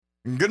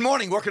Good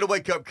morning. Welcome to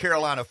Wake Up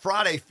Carolina.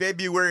 Friday,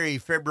 February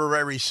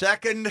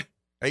 2nd,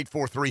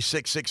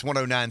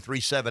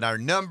 843-661-0937, our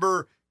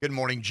number. Good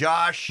morning,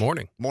 Josh.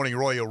 Morning. Morning,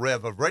 Royal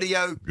Rev of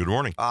Radio. Good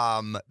morning.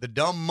 The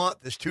dumb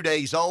month is 2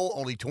 days old,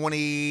 only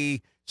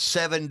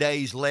 27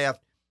 days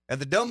left. And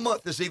the dumb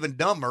month is even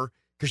dumber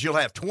because you'll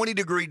have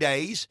 20-degree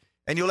days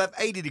and you'll have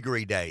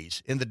 80-degree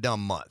days in the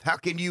dumb month. How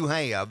can you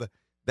have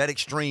that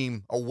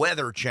extreme a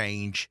weather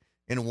change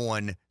in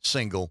one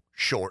single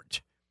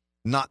short,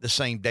 not the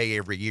same day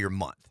every year,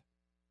 month?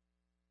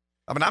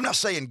 I mean, I'm not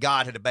saying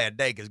God had a bad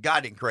day because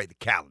God didn't create the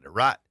calendar,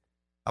 right?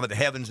 I mean, the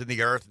heavens and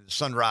the earth, and the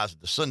sunrise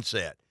and the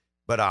sunset.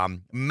 But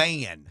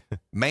man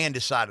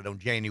decided on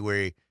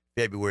January,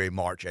 February,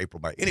 March,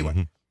 April, May.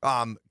 Anyway,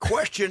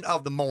 question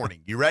of the morning.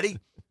 You ready?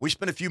 We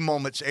spend a few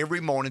moments every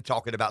morning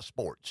talking about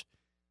sports.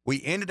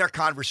 We ended our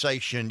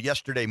conversation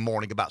yesterday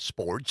morning about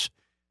sports,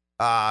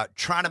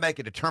 trying to make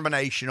a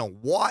determination on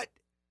what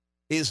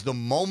is the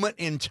moment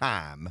in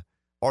time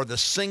or the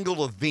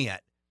single event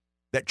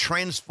that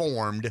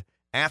transformed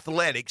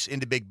athletics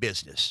into big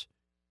business.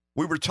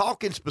 We were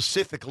talking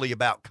specifically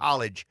about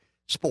college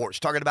sports,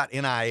 talking about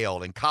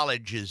NIL and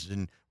colleges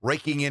and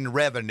raking in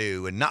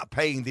revenue and not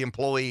paying the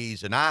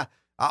employees. And I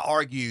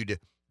argued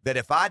that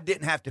if I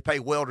didn't have to pay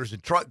welders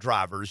and truck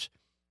drivers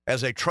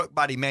as a truck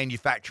body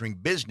manufacturing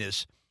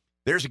business,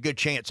 there's a good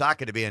chance I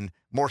could have been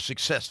more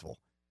successful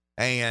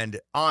and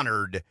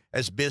honored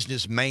as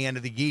Businessman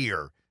of the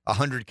Year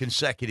 100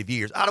 consecutive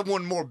years. I'd have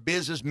won more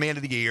Businessman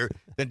of the Year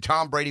than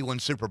Tom Brady won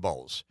Super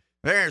Bowls.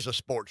 There's a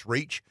sports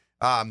reach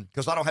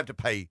because I don't have to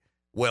pay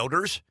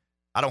welders.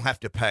 I don't have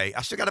to pay.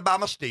 I still got to buy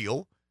my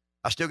steel.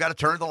 I still got to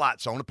turn the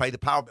lights on to pay the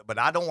power bill, but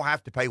I don't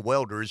have to pay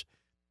welders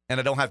and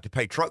I don't have to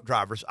pay truck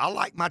drivers. I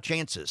like my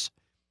chances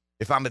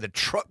if I'm in the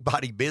truck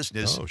body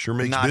business. Oh, sure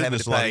makes not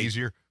business a lot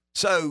easier.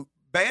 So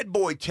Bad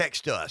Boy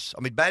text us.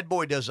 I mean, Bad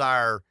Boy does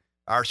our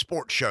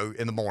sports show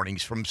in the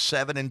mornings from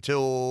 7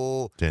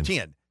 until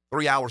 10.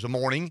 3 hours a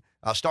morning.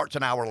 Starts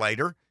an hour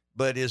later,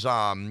 but is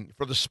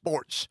for the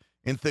sports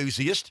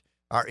enthusiast.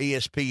 Our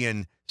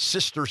ESPN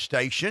sister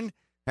station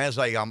has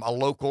a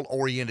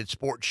local-oriented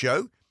sports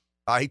show.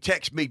 He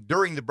texted me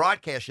during the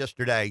broadcast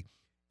yesterday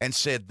and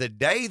said the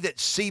day that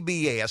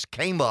CBS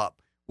came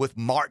up with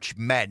March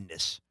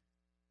Madness,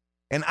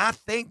 and I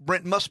think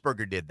Brent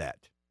Musburger did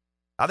that.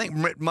 I think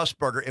Brent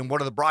Musburger in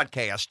one of the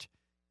broadcasts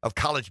of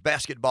college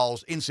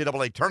basketball's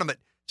NCAA tournament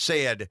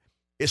said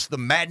it's the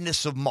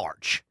madness of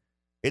March.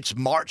 It's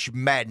March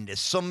Madness.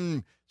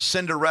 Some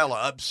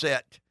Cinderella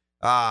upset,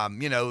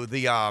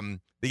 the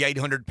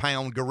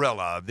 800-pound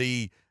gorilla,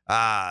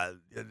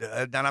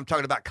 and I'm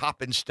talking about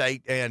Coppin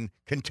State and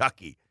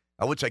Kentucky.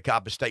 I would say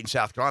Coppin State and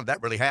South Carolina.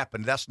 That really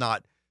happened. That's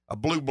not a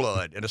blue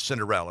blood and a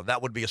Cinderella.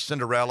 That would be a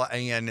Cinderella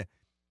and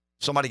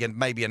somebody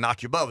maybe a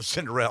notch above a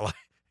Cinderella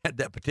at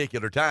that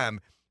particular time.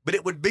 But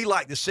it would be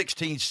like the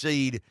 16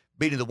 seed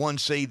beating the 1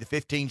 seed, the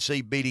 15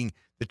 seed beating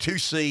the 2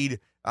 seed,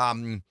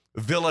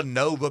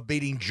 Villanova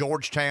beating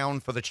Georgetown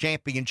for the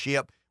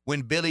championship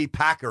when Billy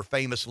Packer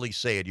famously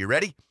said, you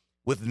ready?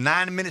 With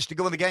 9 minutes to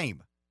go in the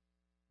game,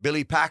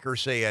 Billy Packer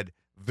said,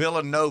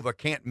 Villanova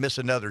can't miss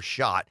another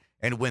shot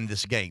and win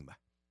this game.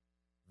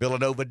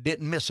 Villanova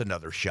didn't miss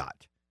another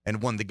shot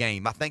and won the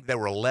game. I think they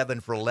were 11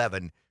 for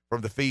 11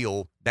 from the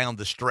field down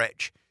the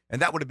stretch.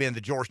 And that would have been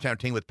the Georgetown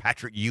team with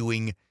Patrick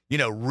Ewing.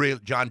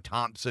 John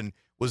Thompson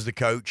was the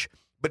coach.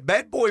 But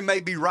Bad Boy may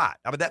be right.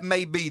 I mean, that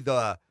may be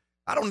the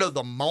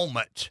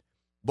moment.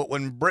 But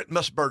when Brent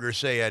Musburger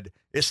said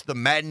it's the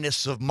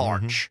madness of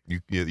March.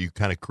 You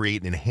kind of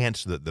create and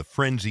enhance the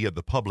frenzy of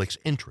the public's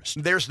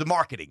interest. There's the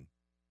marketing.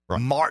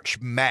 Right. March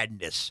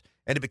Madness.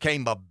 And it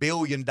became a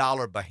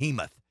billion-dollar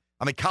behemoth.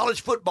 I mean, college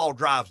football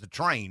drives the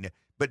train,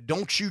 but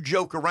don't you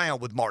joke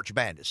around with March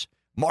Madness.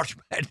 March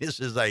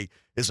Madness is a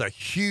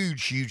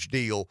huge, huge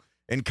deal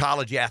in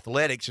college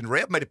athletics. And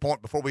Rev made a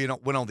point before we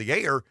went on the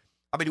air.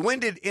 I mean, when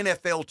did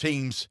NFL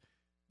teams'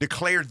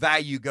 declared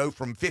value go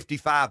from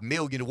 $55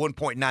 million to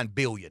 $1.9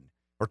 billion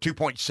or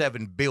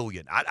 $2.7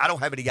 billion? I don't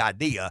have any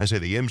idea. I say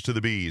the M's to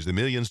the B's, the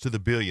millions to the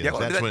billions.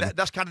 Yeah,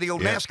 that's kind of the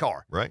old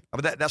NASCAR. Right. I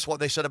mean, that's what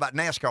they said about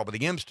NASCAR. But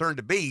the M's turned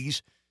to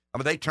B's. I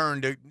mean, they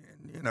turned to,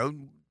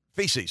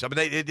 feces. I mean,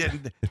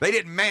 they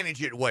didn't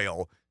manage it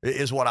well,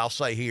 is what I'll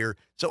say here.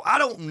 So I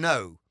don't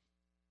know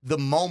the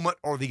moment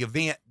or the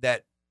event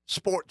that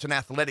sports and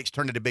athletics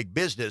turned into big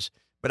business,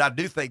 but I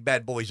do think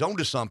Bad Boy's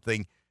onto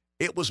something.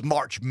 It was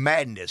March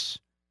Madness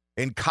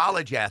in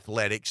college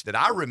athletics that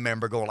I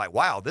remember going like,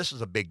 wow, this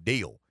is a big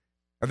deal.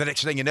 And the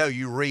next thing you know,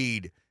 you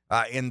read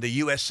in the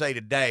USA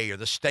Today or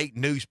the state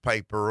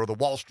newspaper or the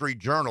Wall Street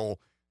Journal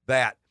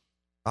that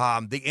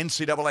the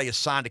NCAA has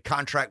signed a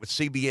contract with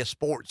CBS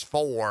Sports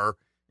for,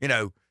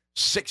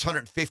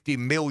 $650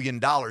 million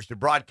to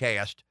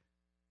broadcast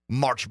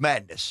March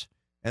Madness.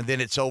 And then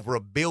it's over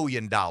 $1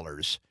 billion.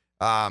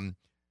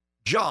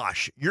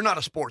 Josh, you're not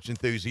a sports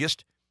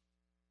enthusiast.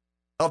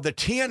 Of the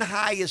 10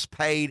 highest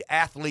paid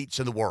athletes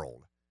in the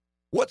world,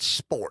 what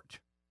sport?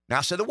 Now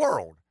I said the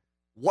world.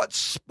 What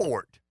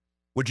sport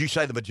would you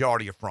say the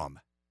majority are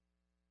from?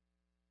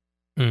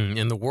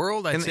 In the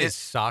world, I'd say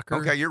soccer.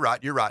 Okay, you're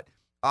right.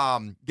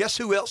 Guess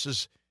who else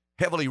is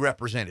heavily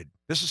represented?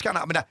 This is kind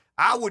of,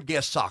 I would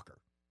guess soccer.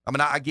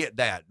 I get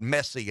that.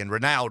 Messi and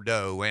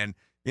Ronaldo and,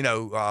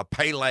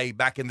 Pele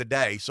back in the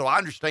day. So I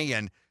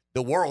understand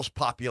the world's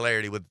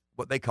popularity with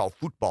what they call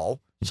football,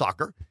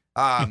 soccer.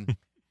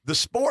 The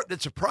sport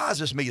that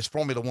surprises me is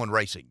Formula One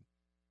racing.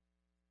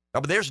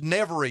 There's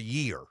never a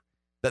year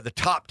that the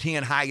top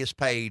 10 highest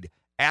paid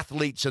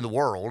athletes in the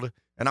world,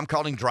 and I'm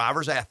calling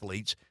drivers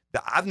athletes,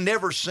 I've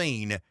never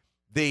seen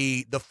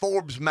the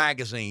Forbes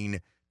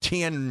magazine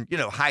 10,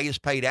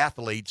 highest paid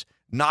athletes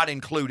not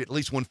include at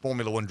least one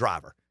Formula One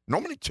driver.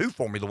 Normally 2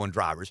 Formula One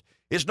drivers.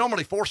 It's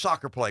normally 4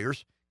 soccer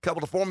players, a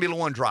couple of Formula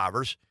One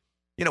drivers,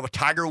 a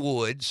Tiger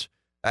Woods,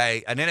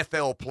 an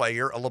NFL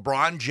player, a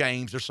LeBron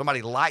James, or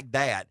somebody like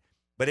that.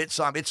 But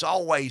it's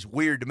always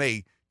weird to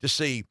me to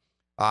see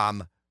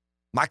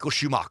Michael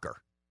Schumacher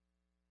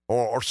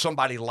or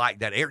somebody like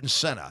that, Ayrton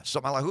Senna.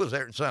 Somebody like, who is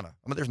Ayrton Senna?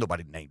 There's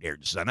nobody named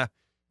Ayrton Senna.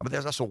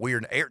 That's a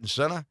weird Ayrton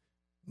Senna.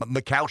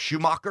 Michael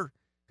Schumacher.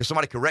 Because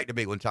somebody corrected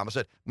me one time. I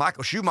said,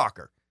 Michael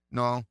Schumacher.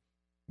 No,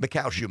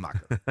 Michael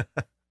Schumacher.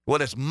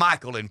 Well, it's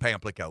Michael in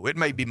Pamplico. It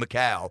may be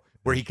Michael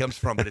where he comes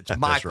from, but it's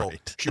Michael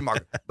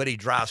Schumacher. But he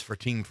drives for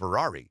Team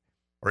Ferrari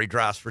or he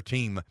drives for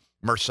Team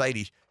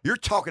Mercedes. You're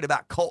talking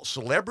about cult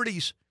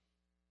celebrities.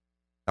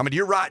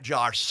 You're right,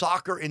 Josh.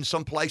 Soccer in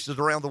some places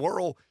around the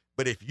world.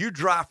 But if you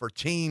drive for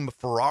Team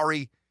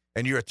Ferrari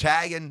and you're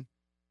Italian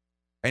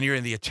and you're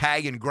in the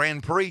Italian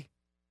Grand Prix,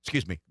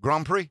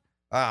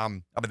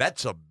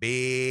 that's a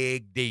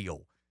big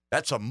deal.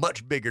 That's a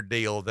much bigger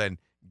deal than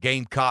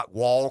Gamecock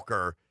Walk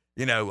or,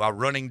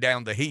 running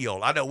down the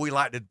hill. I know we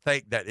like to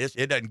think that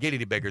it doesn't get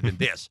any bigger than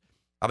this.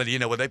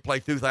 When they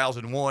play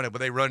 2001 and when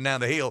they run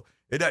down the hill,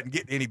 it doesn't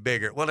get any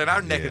bigger. Well, in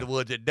our neck of the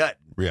woods, it doesn't.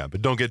 Yeah,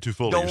 but don't get too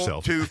full of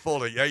yourself. Too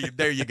full of you.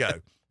 There you go.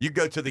 You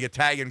go to the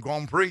Italian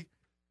Grand Prix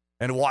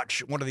and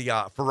watch one of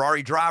the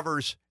Ferrari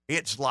drivers.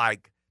 It's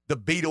like the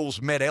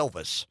Beatles met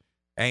Elvis.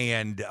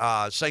 And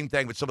same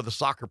thing with some of the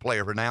soccer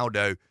players,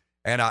 Ronaldo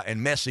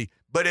and Messi.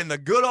 But in the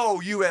good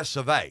old U.S.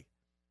 of A.,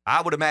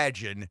 I would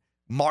imagine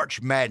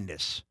March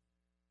Madness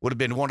would have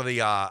been one of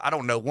the,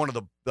 one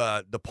of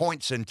the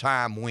points in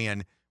time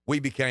when we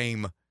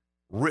became,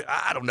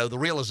 the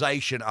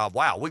realization of,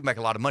 wow, we can make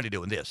a lot of money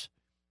doing this.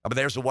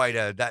 There's a way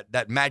to,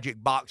 that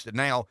magic box that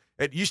now,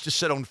 it used to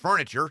sit on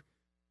furniture,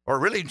 or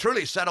really and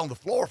truly sat on the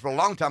floor for a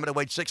long time, and it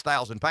weighed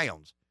 6,000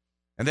 pounds.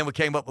 And then we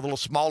came up with a little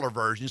smaller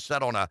version,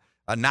 sat on a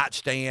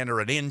nightstand or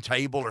an end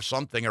table or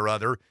something or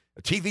other.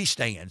 TV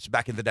stands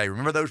back in the day.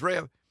 Remember those,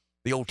 Rev?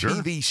 The old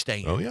TV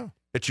stand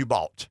that you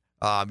bought.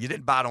 You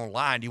didn't buy it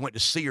online. You went to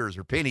Sears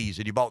or Penny's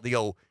and you bought the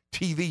old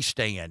TV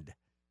stand.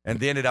 And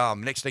then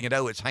next thing you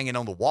know, it's hanging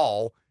on the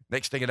wall.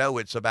 Next thing you know,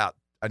 it's about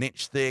an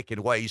inch thick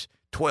and weighs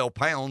 12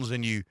 pounds,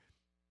 and you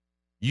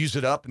use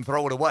it up and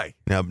throw it away.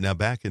 Now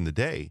back in the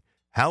day,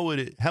 how would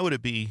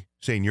it be,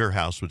 say in your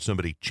house, would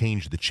somebody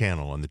change the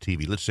channel on the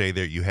TV? Let's say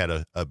that you had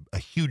a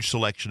huge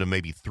selection of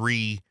maybe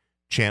 3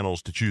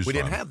 channels to choose from. We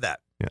didn't have that.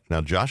 Yeah.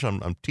 Now, Josh,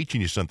 I'm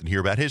teaching you something here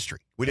about history.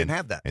 We didn't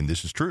have that. And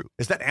this is true.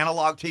 Is that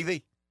analog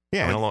TV?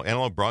 Yeah,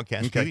 analog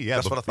broadcast TV. Yeah,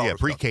 that's what I thought. Yeah,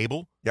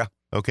 pre-cable. Yeah.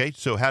 Okay,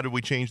 so how did we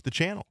change the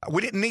channel?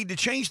 We didn't need to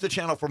change the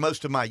channel for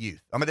most of my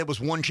youth. There was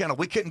one channel.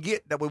 We couldn't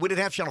get that. We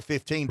didn't have Channel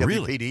 15,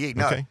 really? WPDE.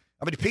 No. Okay.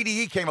 The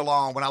PDE came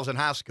along when I was in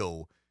high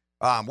school.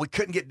 We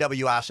couldn't get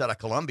WIS out of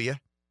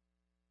Columbia.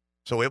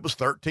 So it was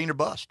 13 or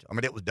bust.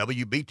 It was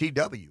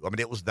WBTW.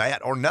 It was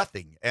that or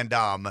nothing. And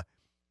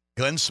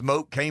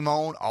Gunsmoke came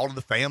on. All of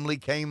the Family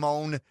came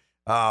on.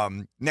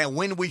 Now,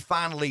 when we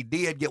finally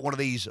did get one of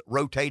these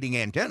rotating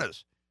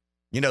antennas,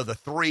 the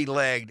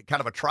 3-legged kind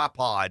of a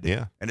tripod.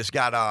 Yeah. And it's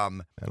got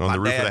and on the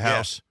roof of the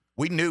house.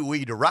 We knew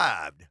we'd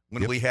arrived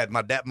when we had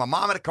my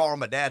mom had a car,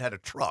 my dad had a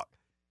truck.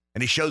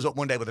 And he shows up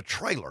one day with a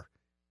trailer.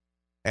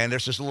 And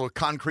there's this little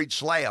concrete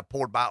slab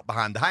poured out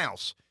behind the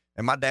house.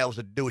 And my dad was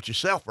a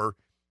do-it-yourselfer.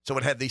 So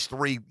it had these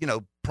 3,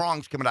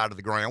 prongs coming out of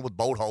the ground with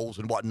bolt holes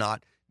and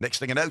whatnot. Next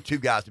thing I know, 2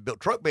 guys that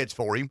built truck beds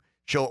for him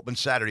show up on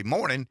Saturday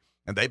morning,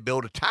 and they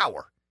build a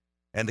tower.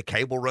 And the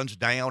cable runs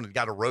down and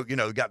got a rope,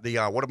 got the,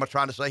 what am I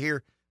trying to say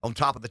here? On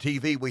top of the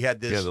TV, we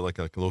had this. Yeah, like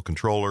a little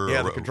controller.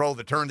 Yeah, the control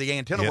that turned the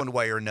antenna one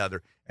way or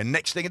another. And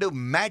next thing you know,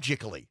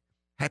 magically,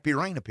 Happy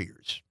Rain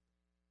appears.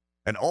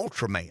 An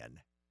Ultraman.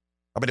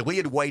 We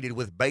had waited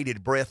with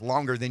bated breath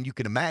longer than you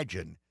can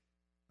imagine.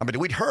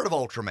 We'd heard of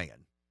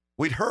Ultraman.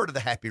 We'd heard of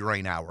the Happy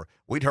Rain Hour.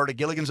 We'd heard of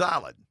Gilligan's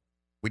Island.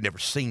 We'd never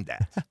seen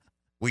that.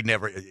 We'd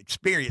never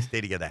experienced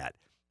any of that.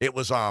 It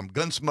was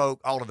Gunsmoke,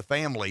 All of the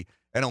Family.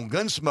 And on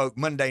Gunsmoke,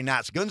 Monday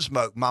nights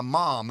Gunsmoke, my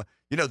mom,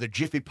 the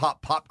Jiffy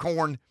Pop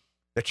popcorn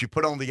that you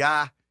put on the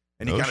eye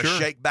and you kind of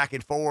shake back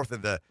and forth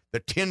and the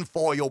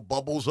tinfoil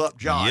bubbles up,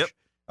 Josh.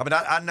 Yep.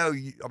 I know,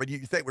 you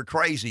think we're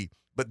crazy,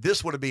 but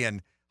this would have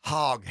been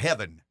hog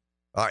heaven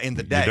in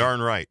the day. You're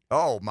darn right.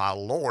 Oh, my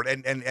Lord.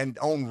 And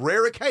on a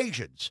rare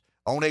occasion,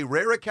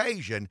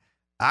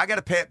 I got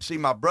a Pepsi,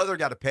 my brother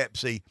got a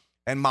Pepsi,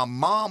 and my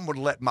mom would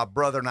let my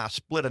brother and I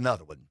split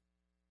another one.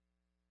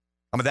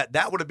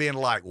 That would have been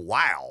like,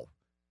 wow.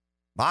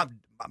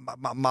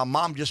 my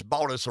mom just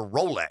bought us a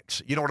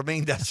Rolex. You know what I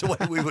mean? That's the way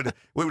we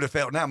would have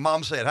felt. Now,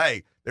 Mom said,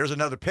 hey, there's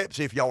another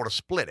Pepsi if y'all want to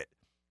split it.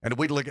 And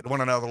we'd look at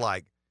one another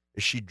like,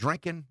 is she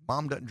drinking?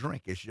 Mom doesn't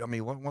drink.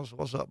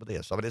 What's up with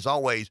this? I mean, it's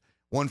always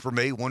one for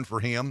me, one for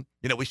him.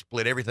 You know, we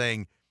split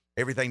everything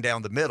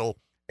down the middle.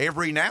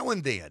 Every now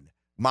and then,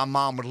 my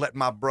mom would let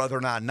my brother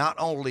and I not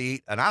only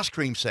eat an ice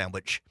cream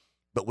sandwich,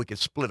 but we could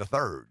split a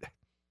third.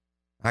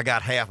 I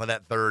got half of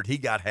that third. He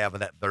got half of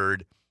that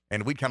third.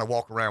 And we'd kind of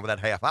walk around with that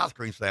half ice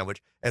cream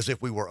sandwich as if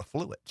we were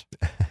affluent.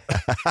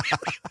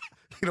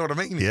 You know what I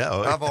mean? Yeah.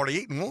 I've already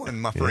eaten one,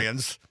 my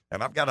friends,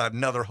 and I've got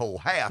another whole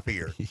half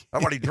here.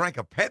 I've already drank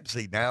a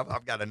Pepsi now.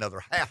 I've got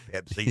another half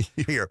Pepsi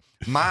here.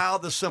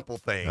 The simple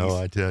things. Oh,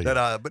 I tell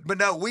you. But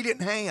no, we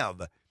didn't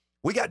have.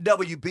 We got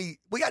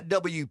WPDE.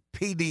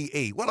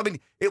 Well, I mean,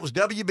 it was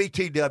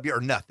WBTW or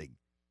nothing.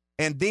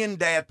 And then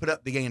Dad put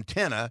up the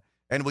antenna,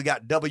 and we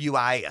got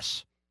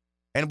WIS.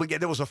 And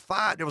there was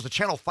a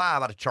Channel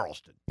 5 out of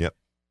Charleston. Yep.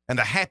 And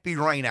the Happy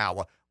Rain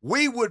Hour.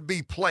 We would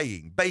be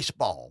playing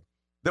baseball.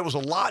 There was a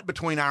lot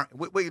between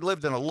we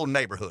lived in a little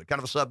neighborhood, kind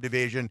of a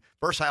subdivision,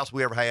 first house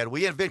we ever had.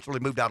 We eventually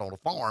moved out on a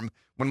farm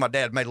when my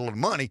dad made a little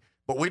money,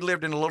 but we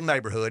lived in a little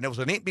neighborhood, and it was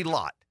an empty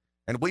lot.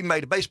 And we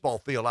made a baseball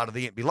field out of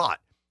the empty lot.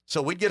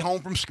 So we'd get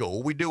home from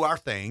school. We'd do our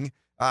thing.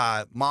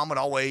 Mom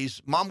worked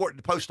at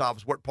the post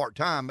office, worked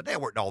part-time, but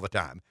Dad worked all the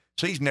time.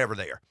 So he's never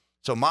there.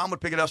 So Mom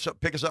would pick us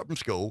up from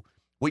school.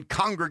 We'd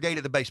congregate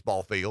at the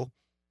baseball field.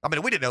 I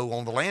mean, we didn't know who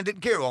owned the land,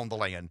 didn't care who owned the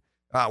land.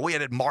 We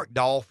had it marked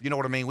off, you know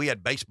what I mean? We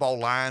had baseball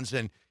lines,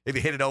 and if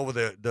you hit it over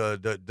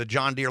the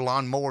John Deere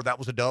lawnmower, that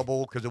was a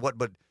double because it wasn't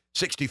but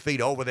 60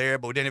 feet over there,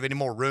 but we didn't have any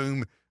more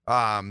room.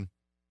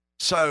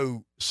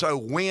 So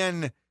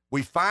when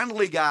we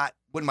finally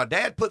when my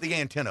dad put the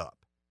antenna up,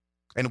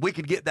 and we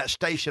could get that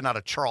station out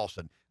of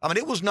Charleston, I mean,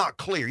 it was not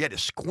clear. You had to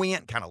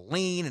squint, kind of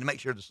lean, and make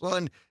sure the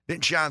sun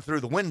didn't shine through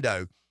the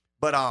window.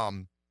 But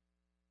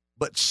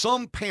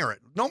some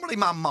parent, normally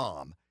my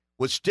mom,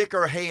 would stick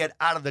her head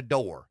out of the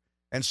door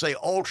and say,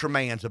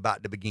 Ultraman's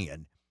about to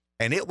begin.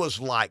 And it was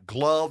like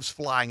gloves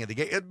flying in the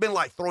gate. It'd been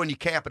like throwing your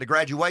cap at a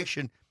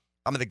graduation.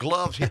 I mean, the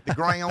gloves hit the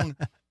ground.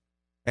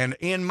 And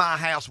in my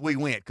house we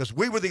went, because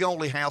we were the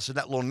only house in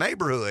that little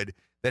neighborhood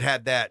that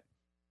had that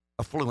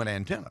affluent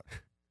antenna.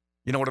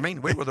 You know what I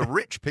mean? We were the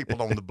rich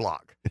people on the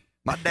block.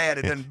 My dad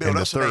had done built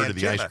us an antenna. And the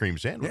third of the ice cream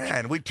sandwich. Yeah,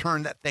 and we'd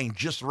turn that thing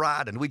just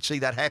right, and we'd see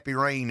that Happy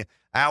Rain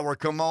Hour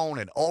come on,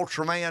 and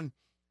Ultraman.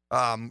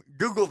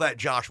 Google that,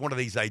 Josh, one of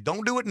these days.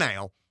 Don't do it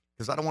now,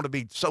 because I don't want to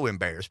be so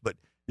embarrassed. But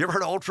you ever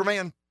heard of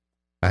Ultraman?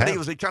 I think he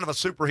was kind of a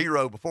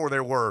superhero before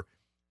there were.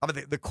 I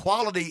mean, the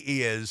quality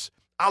is,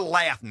 I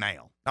laugh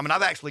now. I mean,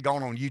 I've actually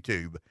gone on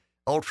YouTube,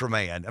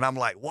 Ultraman, and I'm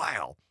like,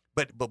 wow.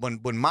 But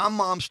when my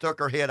mom stuck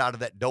her head out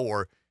of that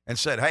door and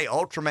said, hey,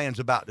 Ultraman's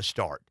about to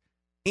start,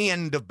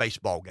 end of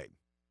baseball game.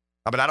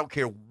 I mean, I don't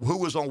care who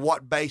was on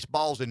what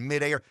baseballs in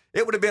midair.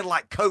 It would have been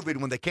like COVID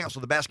when they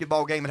canceled the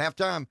basketball game at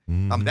halftime. I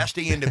mean, that's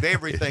the end of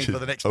everything for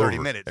the next 30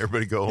 minutes.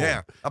 Everybody go home.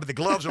 Yeah. I mean, the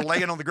gloves are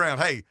laying on the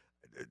ground. Hey,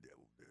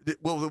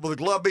 will the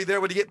glove be there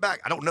when you get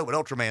back? I don't know, but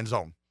Ultraman's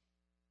on.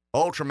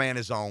 Ultraman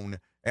is on.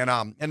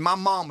 And my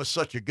mom was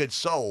such a good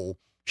soul,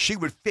 she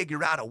would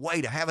figure out a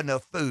way to have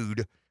enough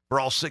food for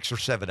all 6 or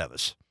 7 of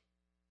us.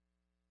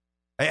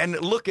 And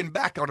looking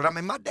back on it, I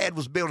mean, my dad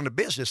was building a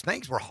business.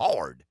 Things were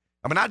hard.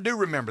 I mean, I do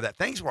remember that.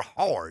 Things were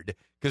hard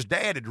because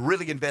Dad had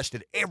really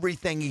invested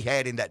everything he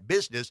had in that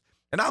business.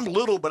 And I'm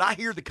little, but I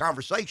hear the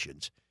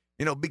conversations.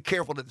 You know, be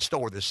careful at the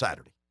store this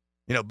Saturday.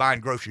 You know,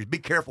 buying groceries. Be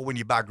careful when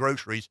you buy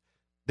groceries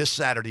this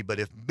Saturday. But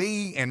if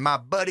me and my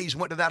buddies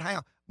went to that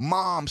house,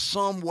 Mom,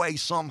 some way,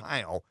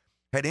 somehow,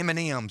 had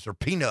M&Ms or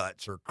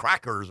peanuts or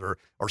crackers or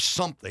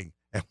something.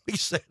 And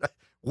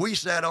we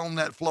sat on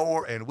that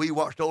floor and we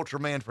watched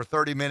Ultraman for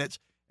 30 minutes.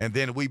 And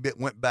then we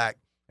went back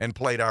and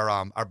played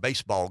our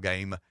baseball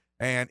game.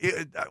 And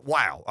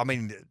wow, I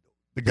mean,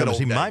 the good old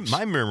days.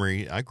 My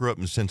memory, I grew up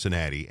in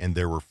Cincinnati, and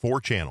there were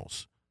 4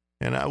 channels.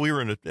 And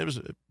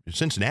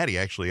Cincinnati,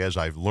 actually, as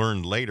I've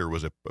learned later,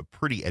 was a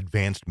pretty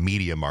advanced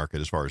media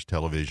market as far as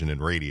television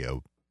and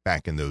radio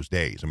back in those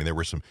days. I mean, there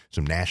were some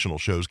national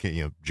shows,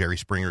 you know, Jerry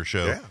Springer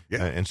show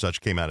and such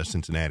came out of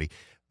Cincinnati.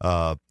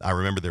 I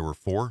remember there were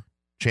 4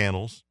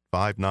 channels,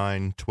 5,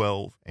 9,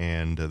 12,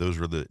 and those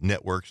were the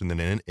networks, and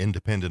then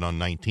independent on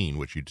 19,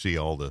 which you'd see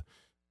all the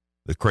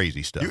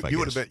crazy stuff. You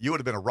would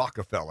have been a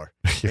Rockefeller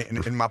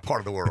in my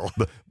part of the world.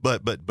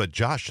 But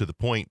Josh, to the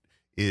point,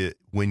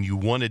 when you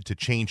wanted to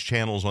change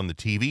channels on the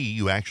TV,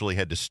 you actually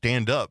had to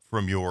stand up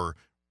from your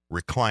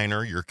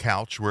recliner, your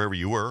couch, wherever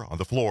you were on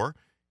the floor,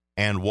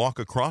 and walk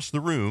across the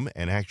room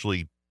and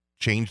actually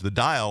change the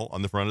dial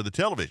on the front of the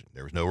television.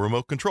 There was no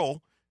remote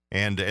control.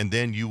 And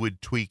then you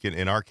would tweak,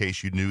 in our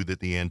case, you knew that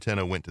the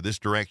antenna went to this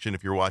direction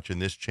if you're watching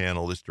this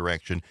channel, this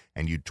direction,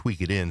 and you'd tweak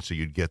it in so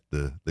you'd get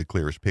the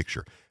clearest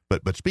picture.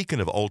 But speaking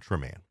of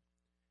Ultraman,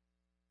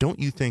 don't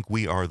you think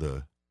we are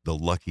the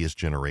luckiest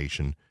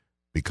generation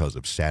because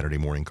of Saturday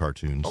morning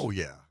cartoons? Oh,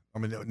 yeah. I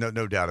mean, no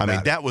doubt about it. I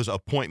mean, that was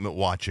appointment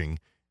watching,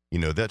 you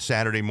know, that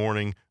Saturday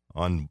morning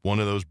on one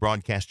of those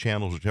broadcast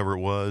channels, whichever it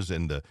was,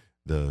 and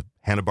the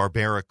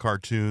Hanna-Barbera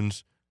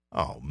cartoons.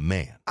 Oh,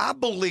 man. I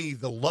believe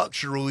the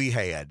luxury we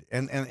had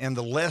and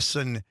the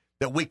lesson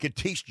that we could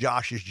teach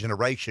Josh's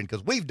generation,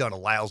 because you've done a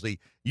lousy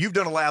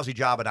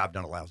job, and I've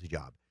done a lousy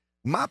job.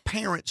 My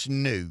parents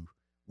knew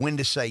when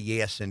to say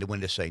yes and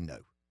when to say no.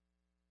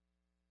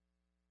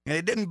 And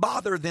it didn't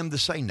bother them to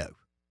say no.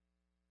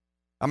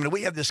 I mean,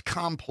 we have this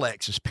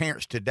complex as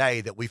parents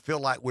today that we feel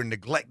like we're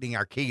neglecting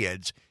our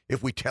kids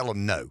if we tell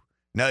them no.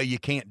 No, you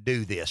can't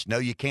do this. No,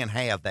 you can't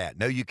have that.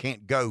 No, you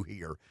can't go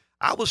here.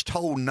 I was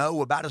told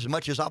no about as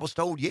much as I was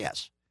told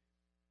yes.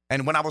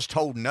 And when I was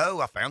told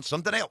no, I found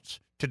something else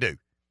to do.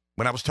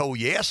 When I was told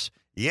yes,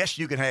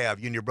 you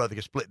and your brother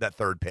can split that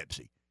third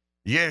Pepsi.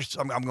 Yes,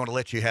 I'm going to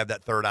let you have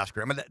that third ice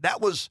cream. I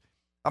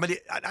mean,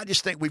 I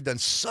just think we've done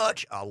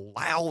such a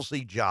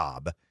lousy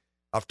job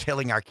of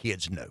telling our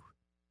kids no.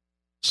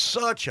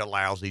 Such a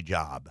lousy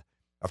job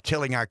of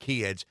telling our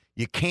kids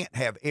you can't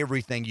have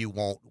everything you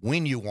want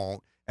when you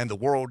want, and the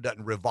world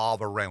doesn't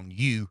revolve around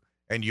you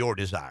and your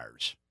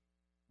desires.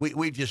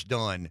 We've just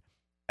done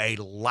a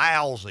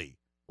lousy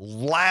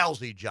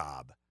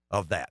job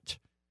of that.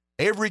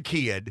 Every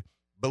kid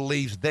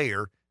believes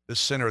they're the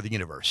center of the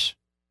universe.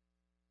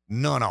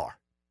 None are.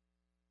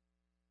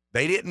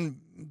 They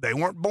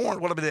weren't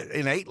born,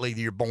 innately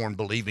you're born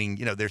believing,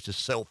 there's this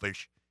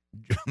selfish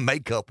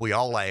makeup we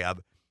all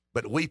have,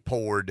 but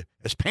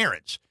as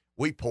parents,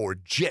 we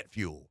poured jet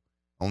fuel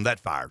on that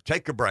fire.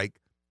 Take a break,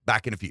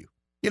 back in a few.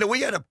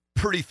 We had a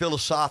pretty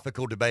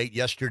philosophical debate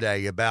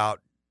yesterday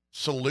about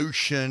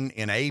solution,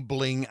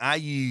 enabling. I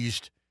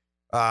used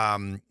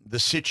the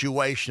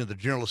situation of the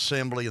General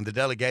Assembly, and the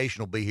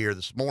delegation will be here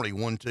this morning,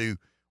 1, 2,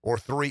 or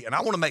 3. And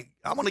I want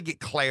to get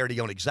clarity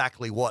on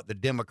exactly what the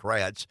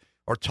Democrats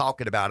are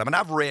talking about. I mean,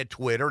 I've read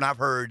Twitter, and I've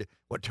heard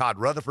what Todd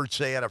Rutherford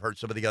said. I've heard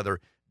some of the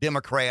other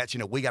Democrats.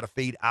 We got to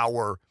feed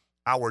our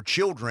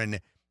children,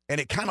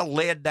 and it kind of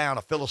led down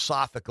a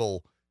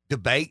philosophical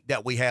debate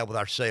that we have with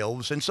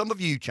ourselves. And some of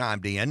you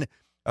chimed in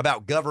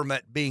about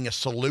government being a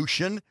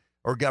solution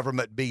or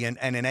government being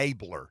an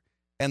enabler,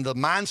 and the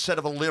mindset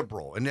of a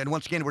liberal. And then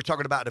once again, we're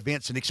talking about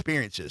events and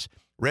experiences.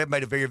 Reb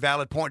made a very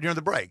valid point during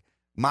the break.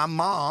 My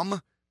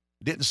mom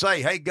didn't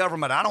say, hey,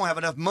 government, I don't have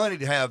enough money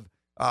to have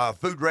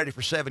food ready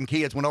for 7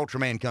 kids when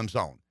Ultraman comes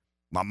on.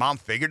 My mom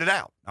figured it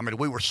out. I mean,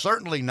 we were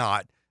certainly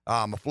not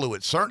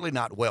affluent, certainly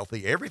not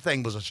wealthy.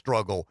 Everything was a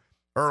struggle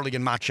early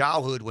in my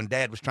childhood when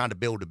Dad was trying to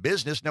build a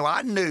business. Now,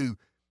 I knew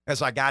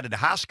as I got into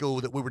high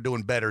school that we were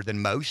doing better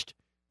than most.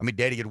 I mean,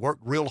 Daddy had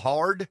worked real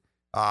hard.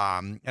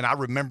 And I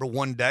remember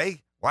one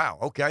day, wow,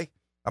 okay.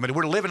 I mean,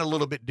 we're living a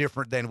little bit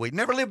different than we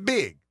never lived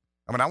big.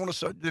 I mean, I want to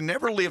say they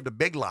never lived a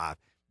big life,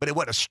 but it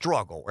was a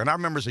struggle. And I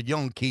remember as a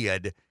young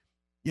kid,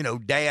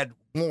 Dad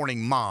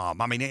warning Mom.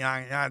 I mean,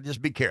 I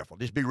just be careful.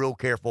 Just be real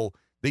careful.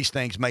 These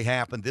things may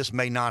happen. This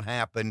may not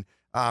happen.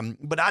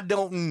 But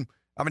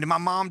my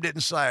mom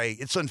didn't say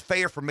it's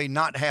unfair for me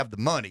not to have the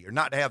money or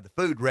not to have the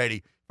food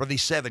ready for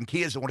these 7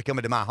 kids that want to come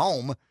into my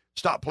home,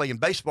 stop playing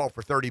baseball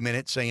for 30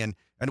 minutes and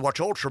watch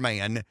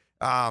Ultraman.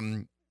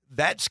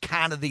 That's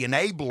kind of the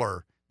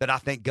enabler that I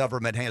think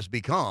government has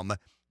become.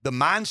 The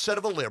mindset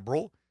of a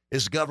liberal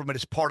is government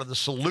is part of the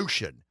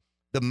solution.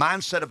 The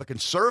mindset of a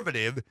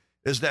conservative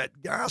is that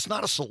it's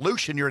not a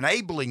solution. You're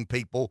enabling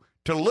people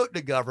to look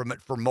to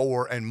government for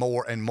more and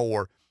more and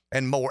more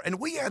and more. And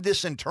we had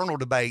this internal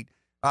debate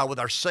with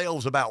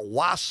ourselves about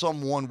why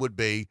someone would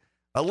be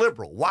a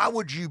liberal. Why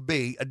would you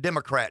be a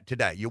Democrat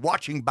today? You're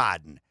watching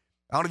Biden.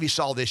 I don't know if you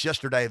saw this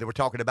yesterday. They were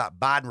talking about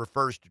Biden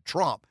refers to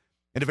Trump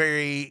in a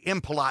very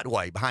impolite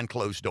way behind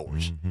closed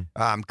doors.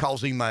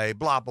 Calls him a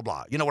blah, blah,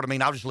 blah. You know what I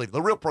mean? I'll just leave it.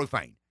 The real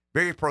profane.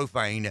 Very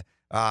profane.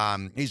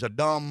 He's a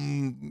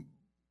dumb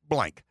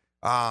blank.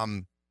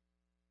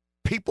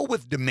 People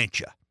with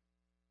dementia,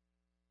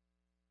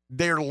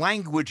 their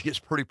language gets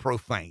pretty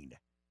profane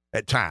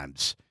at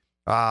times.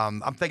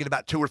 I'm thinking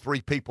about 2 or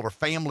 3 people or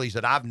families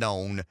that I've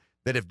known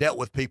that have dealt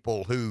with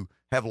people who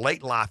have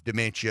late life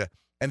dementia,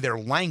 and their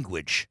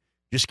language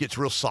just gets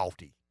real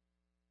salty.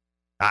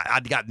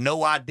 I got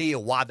no idea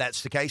why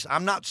that's the case.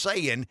 I'm not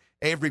saying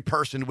every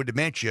person with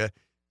dementia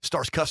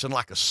starts cussing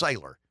like a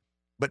sailor,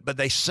 but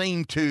they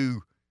seem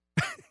to.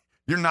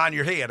 You're nodding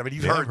your head. I mean,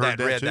 you've heard that,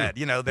 read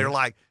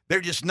that.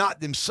 They're just not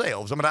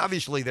themselves. I mean,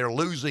 obviously they're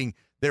losing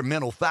their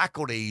mental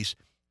faculties,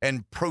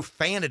 and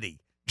profanity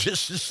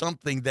just is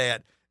something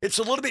that it's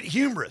a little bit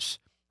humorous.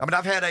 I mean,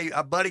 I've had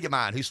a buddy of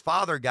mine whose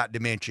father got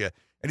dementia,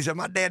 and he said,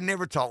 my dad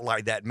never talked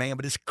like that, man,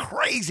 but it's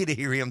crazy to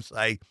hear him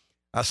say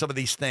some of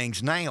these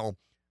things now.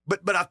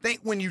 But I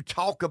think when you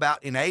talk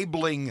about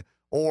enabling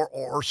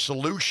or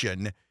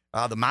solution,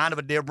 the mind of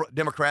a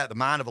Democrat, the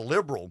mind of a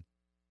liberal,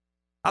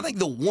 I think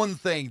the one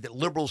thing that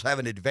liberals have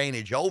an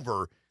advantage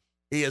over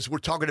is we're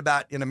talking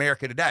about in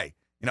America today.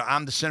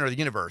 I'm the center of the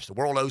universe. The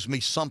world owes me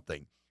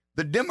something.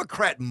 The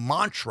Democrat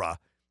mantra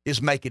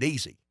is make it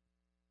easy.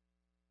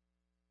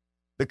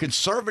 The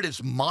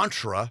conservatives'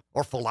 mantra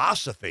or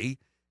philosophy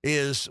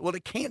is, well,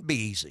 it can't be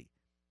easy.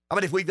 I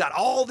mean, if we've got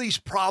all these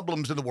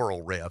problems in the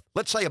world, Rev,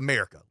 let's say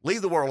America,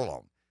 leave the world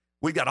alone.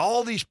 We've got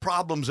all these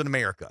problems in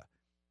America.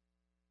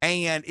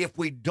 And if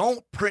we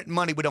don't print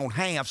money we don't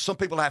have, some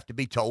people have to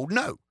be told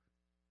no.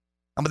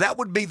 I mean, that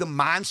would be the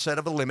mindset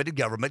of a limited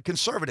government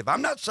conservative.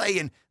 I'm not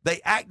saying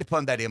they act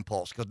upon that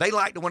impulse because they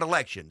like to win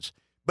elections.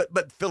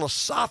 But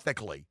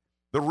philosophically,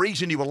 the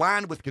reason you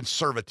align with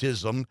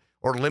conservatism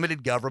or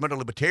limited government or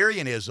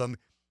libertarianism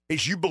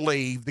is you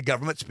believe the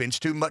government spends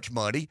too much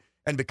money,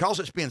 and because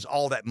it spends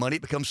all that money,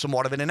 it becomes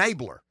somewhat of an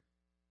enabler.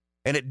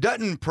 And it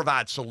doesn't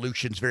provide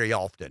solutions very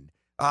often.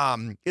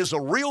 Is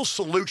a real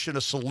solution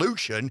a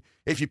solution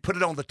if you put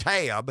it on the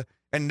tab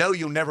and know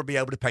you'll never be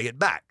able to pay it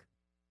back?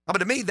 I mean,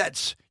 to me,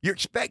 you're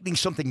expecting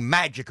something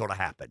magical to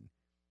happen.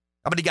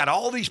 I mean, you got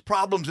all these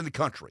problems in the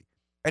country.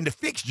 And to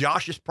fix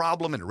Josh's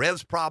problem and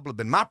Rev's problem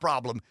and my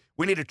problem,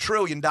 we need $1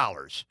 trillion.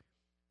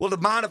 Well, the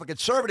mind of a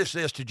conservative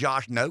says to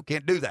Josh, no,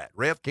 can't do that.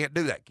 Rev, can't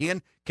do that.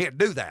 Ken, can't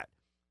do that.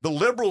 The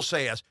liberal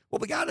says, well,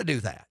 we got to do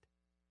that.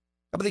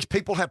 I mean, these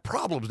people have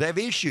problems. They have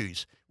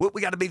issues. Well,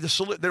 we got to be the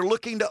solution. They're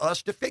looking to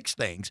us to fix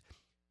things.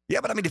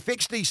 Yeah, but I mean, to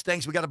fix these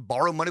things, we got to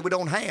borrow money we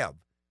don't have.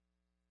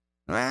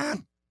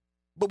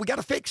 But we got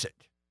to fix it.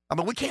 I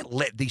mean, we can't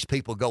let these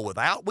people go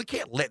without. We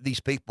can't let these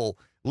people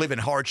live in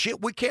hardship.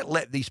 We can't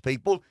let these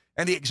people.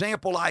 And the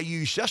example I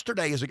used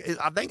yesterday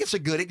I think it's a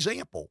good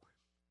example.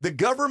 The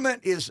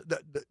government is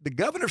the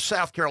governor of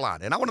South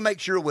Carolina, and I want to make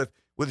sure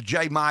with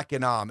Jay, Mike,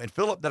 and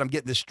Philip that I'm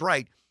getting this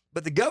straight.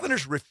 But the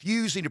governor's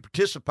refusing to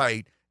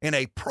participate in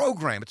a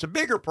program. It's a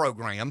bigger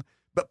program,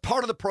 but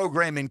part of the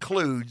program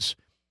includes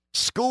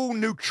school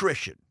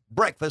nutrition,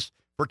 breakfast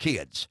for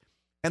kids.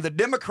 And the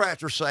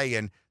Democrats are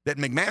saying that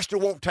McMaster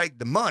won't take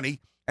the money,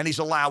 and he's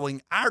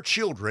allowing our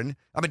children.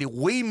 I mean,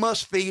 we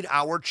must feed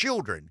our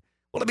children.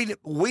 Well, I mean,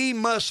 we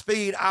must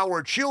feed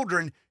our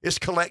children is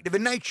collective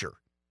in nature.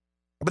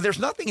 But there's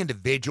nothing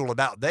individual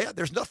about that.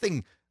 There's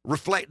nothing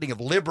reflecting of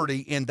liberty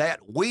in that.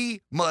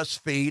 We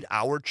must feed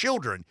our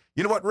children.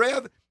 You know what,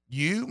 Rev?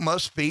 You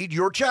must feed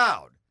your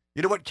child.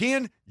 You know what,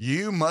 Ken?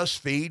 You must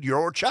feed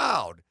your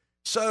child.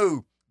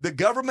 So the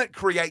government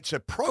creates a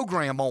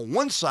program on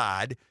one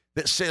side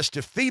that says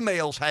to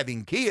females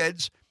having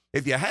kids,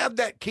 if you have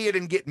that kid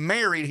and get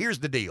married, here's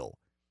the deal.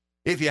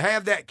 If you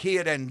have that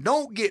kid and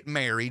don't get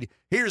married,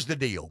 here's the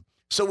deal.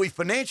 So we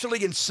financially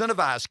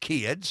incentivize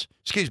kids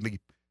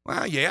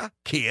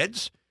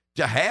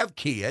to have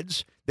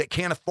kids that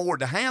can't afford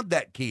to have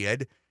that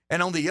kid.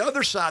 And on the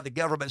other side, the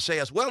government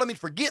says, well,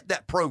 forget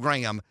that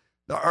program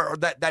or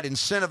that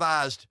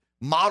incentivized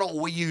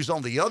model we use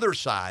on the other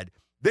side.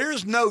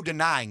 There's no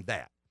denying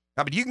that.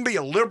 I mean, you can be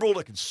a liberal,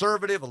 a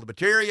conservative, a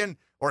libertarian,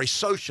 or a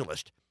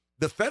socialist.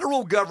 The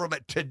federal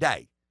government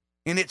today,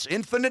 in its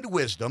infinite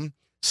wisdom,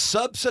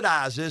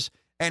 subsidizes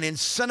and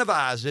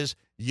incentivizes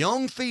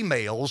young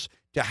females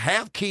to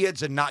have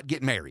kids and not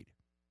get married.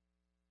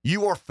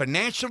 You are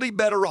financially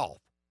better off,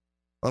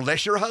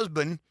 unless your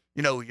husband,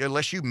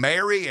 unless you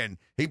marry and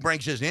he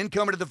brings his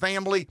income into the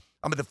family.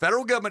 I mean, the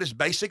federal government has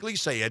basically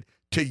said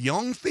to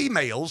young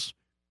females,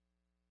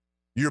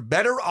 you're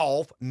better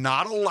off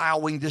not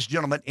allowing this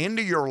gentleman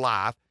into your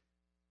life.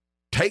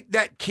 Take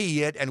that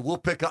kid and we'll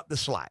pick up the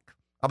slack.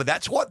 I mean,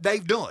 that's what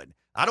they've done.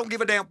 I don't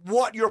give a damn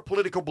what your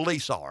political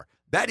beliefs are.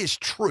 That is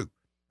true.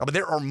 I mean,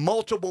 there are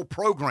multiple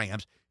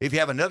programs. If you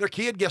have another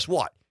kid, guess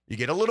what? You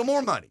get a little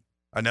more money.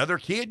 Another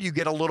kid, you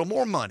get a little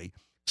more money.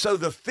 So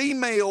the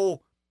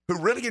female who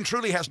really and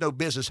truly has no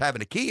business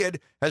having a kid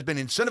has been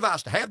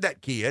incentivized to have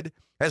that kid,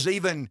 has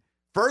even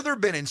further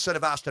been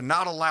incentivized to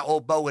not allow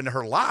old Bo into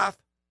her life.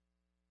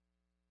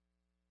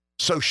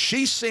 So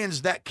she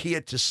sends that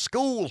kid to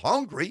school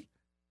hungry,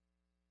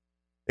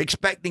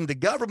 expecting the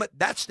government.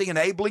 That's the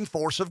enabling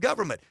force of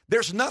government.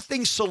 There's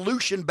nothing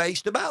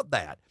solution-based about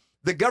that.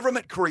 The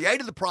government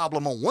created the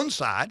problem on one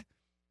side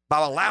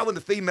by allowing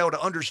the female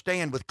to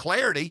understand with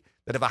clarity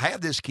that if I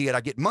have this kid,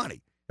 I get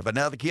money. If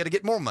another kid, I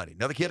get more money.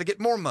 Another kid, I get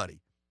more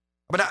money.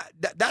 I mean,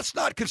 that's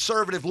not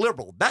conservative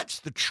liberal. That's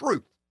the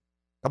truth.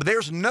 I mean,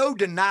 there's no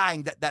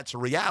denying that that's a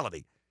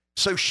reality.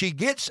 So she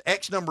gets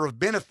X number of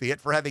benefit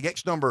for having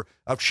X number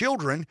of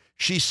children.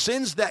 She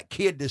sends that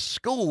kid to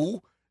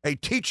school. A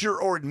teacher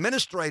or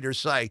administrator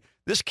say,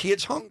 this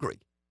kid's hungry.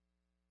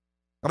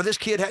 I mean, this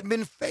kid hadn't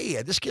been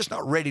fed. This kid's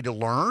not ready to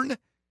learn.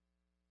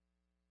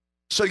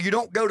 So you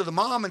don't go to the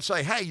mom and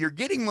say, hey, you're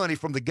getting money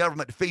from the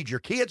government to feed your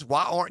kids.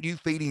 Why aren't you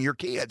feeding your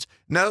kids?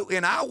 No,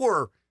 in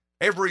our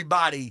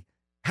everybody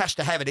has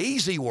to have it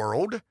easy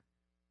world,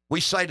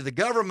 we say to the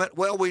government,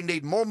 well, we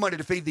need more money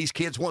to feed these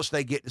kids once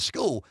they get to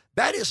school.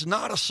 That is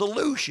not a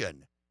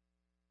solution.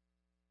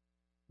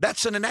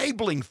 That's an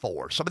enabling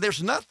force. I mean,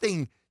 there's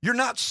nothing, you're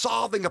not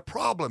solving a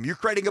problem. You're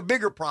creating a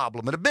bigger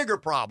problem and a bigger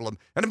problem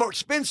and a more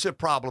expensive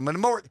problem and a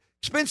more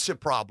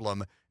expensive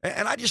problem.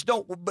 And I just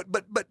don't,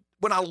 but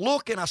when I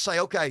look and I say,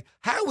 okay,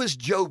 how is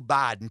Joe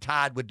Biden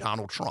tied with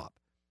Donald Trump?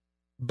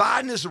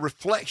 Biden is a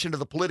reflection of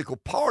the political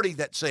party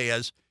that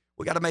says,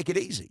 we got to make it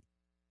easy.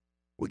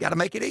 We got to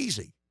make it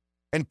easy.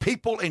 And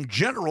people in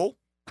general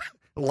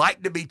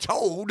like to be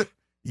told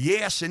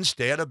yes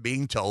instead of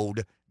being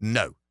told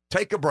no.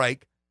 Take a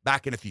break.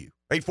 Back in a few.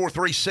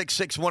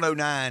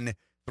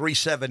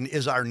 843-6610937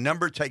 is our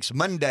number. Takes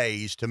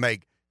Mondays to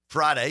make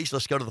Fridays.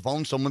 Let's go to the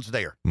phone. Someone's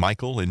there.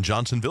 Michael in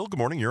Johnsonville. Good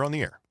morning. You're on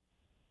the air.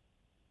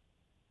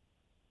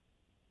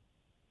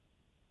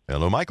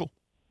 Hello, Michael.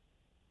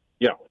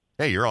 Yeah.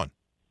 Hey, you're on.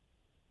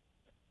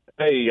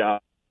 Hey,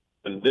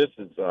 and this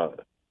is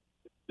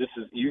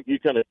you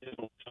kind of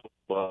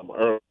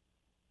early.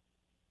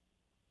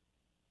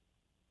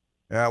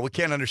 We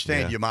can't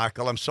understand you,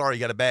 Michael. I'm sorry you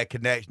got a bad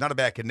connection. Not a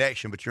bad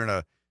connection, but you're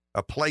in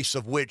a place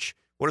of which,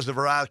 what is the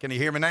Verizon? Can you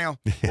hear me now?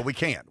 Well, we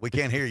can't. We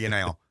can't hear you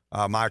now,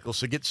 Michael.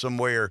 So get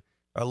somewhere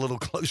a little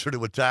closer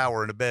to a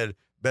tower and a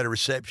better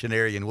reception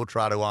area, and we'll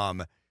try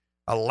to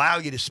allow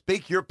you to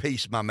speak your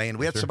piece, my man.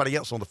 We had somebody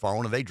else on the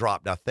phone, and they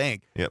dropped, I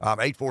think. Yep.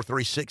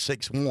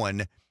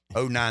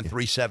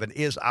 843-661-0937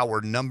 is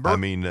our number. I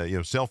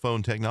mean, cell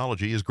phone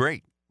technology is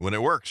great when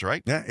it works,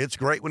 right? Yeah, it's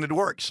great when it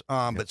works,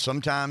 but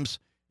sometimes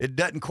it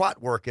doesn't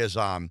quite work as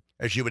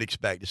you would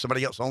expect. Is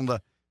somebody else on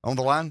the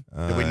line?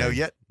 Do we know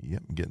yet?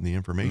 Yep, I'm getting the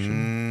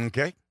information.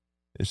 Okay.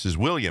 This is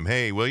William.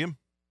 Hey, William.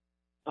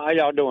 How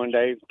y'all doing,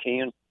 Dave,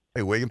 Ken?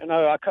 Hey, William. You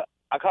know, I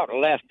caught the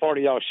last part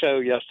of y'all show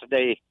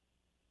yesterday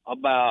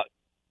about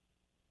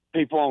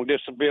people on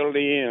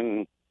disability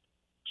and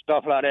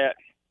stuff like that.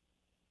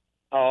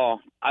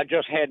 I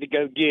just had to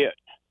go get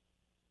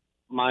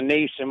my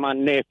niece and my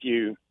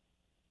nephew,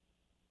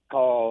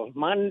 because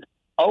my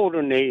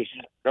older niece,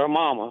 their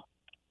mama,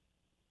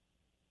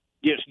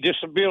 gets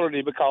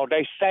disability because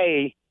they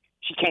say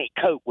she can't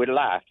cope with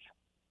life.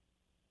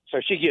 So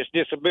she gets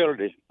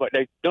disability, but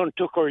they done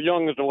took her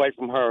youngest away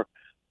from her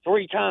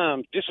 3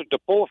 times. This is the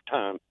 4th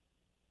time.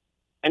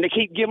 And they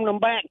keep giving them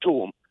back to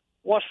them.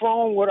 What's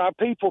wrong with our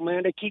people,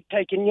 man? They keep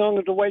taking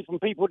youngers away from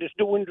people that's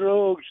doing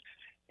drugs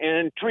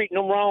and treating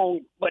them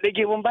wrong, but they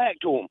give them back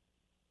to them.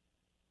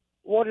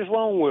 What is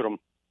wrong with them?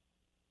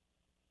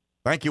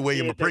 Thank you,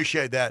 William.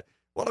 Appreciate that.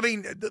 Well, I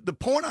mean, the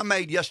point I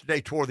made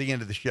yesterday toward the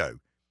end of the show,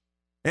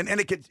 and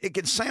it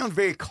can sound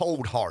very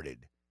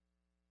cold-hearted.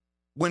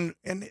 And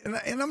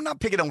I'm not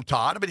picking on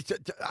Todd. I mean,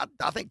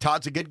 I think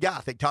Todd's a good guy.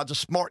 I think Todd's a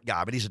smart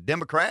guy, but he's a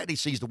Democrat. He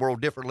sees the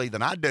world differently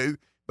than I do.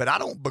 But I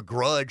don't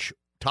begrudge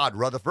Todd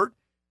Rutherford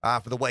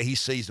for the way he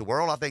sees the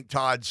world. I think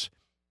Todd's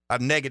a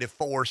negative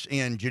force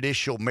in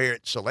Judicial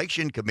Merit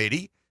Selection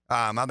Committee.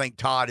 I think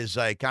Todd is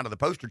a kind of the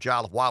poster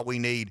child of why we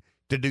need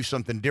to do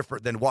something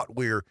different than what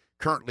we're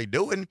currently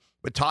doing.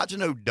 But Todd's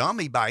no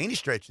dummy by any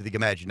stretch of the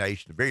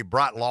imagination. A very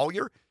bright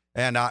lawyer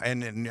and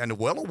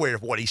well aware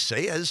of what he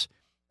says,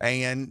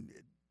 and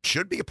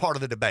should be a part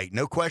of the debate.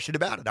 No question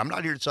about it. I'm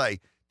not here to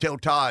tell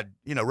Todd,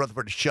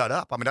 Rutherford to shut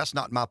up. I mean, that's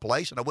not my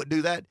place, and I wouldn't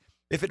do that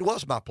if it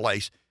was my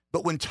place.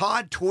 But when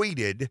Todd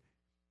tweeted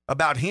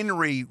about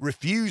Henry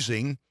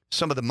refusing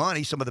some of the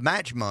money, some of the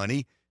match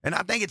money, and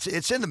I think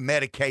it's in the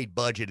Medicaid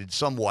budget in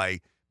some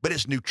way, but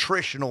it's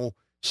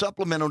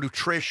supplemental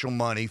nutritional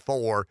money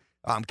for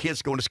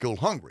kids going to school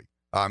hungry.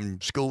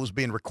 Schools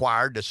being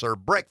required to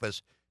serve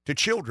breakfast to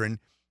children.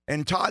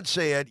 And Todd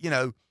said,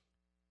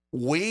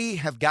 we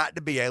have got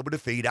to be able to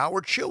feed our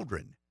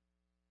children.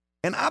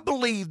 And I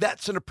believe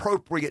that's an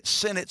appropriate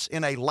sentence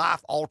in a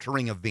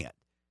life-altering event.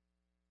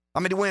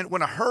 I mean,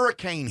 when a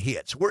hurricane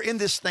hits, we're in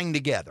this thing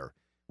together.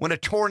 When a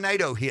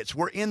tornado hits,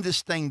 we're in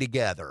this thing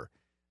together.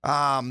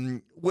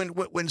 When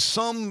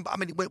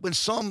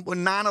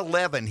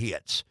 9/11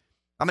 hits,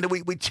 I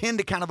mean, we tend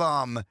to kind of,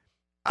 I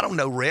don't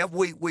know, Rev,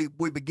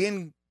 we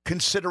begin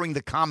considering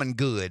the common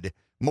good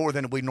more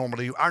than we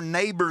normally do. Our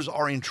neighbors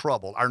are in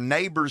trouble. Our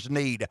neighbors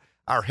need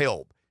our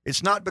help.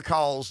 It's not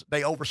because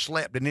they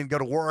overslept and didn't go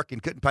to work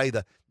and couldn't pay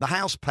the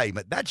house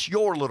payment. That's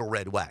your little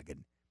red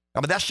wagon. I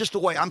mean, that's just the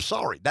way, I'm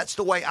sorry. That's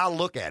the way I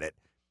look at it.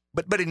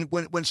 But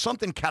when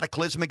something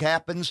cataclysmic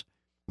happens,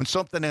 when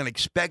something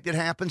unexpected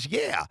happens,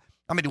 yeah.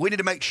 I mean, we need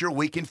to make sure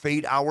we can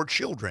feed our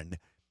children.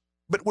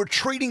 But we're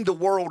treating the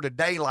world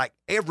today like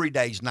every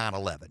day's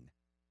 9/11.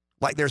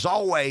 Like there's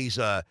always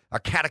a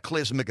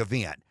cataclysmic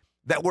event,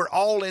 that we're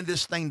all in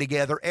this thing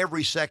together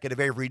every second of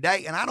every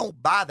day. And I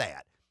don't buy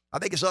that. I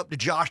think it's up to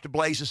Josh to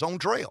blaze his own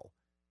trail.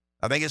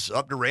 I think it's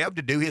up to Rev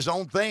to do his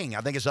own thing.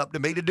 I think it's up to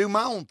me to do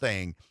my own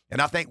thing. And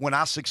I think when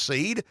I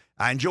succeed,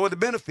 I enjoy the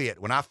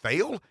benefit. When I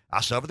fail, I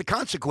suffer the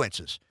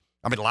consequences.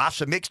 I mean, life's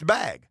a mixed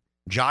bag.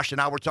 Josh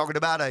and I were talking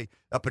about a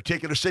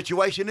particular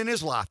situation in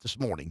his life this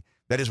morning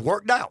that has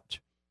worked out.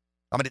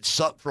 I mean, it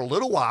sucked for a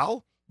little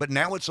while, but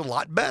now it's a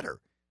lot better.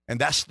 And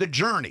that's the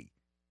journey.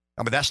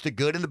 I mean, that's the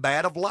good and the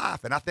bad of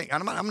life. And I think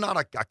I'm not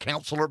a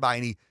counselor by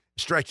any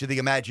stretch of the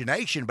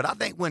imagination, but I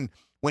think when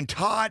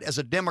Todd, as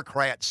a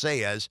Democrat,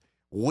 says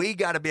we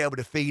got to be able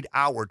to feed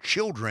our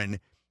children,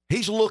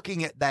 he's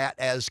looking at that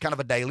as kind of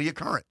a daily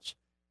occurrence.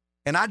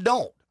 And I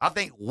don't. I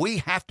think we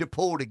have to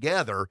pull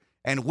together,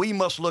 and we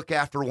must look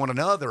after one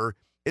another,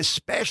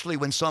 especially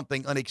when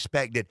something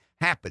unexpected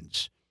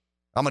happens.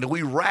 I mean,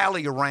 we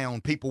rally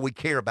around people we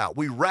care about.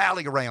 We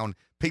rally around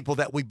people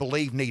that we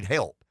believe need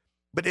help.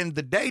 But in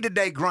the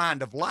day-to-day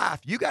grind of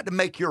life, you got to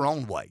make your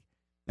own way.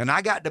 And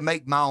I got to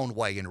make my own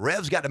way, and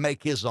Rev's got to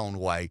make his own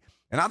way.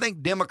 And I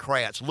think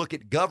Democrats look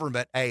at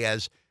government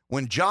as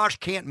when Josh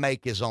can't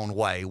make his own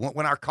way,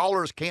 when our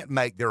callers can't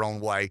make their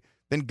own way,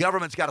 then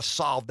government's got to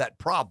solve that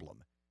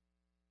problem.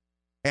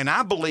 And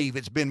I believe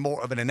it's been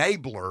more of an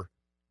enabler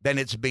than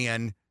it's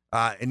been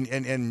in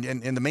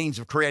the means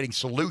of creating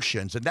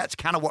solutions. And that's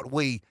kind of what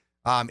we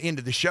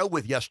ended the show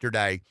with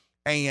yesterday.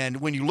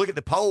 And when you look at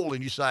the poll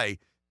and you say,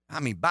 I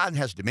mean, Biden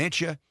has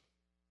dementia.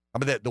 I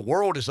mean, the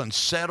world is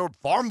unsettled,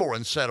 far more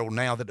unsettled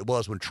now than it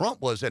was when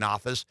Trump was in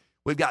office.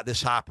 We've got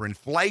this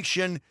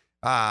hyperinflation.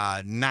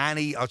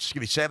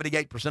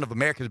 78% of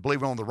Americans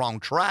believe we're on the wrong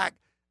track.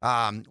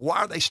 Why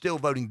are they still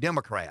voting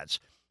Democrats?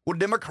 Well,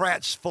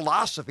 Democrats'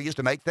 philosophy is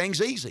to make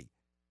things easy,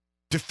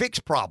 to fix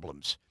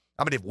problems.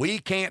 I mean, if we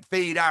can't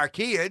feed our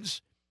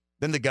kids,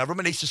 then the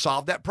government needs to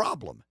solve that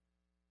problem.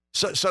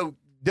 So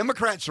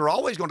Democrats are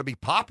always going to be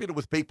popular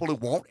with people who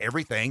want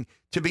everything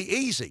to be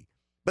easy.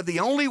 But the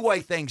only way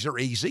things are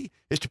easy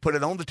is to put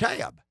it on the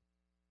tab.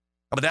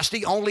 I mean, that's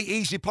the only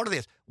easy part of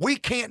this. We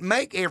can't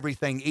make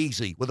everything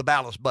easy with a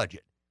balanced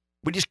budget.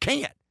 We just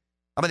can't.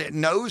 I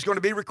mean, no is going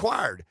to be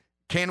required.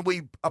 Can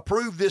we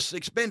approve this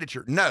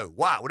expenditure? No.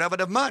 Why? We don't have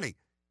enough money.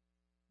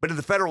 But in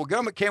the federal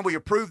government, can we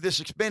approve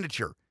this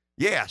expenditure?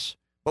 Yes,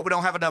 but we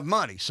don't have enough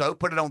money, so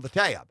put it on the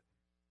tab.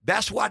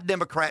 That's why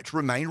Democrats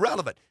remain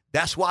relevant.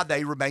 That's why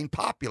they remain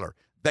popular.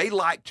 They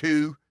like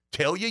to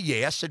tell you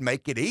yes and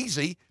make it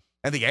easy,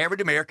 and the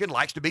average American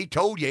likes to be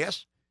told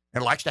yes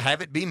and likes to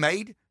have it be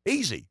made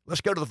easy.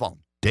 Let's go to the phone.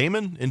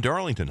 Damon in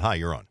Darlington. Hi,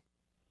 you're on.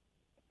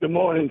 Good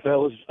morning,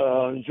 fellas.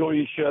 Enjoy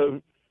your show.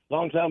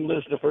 Long-time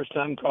listener,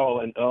 first-time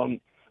calling.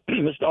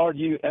 Mr. Ard,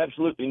 you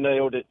absolutely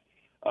nailed it.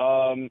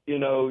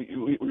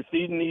 We're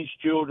feeding these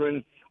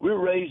children. We're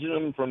raising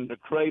them from the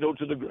cradle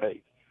to the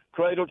grave,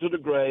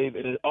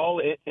 and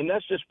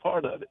that's just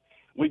part of it.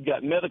 We've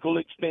got medical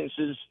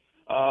expenses.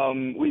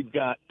 We've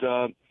got,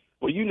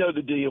 you know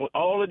the deal.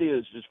 All it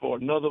is for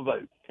another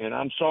vote. And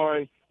I'm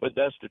sorry, but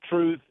that's the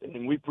truth,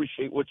 and we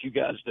appreciate what you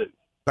guys do.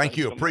 Thank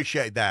you.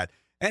 Appreciate that.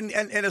 And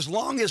as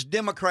long as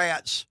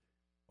Democrats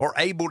are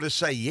able to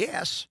say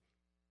yes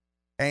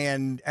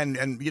and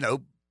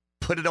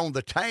put it on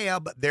the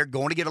tab, they're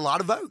going to get a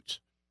lot of votes.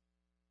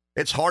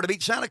 It's hard to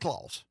beat Santa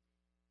Claus.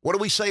 What do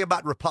we say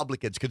about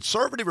Republicans?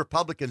 Conservative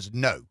Republicans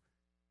know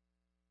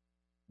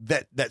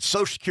that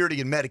Social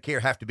Security and Medicare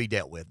have to be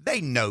dealt with.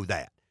 They know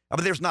that. I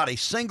mean, there's not a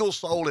single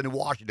soul in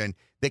Washington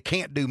that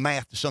can't do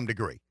math to some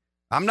degree.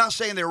 I'm not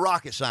saying they're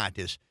rocket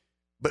scientists,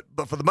 but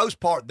for the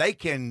most part, they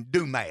can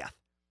do math.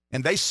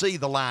 And they see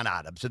the line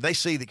items, and they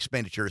see the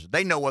expenditures.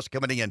 They know what's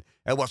coming in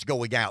and what's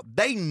going out.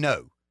 They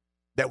know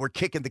that we're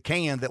kicking the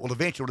can that will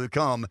eventually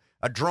become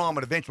a drum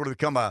and eventually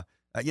become a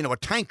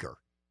tanker.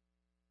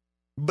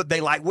 But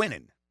they like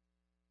winning.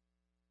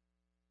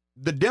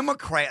 The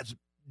Democrats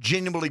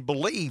genuinely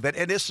believe, and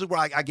this is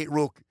where I get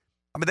real.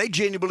 I mean, they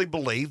genuinely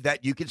believe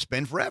that you can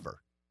spend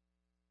forever.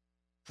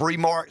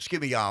 Modern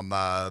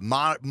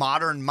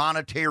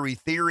monetary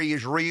theory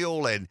is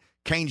real, and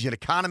Keynesian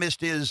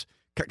economist is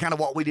kind of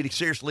what we need to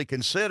seriously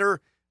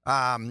consider.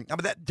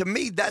 To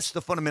me, that's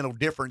the fundamental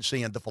difference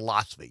in the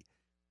philosophy.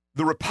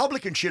 The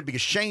Republicans should be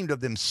ashamed of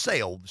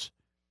themselves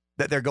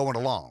that they're going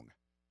along.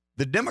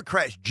 The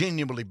Democrats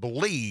genuinely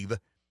believe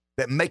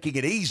that making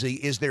it easy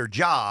is their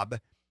job,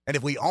 and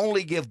if we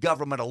only give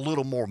government a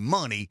little more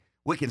money,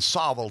 we can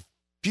solve a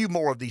few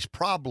more of these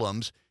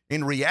problems.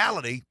 In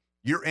reality,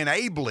 you're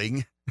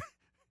enabling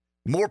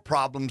more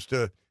problems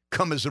to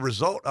come as a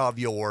result of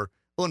your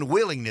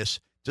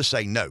unwillingness to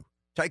say no.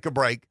 Take a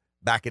break.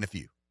 Back in a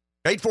few.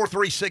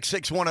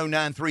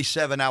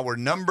 843-661-0937, our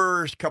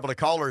numbers. Couple of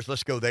callers.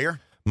 Let's go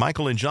there.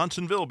 Michael in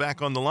Johnsonville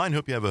back on the line.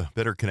 Hope you have a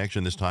better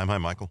connection this time. Hi,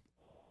 Michael.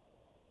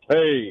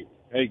 Hey,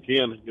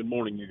 Ken. Good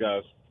morning, you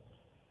guys.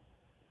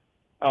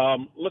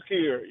 Look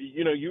here.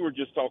 You were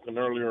just talking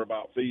earlier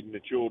about feeding the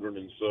children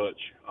and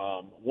such.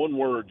 One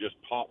word just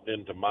popped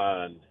into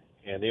mind,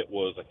 and it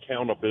was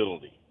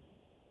accountability.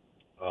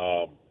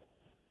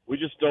 We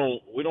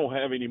don't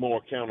have any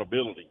more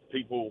accountability.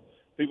 People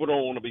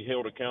don't want to be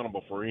held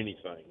accountable for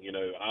anything.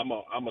 I'm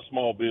a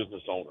small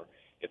business owner.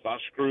 If I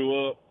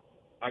screw up,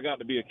 I got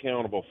to be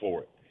accountable for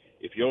it.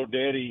 If your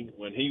daddy,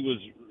 when he was,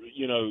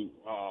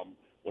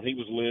 when he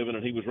was living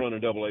and he was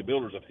running AA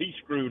Builders, if he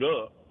screwed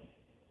up,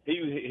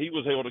 he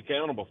was held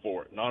accountable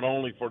for it, not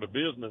only for the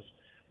business,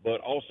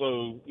 but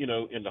also,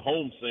 in the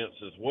home sense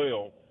as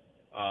well,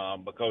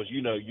 because,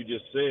 you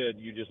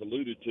just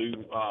alluded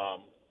to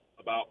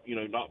about,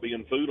 not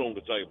being food on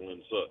the table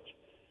and such.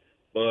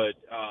 But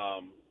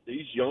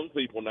these young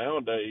people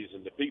nowadays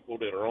and the people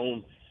that are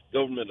on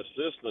government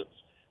assistance,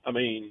 I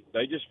mean,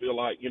 they just feel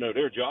like,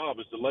 their job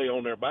is to lay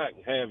on their back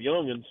and have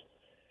youngins,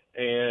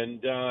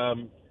 and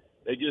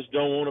they just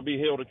don't want to be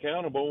held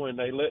accountable, and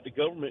they let the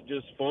government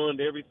just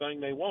fund everything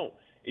they want,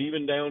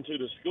 even down to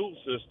the school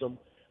system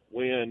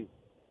when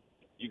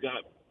you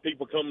got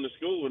people coming to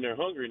school and they're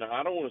hungry. Now,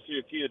 I don't want to see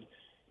a kid,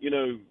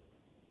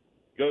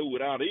 go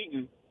without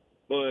eating,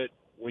 but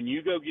when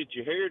you go get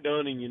your hair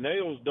done and your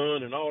nails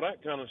done and all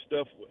that kind of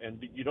stuff,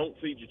 and you don't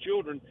feed your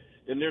children,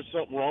 then there's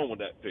something wrong with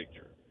that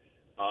picture.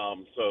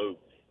 So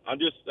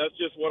that's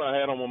just what I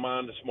had on my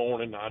mind this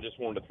morning. I just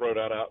wanted to throw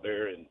that out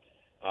there, and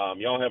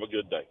y'all have a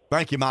good day.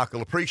 Thank you,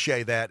 Michael.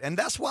 Appreciate that. And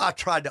that's why I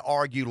tried to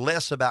argue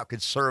less about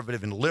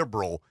conservative and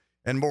liberal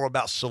and more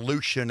about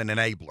solution and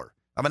enabler.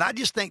 I mean, I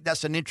just think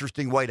that's an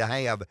interesting way to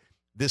have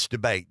this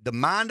debate. The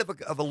mind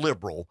of a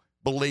liberal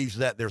believes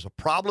that there's a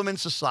problem in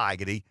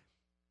society.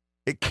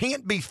 It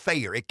can't be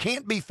fair. It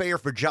can't be fair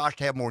for Josh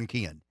to have more than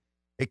Ken.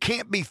 It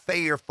can't be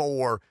fair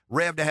for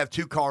Rev to have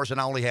 2 cars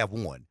and I only have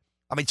 1.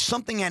 I mean,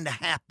 something had to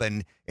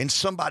happen in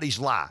somebody's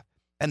life,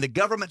 and the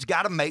government's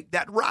got to make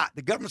that right.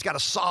 The government's got to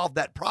solve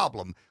that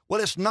problem.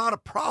 Well, it's not a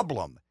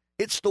problem.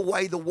 It's the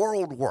way the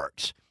world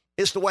works.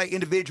 It's the way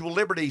individual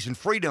liberties and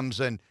freedoms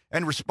and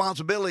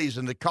responsibilities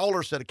and the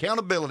caller said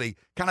accountability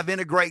kind of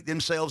integrate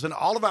themselves in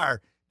all of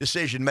our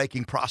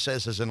decision-making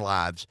processes and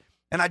lives.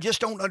 And I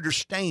just don't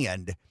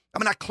understand. I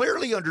mean, I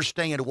clearly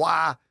understand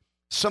why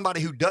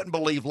somebody who doesn't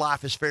believe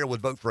life is fair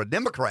would vote for a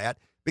Democrat,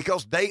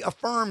 because they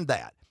affirm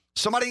that.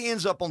 Somebody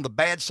ends up on the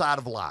bad side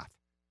of life,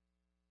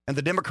 and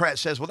the Democrat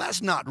says, well,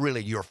 that's not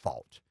really your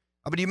fault.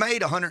 I mean, you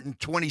made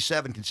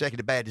 127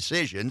 consecutive bad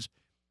decisions,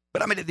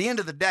 but I mean, at the end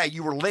of the day,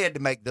 you were led to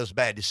make those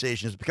bad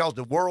decisions because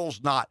the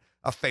world's not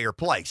a fair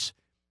place.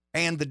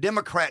 And the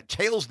Democrat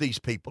tells these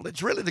people,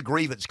 it's really the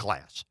grievance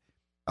class.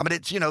 I mean,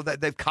 it's, you know,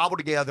 they've cobbled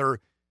together.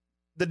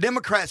 The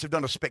Democrats have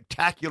done a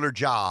spectacular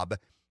job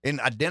in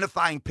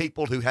identifying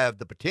people who have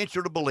the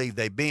potential to believe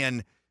they've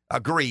been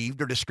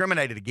aggrieved or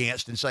discriminated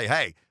against and say,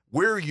 hey,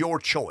 we're your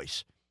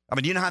choice. I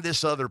mean, you know how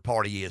this other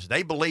party is.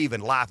 They believe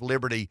in life,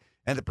 liberty,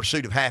 and the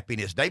pursuit of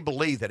happiness. They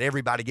believe that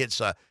everybody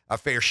gets a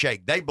fair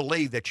shake. They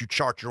believe that you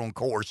chart your own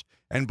course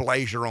and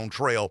blaze your own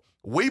trail.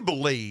 We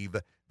believe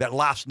that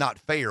life's not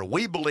fair.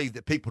 We believe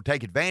that people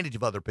take advantage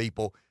of other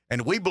people,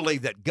 and we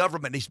believe that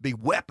government needs to be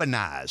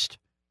weaponized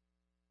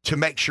to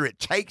make sure it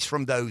takes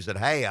from those that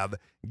have,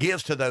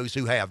 gives to those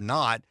who have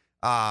not,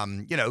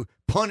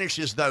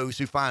 punishes those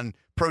who find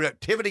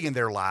productivity in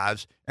their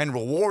lives, and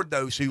reward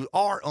those who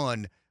are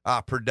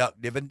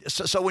unproductive. And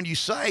so when you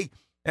say,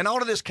 and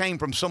all of this came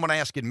from someone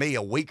asking me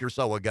a week or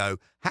so ago,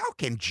 how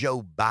can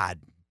Joe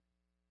Biden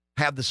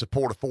have the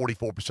support of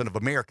 44% of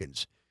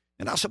Americans?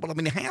 And I said, well, I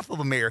mean, half of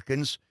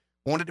Americans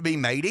want it to be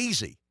made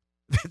easy.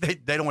 They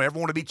don't ever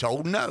want to be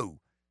told no.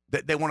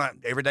 They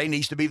want to, every day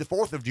needs to be the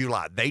 4th of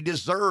July. They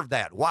deserve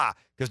that. Why?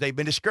 Because they've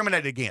been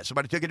discriminated against.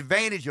 Somebody took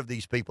advantage of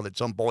these people at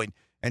some point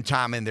in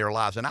time in their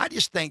lives. And I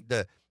just think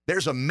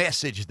there's a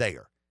message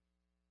there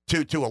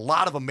to a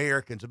lot of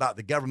Americans about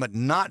the government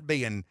not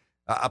being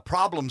a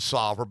problem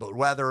solver, but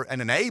rather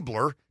an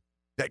enabler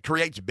that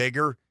creates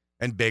bigger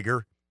and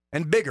bigger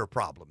and bigger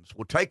problems.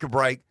 We'll take a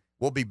break.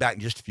 We'll be back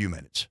in just a few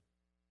minutes.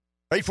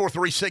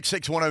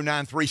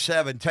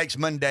 843-661-0937 takes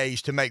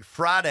Mondays to make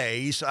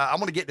Fridays. I'm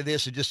going to get to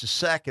this in just a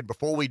second.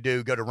 Before we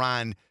do, go to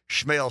Ryan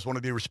Schmelz. Want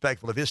to be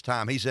respectful of his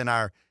time. He's in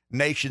our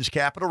nation's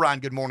capital. Ryan,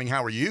 good morning.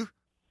 How are you?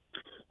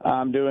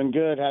 I'm doing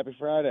good. Happy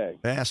Friday.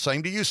 Yeah,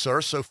 same to you, sir.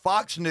 So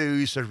Fox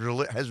News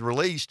has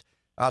released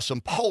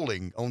some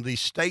polling on these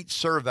state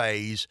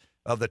surveys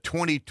of the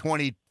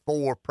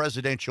 2024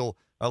 presidential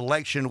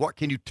election. What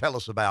can you tell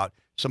us about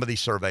some of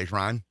these surveys,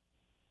 Ryan?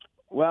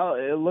 Well,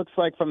 it looks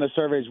like from the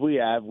surveys we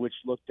have, which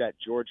looked at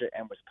Georgia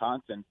and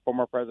Wisconsin,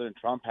 former President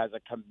Trump has a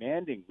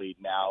commanding lead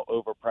now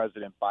over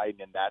President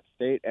Biden in that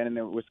state. And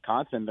in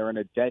Wisconsin, they're in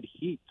a dead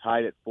heat,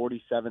 tied at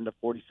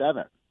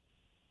 47-47.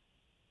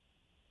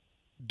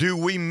 Do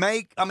we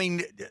make, I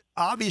mean,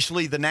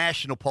 obviously the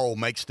national poll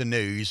makes the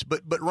news,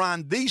 but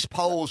Ryan, these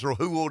polls are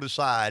who will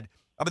decide.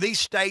 I mean,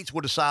 these states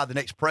will decide the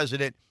next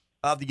president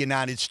of the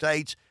United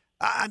States.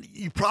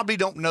 You probably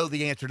don't know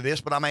the answer to this,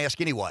 but I'm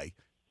asking anyway.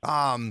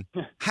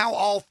 How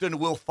often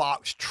will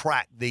Fox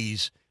track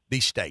these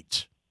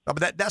states? I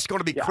mean, that's going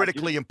to be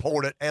critically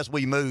important as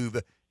we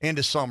move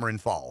into summer and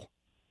fall.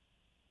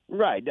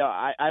 Right. No,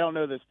 I don't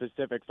know the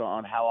specifics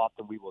on how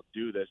often we will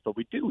do this, but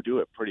we do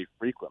it pretty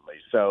frequently.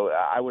 So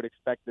I would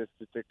expect this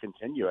to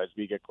continue as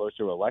we get closer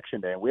to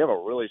Election Day. And we have a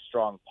really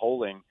strong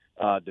polling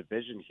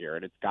division here,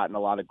 and it's gotten a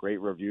lot of great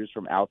reviews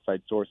from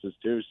outside sources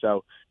too.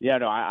 So,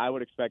 I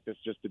would expect this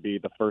just to be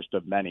the first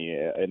of many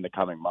in the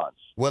coming months.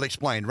 Well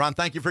explained. Ron,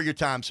 thank you for your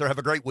time, sir. Have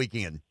a great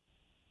weekend.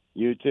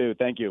 You too.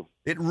 Thank you.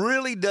 It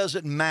really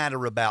doesn't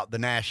matter about the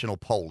national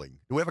polling.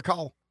 Do we have a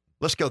call?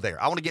 Let's go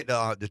there. I want to get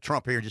to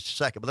Trump here in just a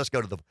second, but let's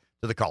go to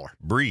the caller.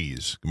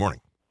 Breeze, good morning.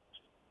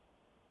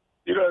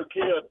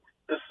 Kid,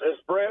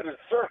 it's bread and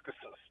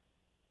circuses.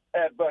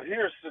 But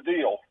here's the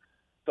deal.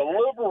 The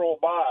liberal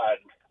mind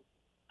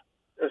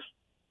is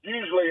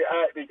usually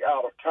acting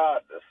out of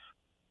kindness.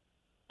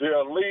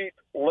 The elite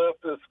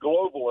leftist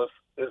globalist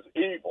is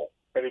evil.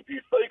 And if you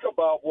think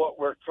about what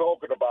we're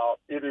talking about,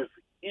 it is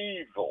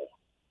evil.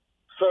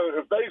 So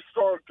if they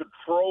start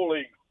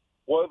controlling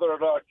whether or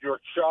not your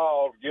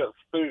child gets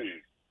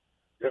food,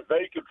 if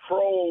they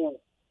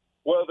control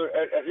whether,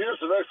 and here's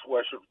the next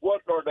question,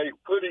 what are they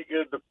putting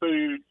in the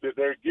food that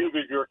they're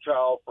giving your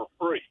child for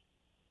free?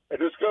 And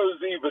this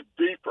goes even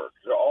deeper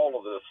to all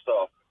of this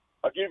stuff.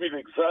 I'll give you an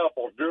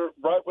example.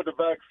 Right when the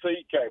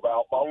vaccine came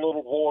out, my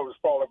little boy was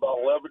probably about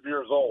 11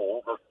 years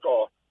old or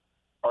 12,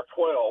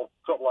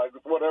 something like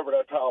whatever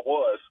that time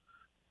was,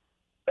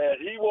 and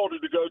he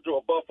wanted to go to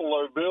a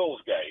Buffalo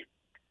Bills game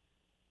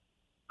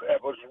and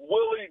was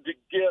willing to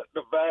get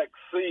the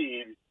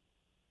vaccine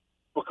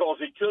because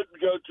he couldn't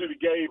go to the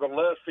game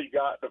unless he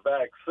got the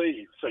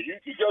vaccine. So you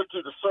can go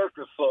to the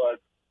circus, son,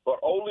 but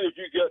only if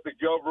you get the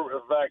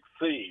government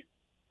vaccine.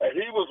 And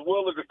he was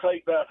willing to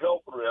take that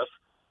health risk.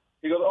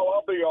 He goes, "Oh,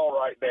 I'll be all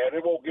right, Dad.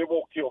 It won't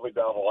kill me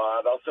down the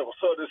line." I said, "Well,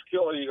 son, it's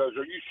killing you." He goes,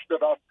 "Are you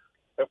sure?"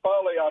 And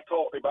finally, I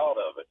talked him out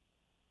of it.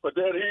 But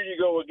then here you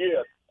go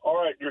again. All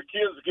right, your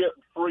kid's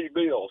getting free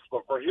meals,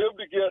 but for him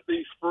to get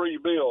these free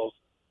meals,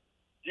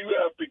 you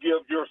have to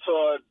give your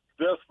son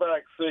this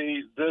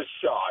vaccine, this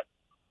shot,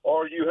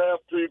 or you have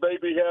to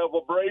maybe have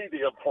a brain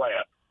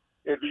implant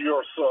into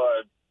your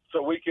son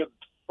so we can,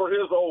 for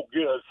his own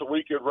good, so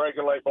we can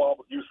regulate blah,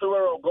 blah. You see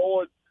where I'm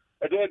going?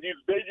 And then you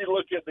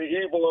look at the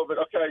evil of it.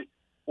 Okay,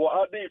 well,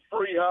 I need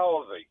free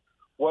housing.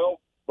 Well,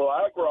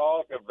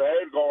 BlackRock and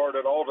Vanguard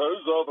and all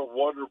those other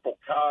wonderful,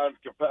 kind,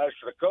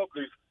 compassionate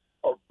companies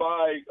are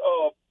buying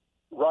up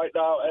right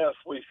now as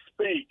we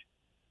speak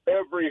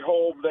every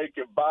home they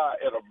can buy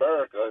in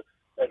America.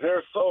 And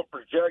there's some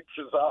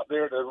projections out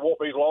there that it won't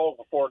be long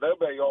before they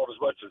may own as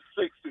much as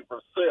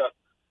 60%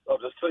 of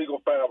the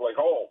single-family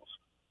homes.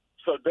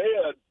 So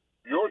then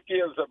your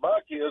kids and my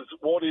kids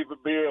won't even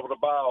be able to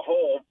buy a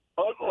home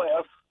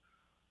unless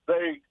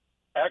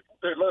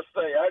let's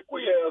say,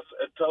 acquiesce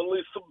and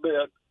totally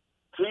submit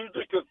to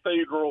the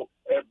cathedral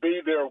and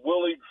be their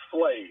willing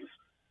slaves.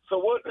 So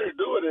what they're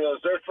doing is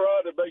they're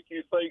trying to make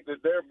you think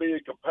that they're being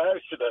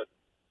compassionate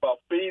by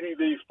feeding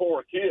these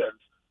poor kids.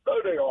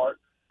 No, they aren't.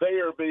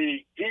 They are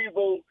being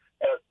evil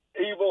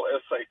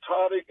as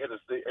satanic, and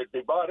it's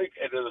demonic,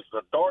 and it is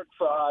the dark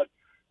side.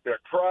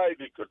 They're trying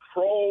to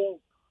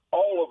control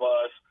all of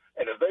us,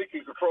 and if they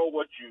can control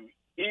what you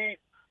eat,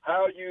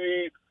 how you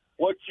eat,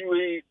 what you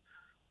eat,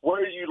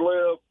 where you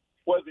live,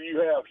 whether you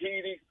have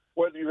heating,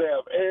 whether you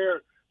have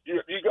air,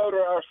 you go to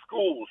our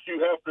schools, you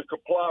have to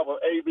comply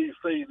with A, B,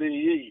 C, D,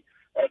 E,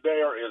 and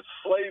they are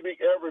enslaving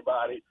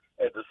everybody,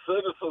 and the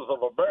citizens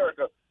of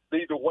America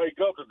need to wake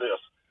up to this.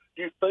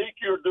 You think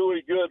you're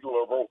doing good,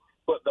 liberal,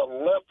 but the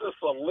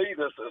leftist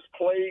elitist is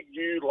playing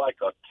you like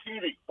a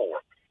tuning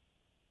fork.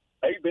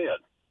 Amen.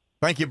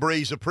 Thank you,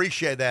 Breeze.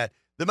 Appreciate that.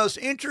 The most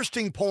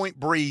interesting point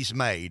Breeze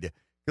made,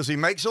 because he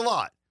makes a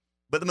lot,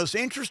 but the most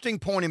interesting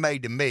point he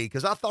made to me,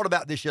 because I thought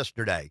about this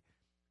yesterday,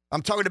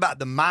 I'm talking about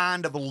the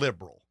mind of a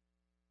liberal.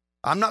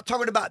 I'm not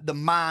talking about the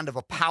mind of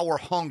a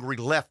power-hungry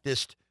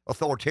leftist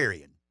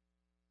authoritarian.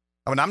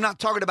 I mean, I'm not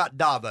talking about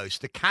Davos,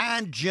 the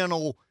kind,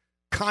 gentle,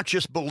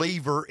 conscious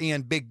believer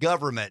in big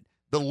government,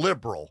 the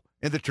liberal,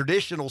 in the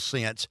traditional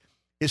sense,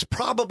 is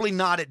probably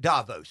not at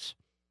Davos.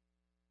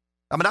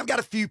 I mean, I've got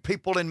a few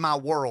people in my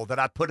world that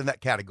I put in that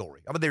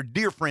category. I mean, they're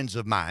dear friends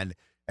of mine,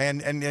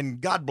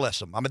 and God bless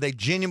them. I mean, they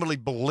genuinely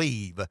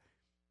believe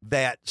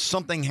that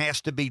something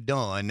has to be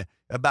done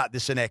about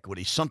this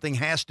inequity. Something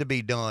has to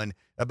be done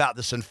about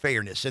this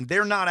unfairness. And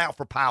they're not out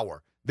for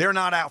power. They're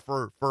not out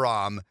for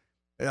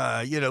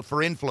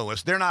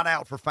influence. They're not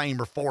out for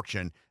fame or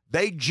fortune.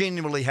 They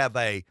genuinely have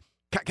a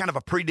kind of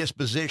a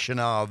predisposition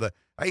of,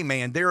 hey,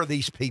 man, there are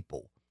these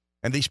people,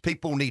 and these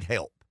people need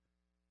help.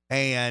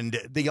 And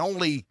the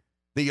only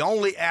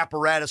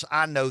apparatus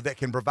I know that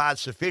can provide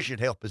sufficient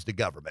help is the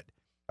government.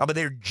 I mean,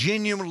 they're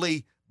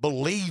genuinely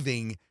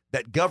believing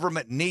that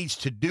government needs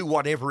to do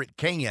whatever it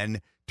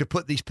can to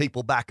put these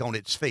people back on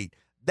its feet.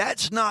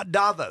 That's not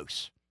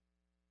Davos.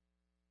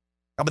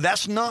 I mean,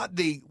 that's not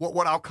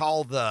what I'll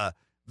call the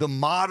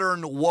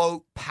modern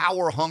woke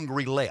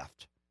power-hungry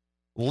left.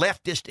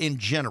 Leftist in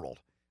general.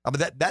 I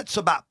mean, that's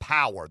about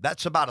power.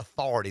 That's about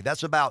authority.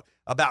 That's about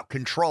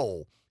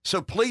control.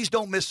 So please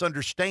don't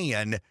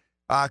misunderstand,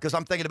 because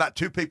I'm thinking about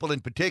two people in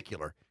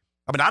particular.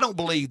 I mean, I don't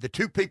believe the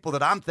two people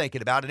that I'm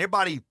thinking about, and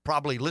everybody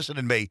probably listening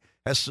to me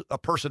has a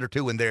person or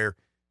two in their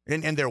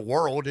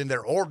world, in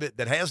their orbit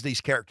that has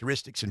these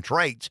characteristics and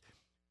traits.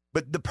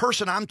 But the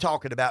person I'm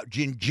talking about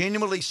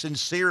genuinely,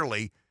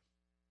 sincerely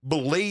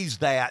believes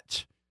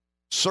that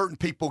certain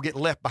people get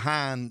left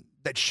behind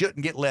that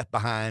shouldn't get left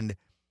behind,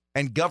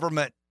 and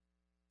government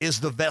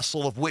is the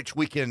vessel of which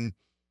we can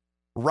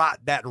right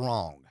that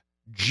wrong.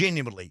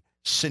 Genuinely,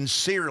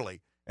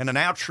 sincerely, in an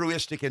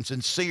altruistic and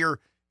sincere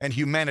and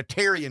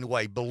humanitarian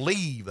way,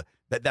 believe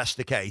that that's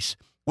the case.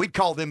 We'd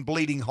call them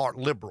bleeding heart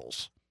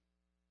liberals.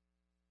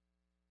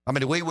 I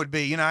mean, we would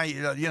be, you know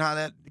how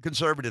that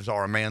conservatives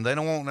are, man. They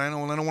don't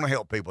want to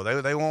help people.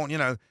 They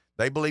want,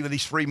 they believe in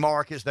these free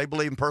markets. They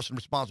believe in personal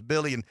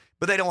responsibility,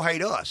 but they don't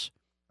hate us.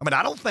 I mean,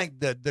 I don't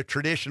think the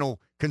traditional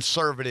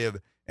conservative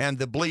and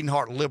the bleeding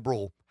heart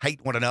liberal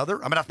hate one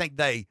another. I mean, I think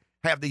they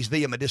have these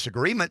vehement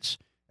disagreements,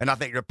 and I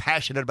think they're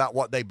passionate about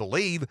what they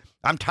believe.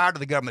 I'm tired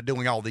of the government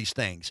doing all these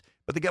things,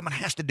 but the government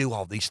has to do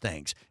all these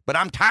things. But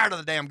I'm tired of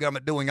the damn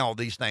government doing all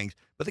these things,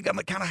 but the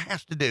government kind of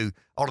has to do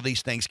all of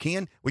these things,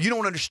 Ken. Well, you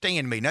don't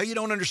understand me. No, you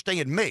don't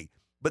understand me.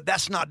 But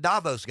that's not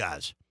Davos,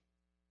 guys.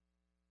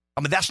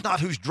 I mean, that's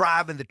not who's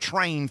driving the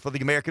train for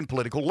the American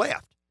political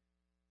left.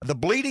 The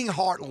bleeding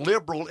heart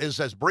liberal is,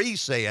 as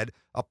Breeze said,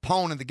 a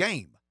pawn in the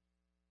game.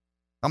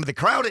 I mean, the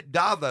crowd at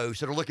Davos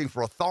that are looking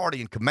for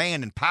authority and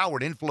command and power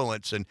and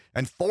influence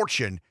and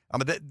fortune, I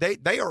mean,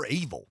 they are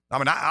evil. I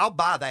mean, I'll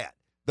buy that.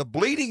 The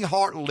bleeding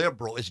heart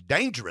liberal is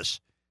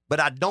dangerous,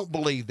 but I don't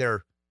believe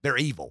they're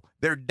evil.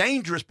 They're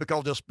dangerous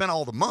because they'll spend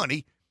all the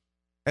money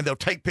and they'll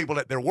take people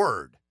at their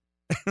word.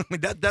 I mean,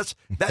 that's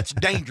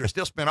dangerous.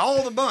 They'll spend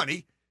all the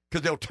money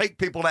because they'll take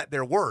people at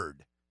their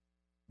word.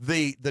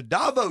 The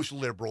Davos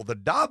liberal, the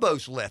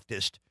Davos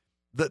leftist,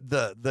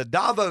 the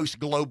Davos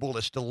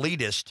globalist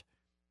elitist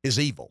is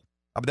evil.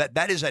 I mean,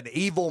 that is an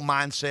evil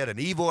mindset, an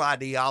evil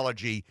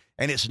ideology,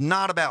 and it's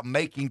not about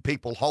making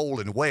people whole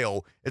and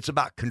well. It's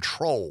about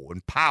control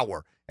and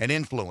power and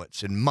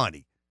influence and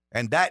money,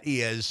 and that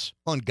is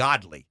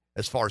ungodly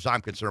as far as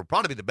I'm concerned.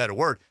 Probably the better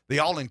word, the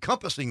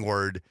all-encompassing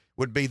word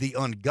would be the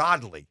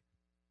ungodly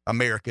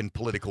American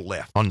political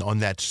left. On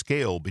that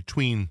scale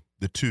between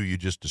the two you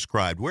just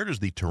described, where does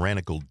the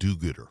tyrannical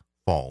do-gooder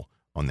fall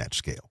on that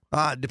scale?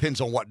 It depends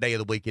on what day of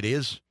the week it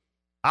is.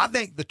 I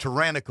think the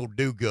tyrannical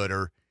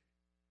do-gooder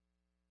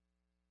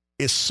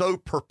is so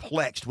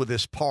perplexed with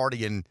this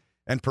party and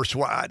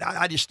persuade.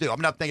 I just do.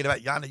 I'm not thinking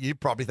about, you're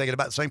probably thinking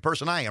about the same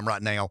person I am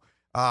right now.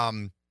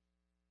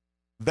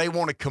 They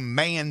want to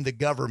command the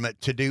government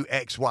to do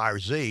X, Y, or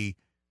Z,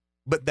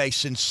 but they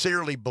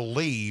sincerely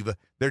believe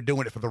they're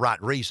doing it for the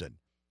right reason.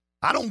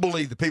 I don't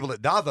believe the people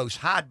at Davos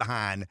hide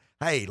behind,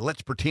 hey,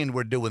 let's pretend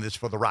we're doing this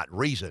for the right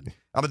reason.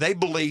 I mean, they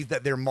believe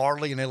that they're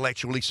morally and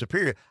intellectually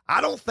superior. I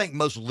don't think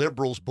most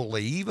liberals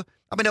believe.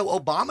 I mean,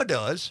 Obama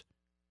does,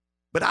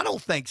 but I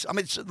don't think, I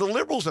mean, the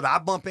liberals that I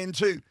bump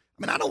into, I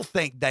mean, I don't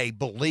think they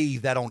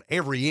believe that on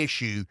every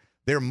issue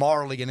they're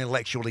morally and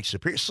intellectually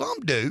superior.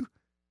 Some do,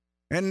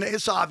 and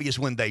it's obvious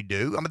when they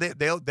do. I mean,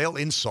 they'll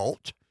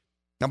insult.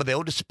 I mean,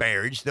 they'll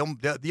disparage.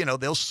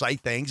 They'll say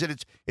things,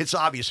 and it's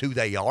obvious who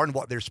they are and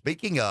what they're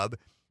speaking of.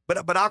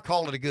 But I'll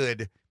call it a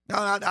good. No,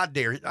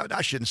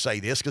 I shouldn't say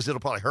this because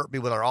it'll probably hurt me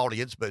with our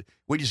audience. But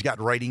we just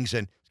got ratings,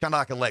 and it's kind of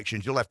like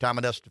elections. You'll have time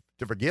enough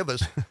to forgive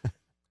us.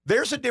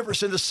 There's a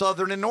difference in the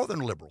Southern and Northern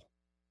liberal.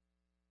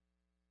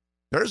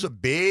 There's a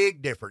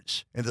big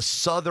difference in the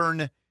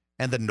Southern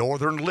and the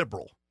Northern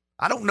liberal.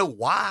 I don't know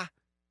why.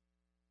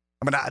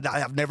 I mean,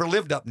 I've never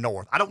lived up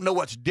north. I don't know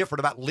what's different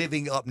about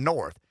living up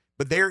north.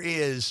 But there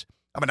is,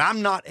 I mean,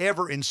 I'm not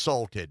ever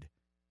insulted.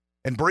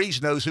 And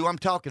Breeze knows who I'm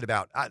talking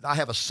about. I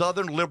have a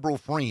Southern liberal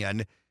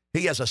friend.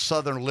 He has a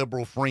Southern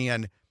liberal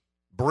friend.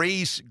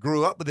 Breeze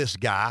grew up with this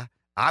guy.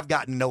 I've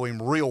gotten to know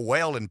him real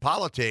well in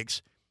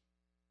politics.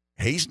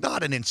 He's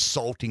not an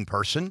insulting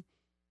person.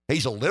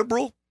 He's a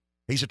liberal.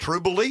 He's a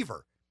true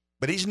believer.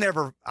 But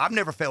I've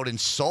never felt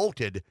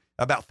insulted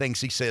about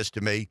things he says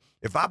to me.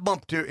 If I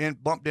bumped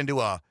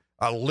into a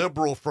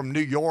liberal from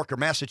New York or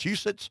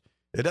Massachusetts,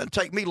 it doesn't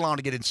take me long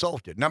to get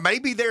insulted. Now,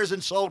 maybe they're as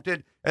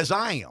insulted as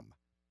I am,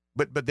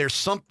 but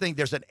there's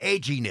an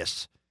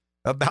edginess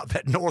about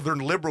that Northern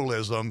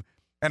liberalism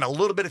and a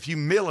little bit of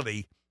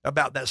humility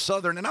about that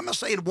Southern. And I'm not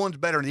saying one's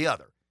better than the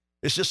other.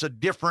 It's just a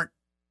different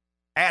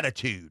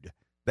attitude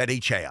that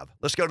each have.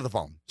 Let's go to the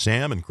phone.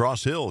 Sam in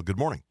Cross Hill, good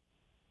morning.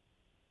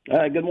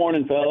 Good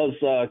morning, fellas.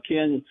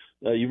 Ken,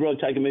 you've really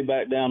taken me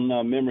back down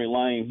memory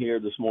lane here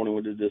this morning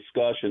with the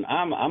discussion.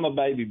 I'm a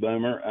baby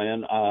boomer,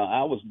 and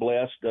I was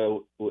blessed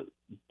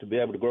to be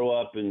able to grow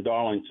up in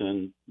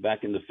Darlington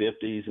back in the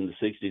 50s and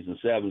the 60s and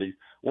 70s.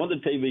 One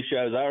of the TV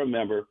shows I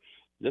remember,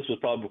 this was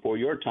probably before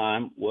your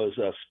time, was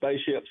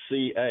Spaceship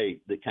C8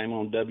 that came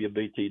on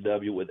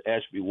WBTW with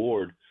Ashby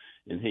Ward,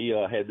 and he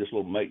had this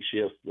little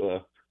makeshift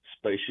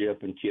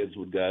spaceship, and kids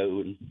would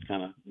go and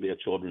kind of be a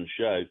children's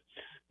show.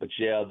 But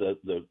yeah,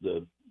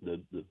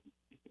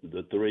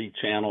 the three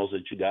channels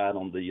that you got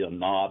on the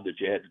knob that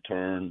you had to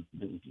turn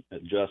and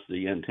adjust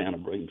the antenna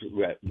brings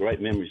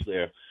great memories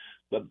there.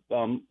 But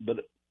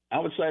I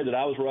would say that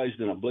I was raised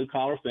in a blue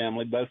collar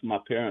family. Both of my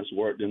parents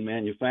worked in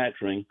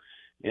manufacturing,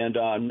 and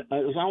it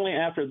was only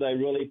after they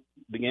really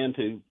began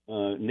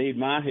to need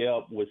my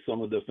help with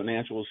some of the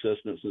financial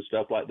assistance and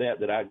stuff like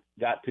that I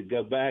got to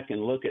go back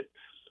and look at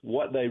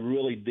what they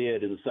really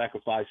did and the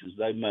sacrifices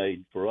they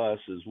made for us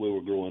as we were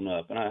growing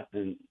up.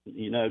 And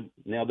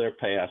now they're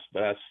past,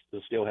 but I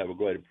still have a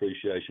great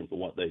appreciation for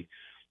what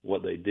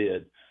they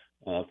did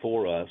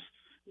for us.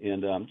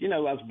 And, I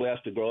was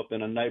blessed to grow up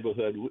in a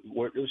neighborhood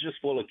where it was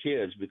just full of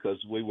kids because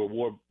we were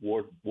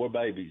war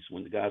babies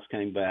when the guys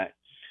came back.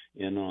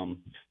 And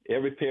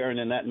every parent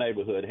in that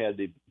neighborhood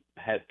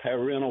had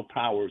parental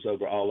powers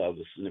over all of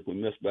us. And if we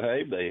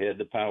misbehaved, they had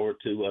the power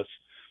to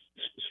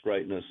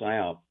straighten us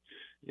out.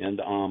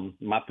 And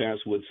my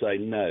parents would say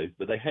no,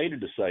 but they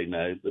hated to say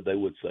no, but they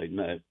would say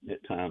no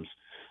at times.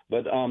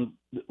 But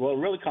what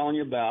I'm really calling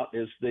you about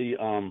is you're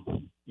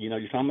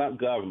talking about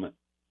government.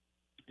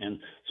 And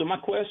so my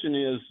question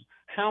is,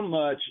 how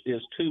much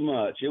is too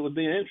much? It would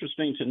be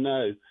interesting to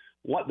know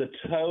what the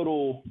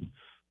total,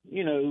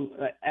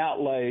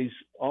 outlays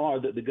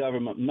are that the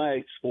government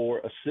makes for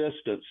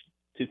assistance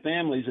to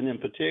families and in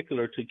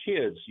particular to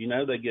kids.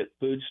 They get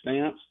food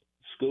stamps,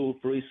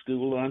 free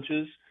school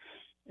lunches,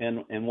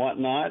 and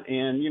whatnot.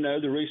 And,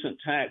 the recent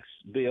tax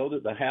bill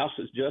that the House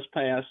has just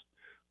passed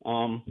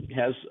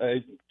has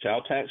a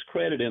child tax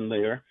credit in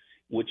there,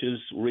 which is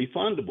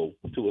refundable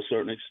to a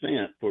certain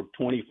extent. For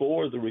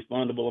 24, the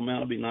refundable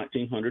amount will be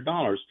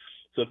 $1,900.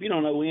 So if you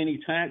don't owe any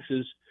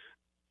taxes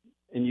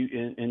and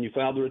you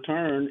file the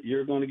return,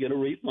 you're going to get a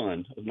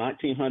refund of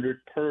 $1,900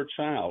 per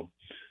child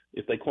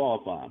if they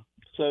qualify.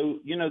 So,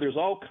 there's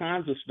all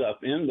kinds of stuff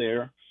in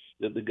there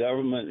that the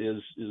government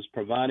is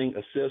providing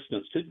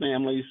assistance to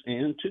families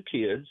and to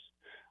kids.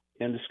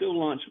 And the school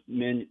lunch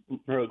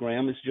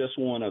program is just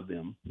one of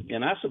them.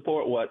 And I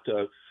support what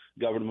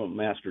Governor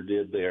McMaster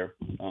did there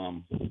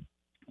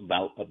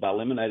by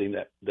eliminating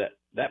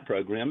that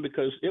program,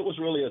 because it was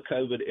really a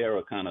COVID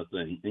era kind of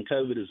thing, and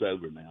COVID is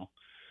over now.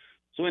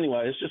 So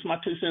anyway, it's just my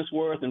 2 cents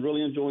worth, and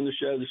really enjoying the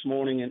show this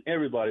morning and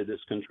everybody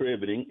that's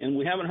contributing. And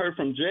we haven't heard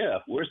from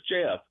Jeff. Where's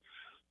Jeff?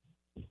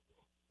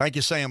 Thank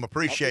you, Sam.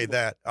 Appreciate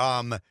that.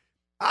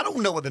 I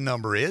don't know what the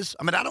number is.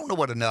 I mean, I don't know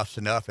what enough's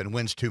enough and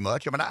when's too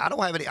much. I mean, I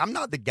don't have any. I'm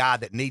not the guy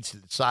that needs to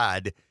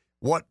decide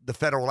what the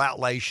federal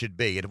outlay should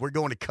be. And if we're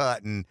going to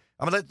cut, and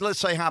I mean, let's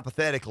say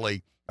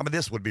hypothetically, I mean,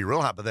 this would be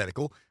real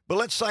hypothetical, but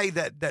let's say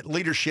that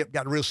leadership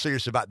got real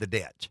serious about the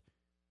debt.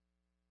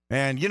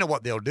 And you know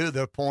what they'll do?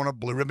 They'll appoint a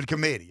blue ribbon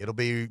committee. It'll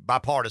be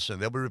bipartisan.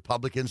 There'll be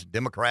Republicans,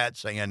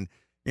 Democrats, and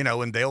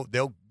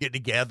they'll get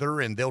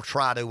together and they'll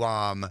try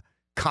to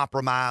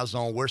compromise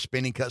on where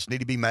spending cuts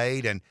need to be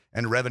made and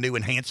revenue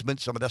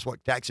enhancements. I mean, that's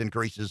what tax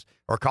increases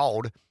are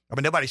called. I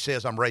mean, nobody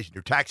says I'm raising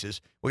your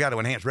taxes. We got to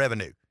enhance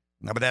revenue.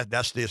 I mean,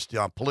 that's just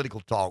political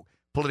talk,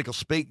 political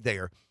speak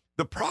there.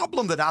 The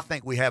problem that I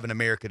think we have in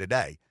America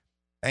today,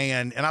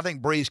 and I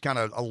think Bree's kind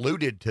of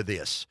alluded to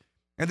this,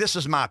 and this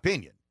is my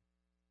opinion.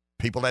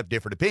 People have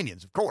different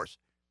opinions, of course.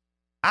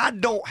 I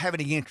don't have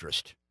any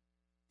interest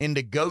in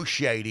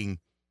negotiating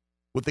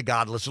with the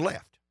godless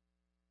left.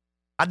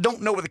 I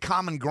don't know where the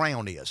common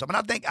ground is. I mean,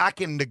 I think I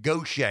can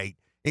negotiate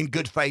in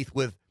good faith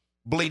with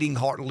bleeding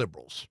heart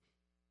liberals.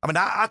 I mean,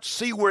 I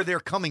see where they're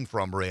coming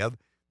from, Rev,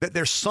 that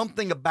there's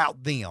something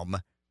about them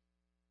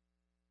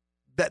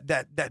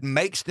that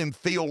makes them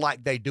feel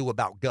like they do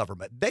about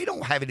government. They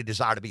don't have any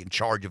desire to be in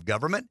charge of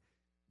government.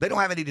 They don't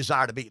have any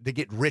desire to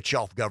get rich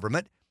off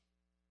government.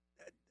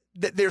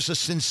 There's a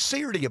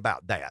sincerity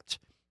about that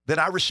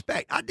I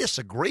respect. I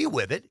disagree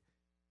with it.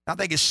 I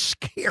think it's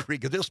scary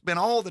because they'll spend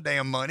all the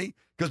damn money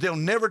because they'll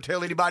never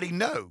tell anybody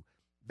no.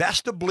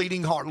 That's the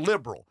bleeding heart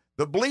liberal.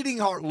 The bleeding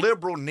heart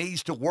liberal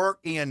needs to work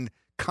in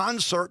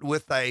concert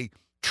with a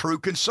true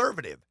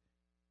conservative.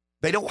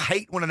 They don't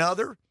hate one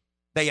another.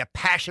 They are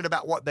passionate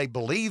about what they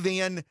believe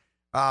in.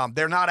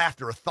 They're not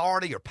after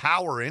authority or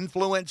power or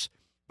influence.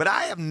 But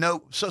I have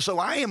so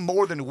I am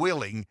more than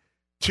willing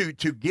to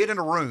get in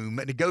a room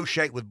and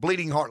negotiate with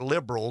bleeding heart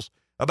liberals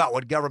about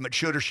what government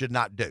should or should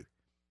not do.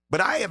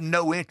 But I have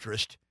no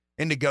interest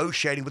in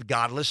negotiating with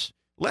godless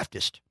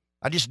leftists.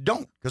 I just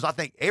don't, because I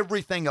think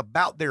everything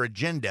about their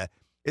agenda,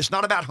 it's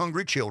not about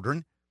hungry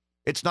children.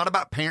 It's not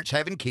about parents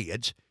having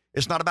kids.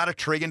 It's not about $1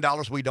 trillion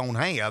we don't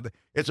have.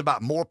 It's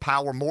about more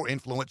power, more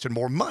influence, and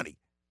more money.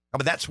 I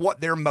mean, that's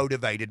what they're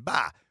motivated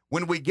by.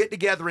 When we get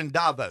together in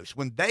Davos,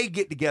 when they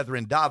get together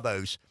in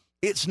Davos,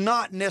 it's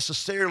not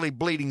necessarily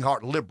bleeding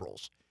heart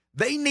liberals.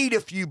 They need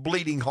a few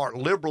bleeding heart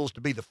liberals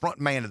to be the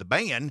front man of the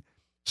band,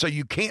 so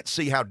you can't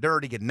see how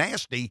dirty and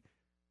nasty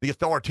the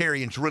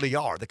authoritarians really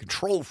are, the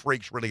control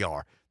freaks really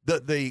are, the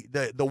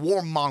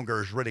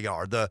warmongers really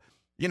are, the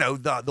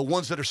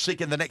ones that are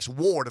seeking the next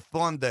war to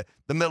fund the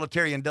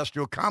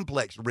military-industrial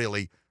complex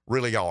really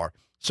are.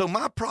 So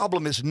my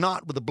problem is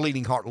not with the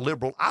bleeding heart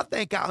liberal. I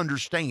think I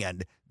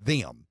understand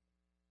them.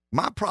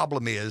 My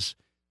problem is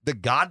the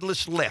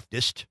godless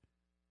leftist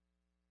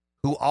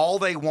who all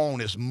they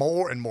want is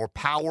more and more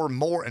power,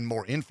 more and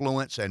more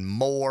influence, and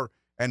more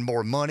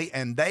money,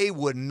 and they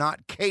would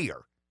not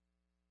care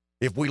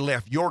if we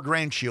left your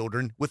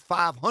grandchildren with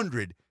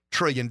 $500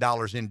 trillion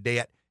in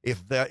debt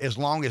as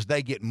long as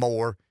they get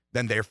more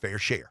than their fair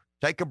share.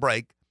 Take a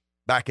break.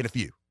 Back in a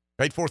few.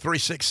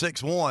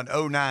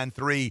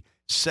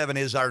 843-661-0937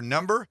 is our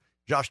number.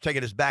 Josh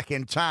taking us back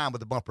in time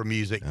with the bumper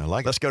music. I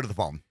like it. Let's go to the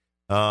phone.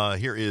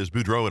 Here is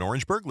Boudreaux in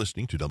Orangeburg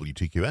listening to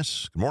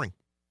WTQS. Good morning.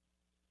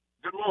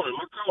 Good morning.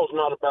 My call's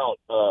not about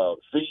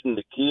feeding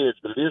the kids,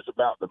 but it is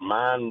about the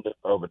mind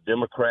of a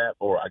Democrat,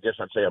 or I guess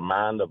I'd say a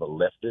mind of a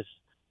leftist.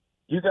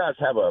 You guys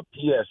have a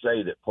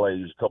PSA that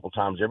plays a couple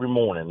times every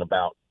morning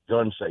about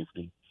gun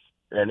safety.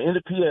 And in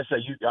the PSA,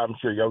 I'm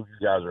sure you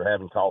guys are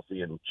having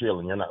coffee and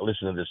chilling. You're not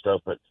listening to this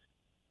stuff. But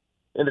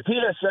in the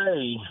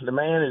PSA, the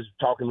man is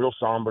talking real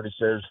somber. He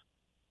says,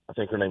 I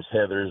think her name's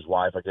Heather, his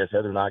wife. I guess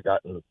Heather and I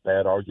got in a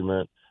bad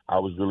argument. I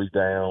was really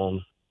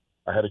down.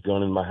 I had a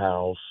gun in my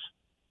house.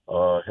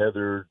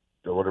 Heather,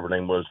 or whatever her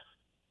name was,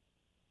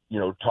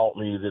 taught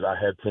me that I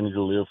had plenty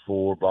to live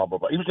for, blah, blah,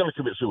 blah. He was going to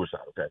commit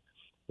suicide, okay?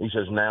 He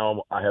says,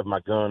 now I have my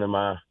gun and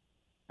my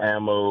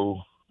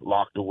ammo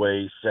locked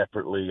away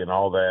separately and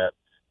all that.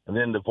 And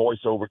then the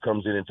voiceover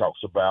comes in and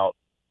talks about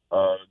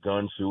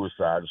gun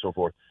suicide and so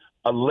forth.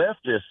 A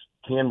leftist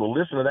will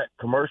listen to that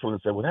commercial and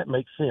say, well, that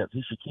makes sense.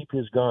 He should keep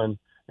his gun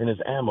and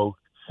his ammo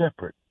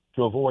separate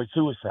to avoid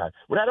suicide.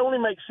 Well, that only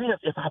makes sense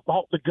if I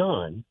bought the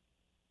gun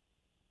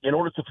in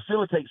order to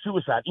facilitate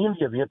suicide in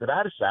the event that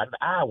I decided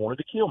I wanted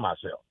to kill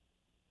myself.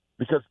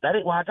 because that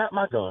ain't why I got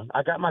my gun.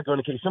 I got my gun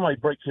in case somebody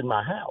breaks in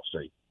my house,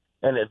 see.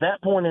 And at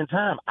that point in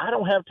time, I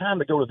don't have time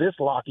to go to this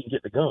lock and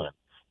get the gun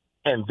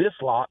and this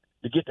lock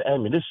to get the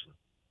ammunition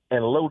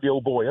and load the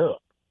old boy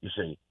up, you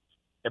see.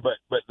 But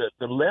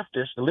the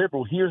leftist, the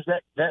liberal, hears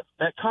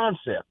that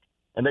concept,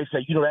 and they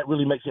say, that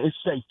really makes it. It's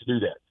safe to do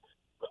that.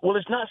 Well,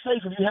 it's not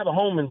safe if you have a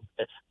home. And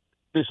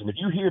listen, if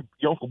you hear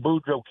your Uncle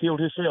Boudreaux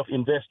killed himself,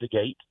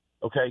 investigate,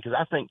 okay? Because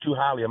I think too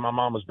highly of my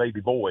mama's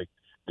baby boy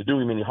to do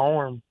him any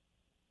harm.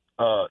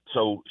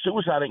 So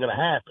suicide ain't going to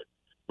happen.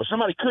 But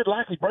somebody could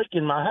likely break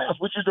in my house,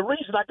 which is the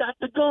reason I got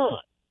the gun.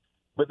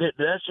 But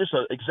that's just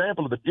an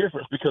example of the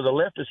difference, because a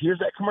leftist hears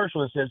that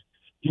commercial and says,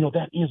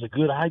 that is a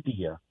good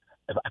idea.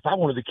 If I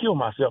wanted to kill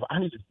myself, I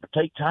need to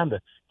take time to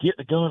get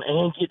the gun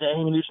and get the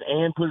ammunition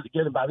and put it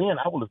together. By then,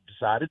 I would have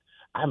decided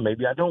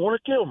maybe I don't want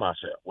to kill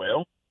myself.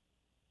 Well,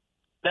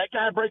 that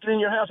guy breaking in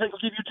your house ain't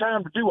going to give you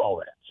time to do all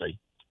that, see?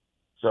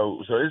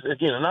 So it's,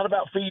 again, not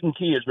about feeding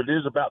kids, but it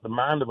is about the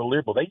mind of a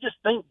liberal. They just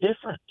think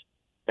different.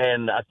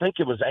 And I think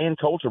it was Ann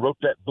Coulter wrote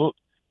that book,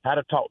 How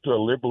to Talk to a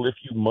Liberal If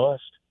You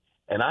Must.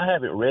 And I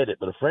haven't read it,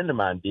 but a friend of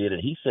mine did,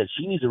 and he said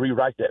she needs to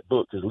rewrite that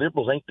book because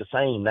liberals ain't the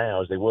same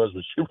now as they was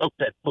when she wrote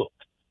that book.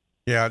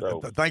 Yeah,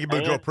 thank you,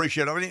 Boudreaux.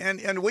 Appreciate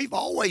it. And we've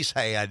always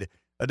had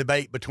a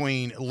debate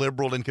between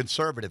liberal and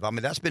conservative. I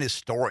mean, that's been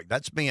historic.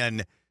 That's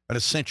been an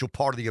essential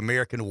part of the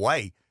American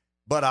way.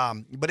 But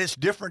it's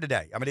different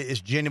today. I mean,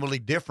 it's genuinely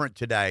different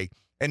today.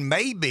 And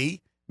maybe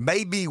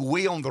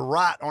we on the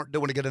right aren't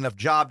doing a good enough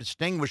job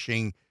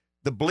distinguishing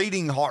the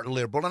bleeding heart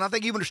liberal. And I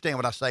think you understand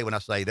what I say when I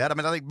say that. I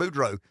mean, I think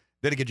Boudreaux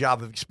did a good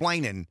job of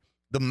explaining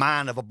the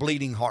mind of a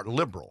bleeding heart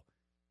liberal.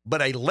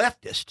 But a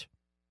leftist,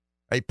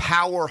 a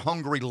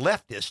power-hungry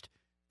leftist,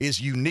 is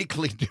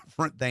uniquely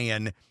different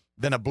than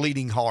a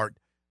bleeding heart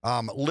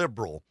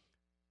liberal.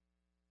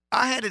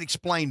 I had it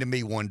explained to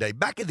me one day.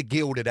 Back in the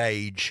Gilded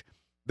Age,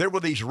 there were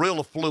these real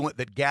affluent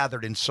that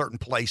gathered in certain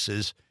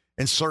places,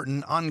 in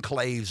certain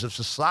enclaves of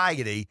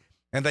society,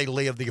 and they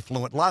lived the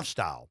affluent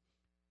lifestyle.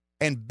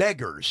 And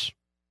beggars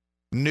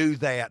knew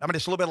that. I mean,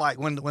 it's a little bit like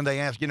when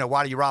they ask,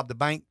 why do you rob the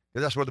bank?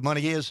 Because that's where the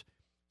money is.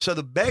 So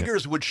the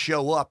beggars would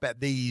show up at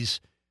these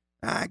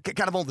kind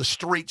of on the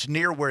streets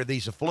near where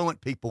these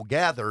affluent people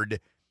gathered,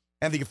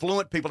 and the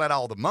affluent people had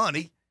all the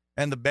money,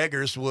 and the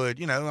beggars would,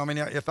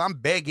 if I'm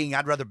begging,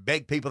 I'd rather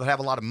beg people that have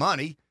a lot of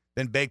money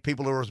than beg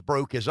people who are as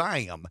broke as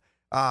I am.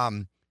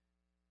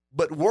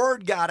 But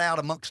word got out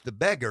amongst the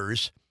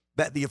beggars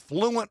that the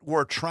affluent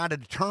were trying to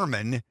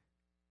determine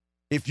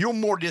if you're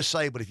more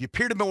disabled, if you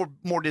appear to be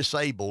more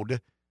disabled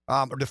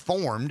or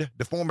deformed,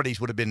 deformities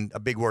would have been a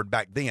big word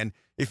back then.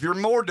 If you're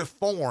more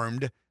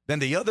deformed than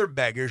the other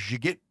beggars, you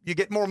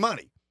get more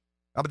money.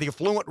 But the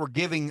affluent were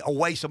giving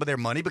away some of their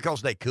money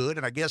because they could,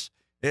 and I guess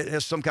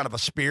it's some kind of a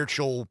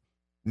spiritual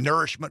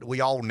nourishment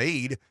we all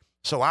need.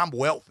 So I'm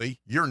wealthy,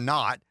 you're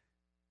not.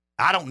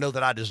 I don't know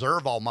that I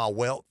deserve all my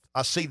wealth.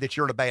 I see that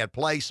you're in a bad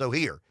place, so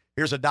here's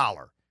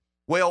 $1.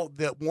 Well,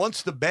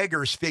 once the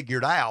beggars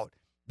figured out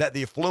that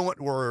the affluent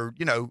were,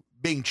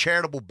 being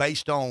charitable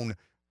based on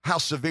how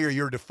severe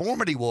your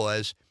deformity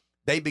was,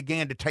 they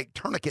began to take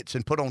tourniquets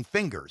and put on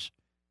fingers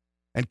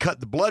and cut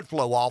the blood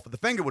flow off, and the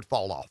finger would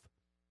fall off.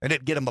 And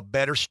it'd get them a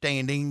better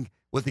standing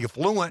with the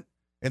affluent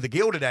in the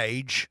Gilded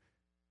Age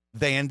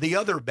than the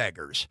other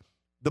beggars.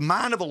 The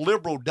mind of a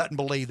liberal doesn't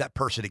believe that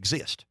person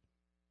exists.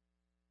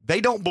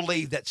 They don't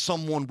believe that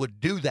someone would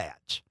do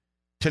that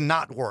to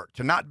not work,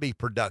 to not be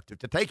productive,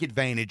 to take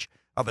advantage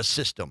of a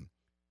system.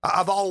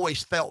 I've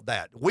always felt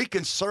that. We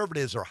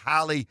conservatives are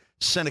highly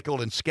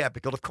cynical and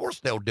skeptical. Of course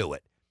they'll do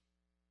it.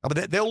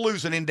 But they'll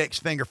lose an index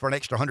finger for an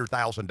extra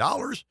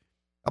 $100,000.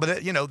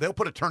 But they'll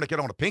put a tourniquet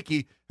on a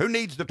pinky. Who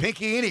needs the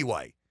pinky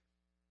anyway?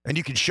 And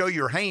you can show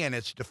your hand,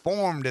 it's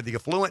deformed, and the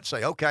affluent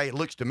say, okay, it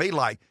looks to me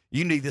like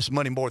you need this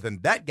money more than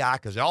that guy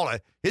because all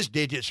of his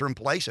digits are in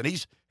place and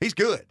he's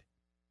good.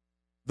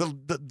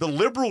 The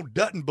liberal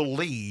doesn't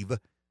believe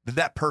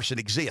that person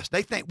exists.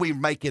 They think we're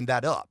making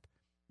that up.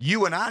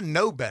 You and I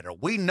know better.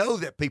 We know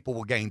that people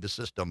will game the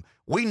system.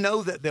 We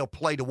know that they'll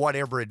play to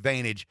whatever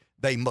advantage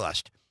they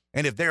must.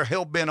 And if they're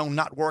hell-bent on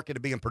not working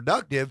and being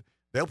productive,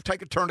 they'll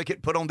take a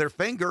tourniquet, put on their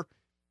finger,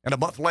 and a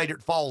month later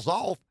it falls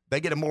off. They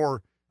get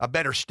a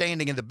better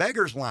standing in the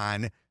beggar's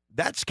line.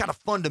 That's kind of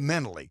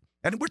fundamentally.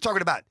 And we're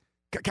talking about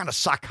kind of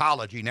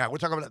psychology now. We're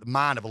talking about the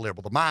mind of a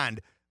liberal, the mind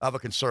of a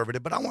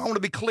conservative. But I want to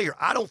be clear.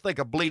 I don't think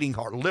a bleeding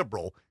heart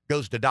liberal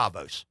goes to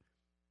Davos.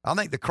 I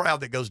think the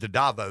crowd that goes to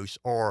Davos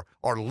are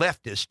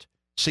leftist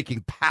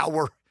seeking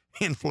power,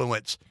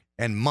 influence,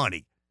 and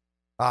money.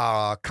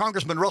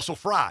 Congressman Russell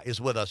Fry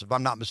is with us, if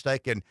I'm not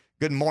mistaken.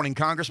 Good morning,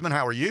 Congressman.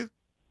 How are you?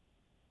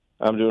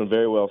 I'm doing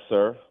very well,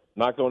 sir.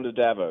 Not going to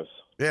Davos.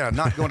 Yeah,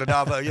 not going to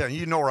Davos. Yeah,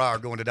 you nor I are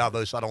going to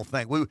Davos, I don't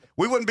think. We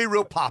wouldn't be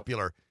real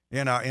popular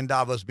in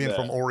Davos, being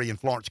from Horry in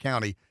Florence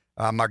County,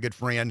 my good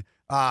friend.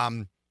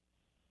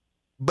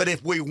 But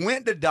if we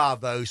went to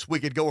Davos, we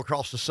could go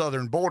across the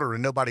southern border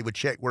and nobody would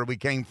check where we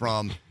came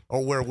from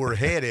or where we're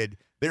headed.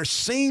 There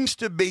seems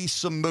to be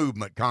some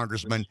movement,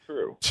 Congressman,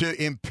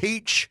 to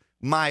impeach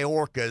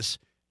Mayorkas.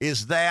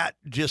 Is that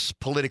just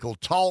political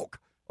talk,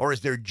 or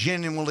is there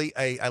genuinely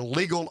a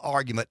legal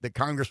argument that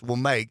Congress will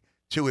make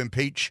to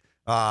impeach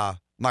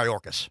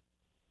Mayorkas?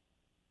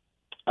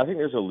 I think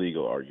there's a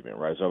legal argument,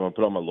 right? So I'm going to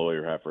put on my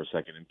lawyer hat for a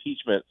second.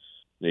 Impeachment,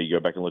 you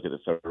go back and look at the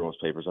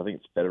Federalist Papers. I think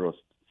it's Federalist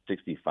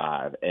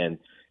 65, and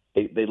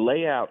they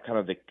lay out kind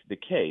of the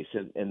case.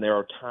 And there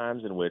are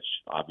times in which,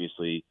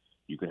 obviously,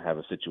 you can have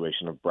a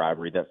situation of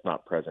bribery that's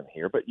not present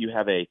here, but you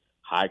have a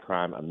high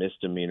crime, a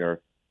misdemeanor,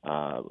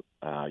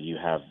 you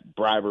have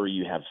bribery,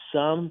 you have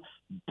some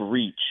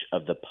breach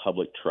of the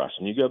public trust.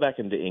 And you go back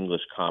into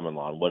English common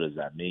law, and what does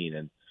that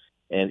mean?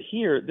 And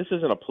here, this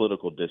isn't a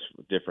political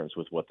difference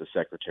with what the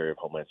Secretary of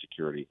Homeland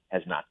Security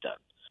has not done,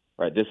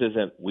 right? This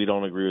isn't, we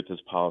don't agree with this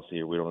policy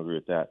or we don't agree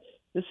with that.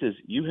 This is,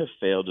 you have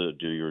failed to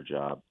do your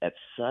job at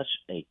such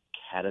a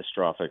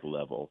catastrophic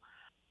level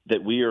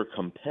that we are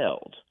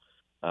compelled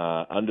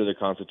under the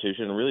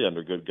Constitution and really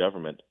under good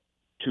government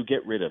to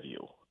get rid of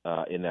you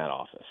in that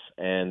office.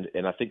 And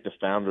I think the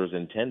founders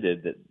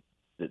intended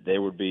that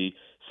there would be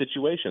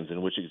situations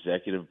in which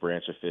executive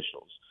branch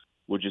officials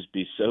would just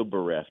be so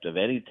bereft of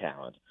any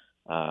talent,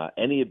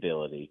 any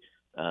ability,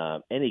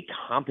 any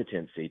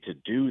competency to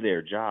do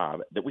their job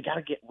that we got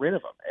to get rid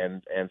of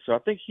them. And so I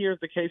think here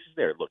the case is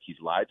there. Look, he's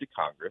lied to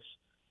Congress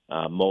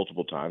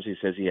multiple times. He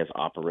says he has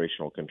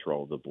operational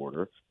control of the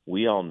border.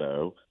 We all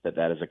know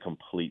that is a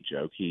complete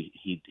joke.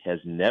 He has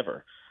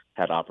never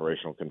had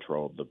operational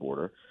control of the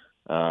border.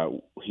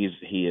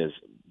 He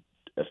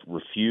has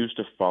refused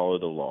to follow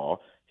the law.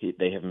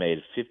 They have made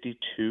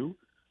 52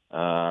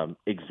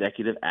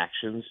 executive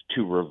actions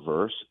to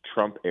reverse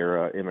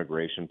Trump-era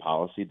immigration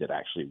policy that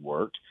actually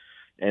worked.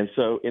 And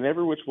so in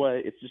every which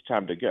way, it's just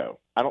time to go.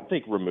 I don't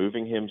think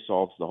removing him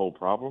solves the whole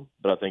problem,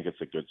 but I think it's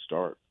a good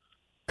start.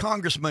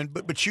 Congressman,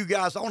 but you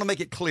guys, I want to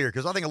make it clear,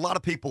 because I think a lot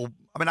of people,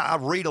 I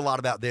read a lot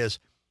about this.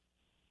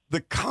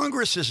 The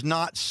Congress is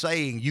not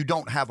saying you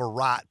don't have a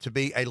right to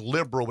be a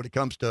liberal when it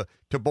comes to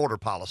border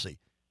policy.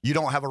 You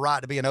don't have a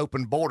right to be an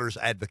open borders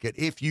advocate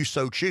if you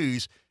so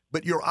choose,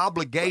 but your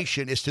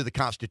obligation is to the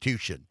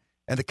Constitution.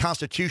 And the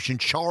Constitution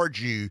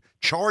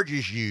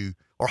charges you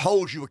or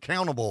holds you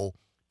accountable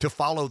to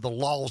follow the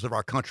laws of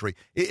our country.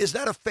 Is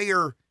that a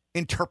fair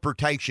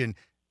interpretation?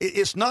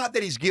 It's not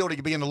that he's guilty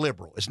of being a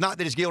liberal. It's not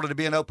that he's guilty of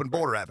being an open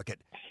border advocate.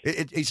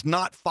 He's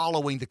not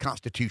following the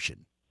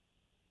Constitution.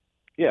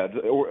 Yeah,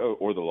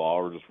 or the law,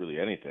 or just really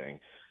anything.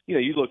 You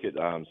know, you look at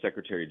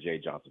Secretary Jay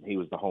Johnson. He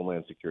was the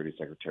Homeland Security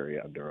Secretary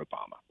under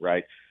Obama,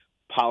 right?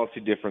 Policy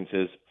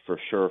differences, for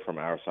sure, from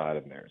our side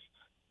and theirs.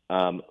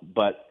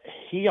 But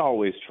he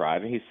always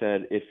tried, and he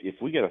said, if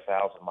we get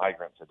 1,000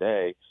 migrants a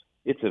day,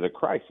 it's at a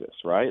crisis,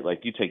 right?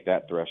 Like, you take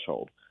that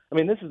threshold. I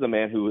mean, this is a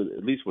man who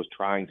at least was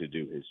trying to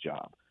do his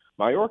job.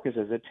 Mayorkas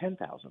is at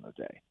 10,000 a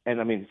day.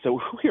 And, so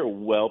we are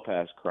well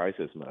past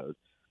crisis mode.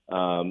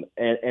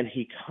 And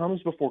he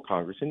comes before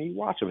Congress, and you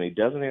watch him, and he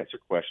doesn't answer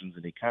questions,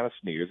 and he kind of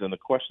sneers. And the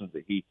questions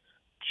that he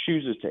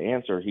chooses to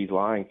answer, he's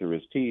lying through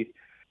his teeth.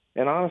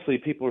 And honestly,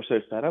 people are so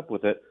fed up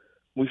with it.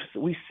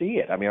 We see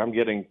it. I'm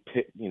getting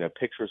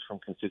pictures from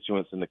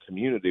constituents in the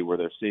community where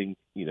they're seeing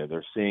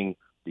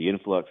the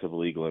influx of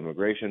illegal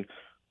immigration.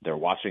 They're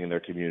watching in their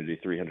community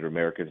 300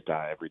 Americans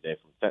die every day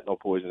from fentanyl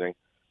poisoning.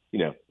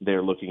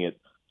 They're looking at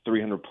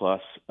 300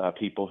 plus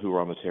people who are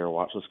on the terror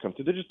watch list come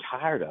through. They're just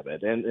tired of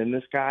it. And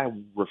this guy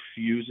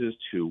refuses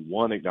to,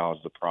 one,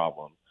 acknowledge the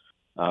problem.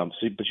 But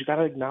you got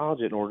to acknowledge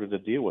it in order to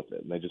deal with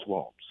it, and they just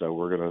won't. So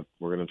we're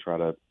gonna try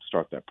to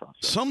start that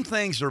process. Some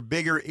things are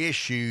bigger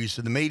issues,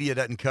 and the media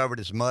doesn't cover it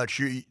as much.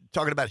 You're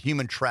talking about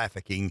human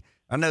trafficking.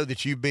 I know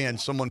that you've been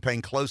someone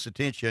paying close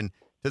attention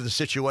to the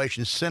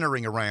situation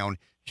centering around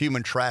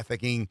human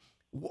trafficking.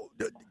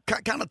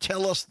 Kind of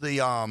tell us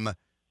the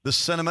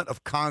sentiment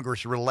of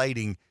Congress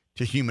relating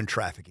to human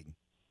trafficking.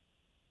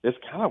 It's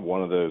kind of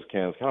one of those,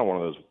 Ken. It's kind of one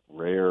of those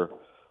rare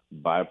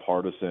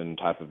bipartisan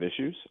type of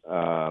issues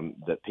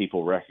that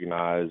people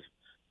recognize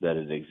that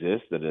it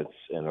exists, that it's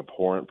an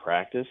abhorrent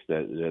practice,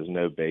 that there's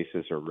no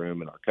basis or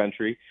room in our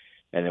country,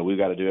 and that we've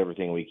got to do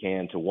everything we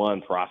can to,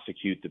 one,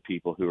 prosecute the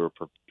people who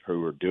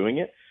are doing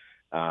it,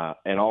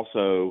 and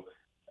also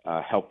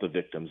help the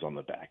victims on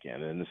the back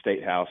end. And in the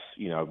State House,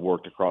 I've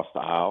worked across the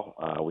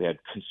aisle. We had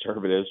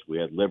conservatives, we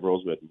had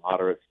liberals, we had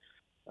moderates,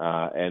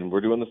 and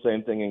we're doing the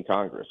same thing in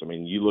Congress.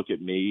 You look at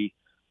me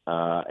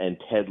and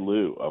Ted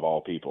Lieu, of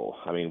all people.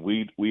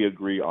 We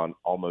agree on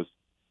almost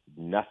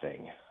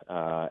nothing.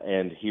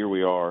 And here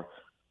we are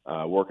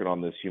working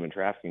on this human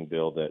trafficking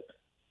bill that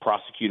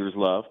prosecutors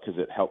love because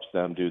it helps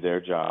them do their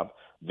job.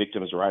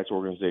 Victims' rights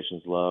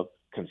organizations love.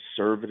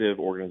 Conservative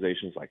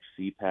organizations like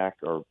CPAC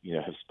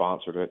have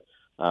sponsored it.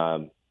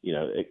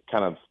 It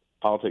kind of,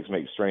 politics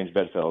makes strange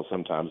bedfellows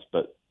sometimes,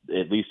 but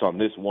at least on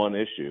this one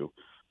issue,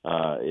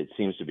 it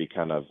seems to be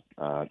kind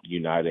of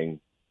uniting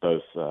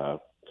both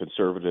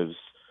conservatives,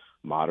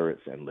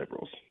 moderates, and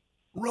liberals.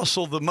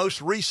 Russell, the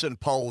most recent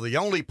poll, the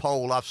only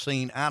poll I've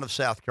seen out of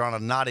South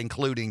Carolina, not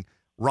including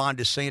Ron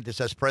DeSantis,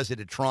 has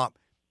President Trump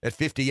at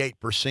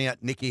 58%,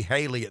 Nikki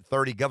Haley at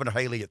 30%, Governor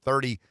Haley at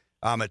 30%,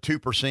 at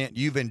 2%.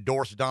 You've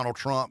endorsed Donald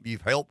Trump.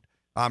 You've helped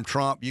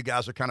Trump. You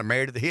guys are kind of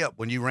married to the hip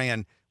when you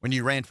ran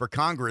for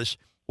Congress.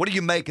 What do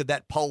you make of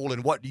that poll,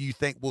 and what do you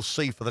think we'll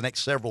see for the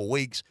next several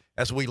weeks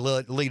as we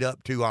lead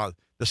up to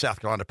the South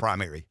Carolina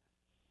primary?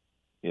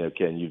 You know,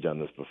 Ken, you've done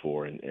this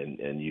before,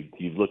 and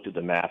you've looked at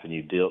the map and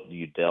you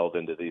delved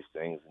into these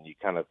things, and you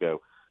kind of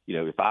go, you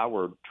know, if I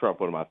were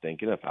Trump, what am I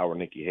thinking? If I were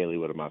Nikki Haley,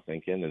 what am I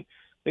thinking? And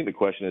I think the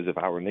question is, if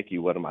I were Nikki,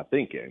 what am I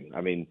thinking?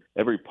 I mean,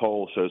 every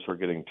poll shows her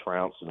getting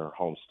trounced in her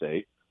home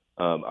state.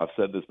 I've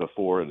said this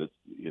before, and it's,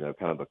 you know,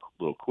 kind of a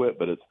little quip,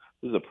 but this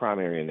is a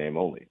primary in name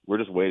only. We're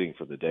just waiting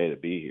for the day to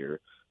be here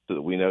so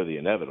that we know the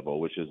inevitable,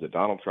 which is that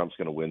Donald Trump's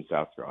going to win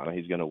South Carolina.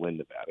 He's going to win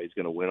Nevada. He's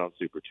going to win on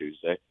Super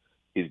Tuesday.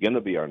 He's going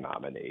to be our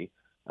nominee,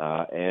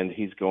 and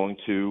he's going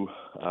to,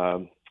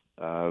 I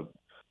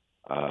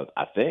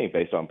think,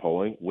 based on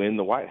polling, win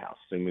the White House,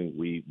 assuming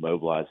we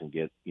mobilize and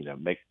get, you know,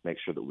 make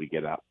sure that we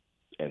get out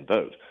and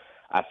vote.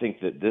 I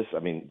think that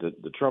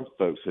the Trump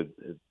folks had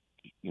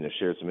you know,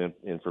 shared some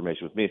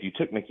information with me. If you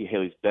took Nikki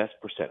Haley's best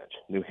percentage,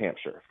 New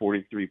Hampshire,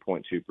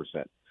 43.2%,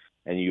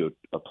 and you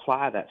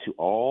apply that to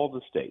all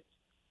the states,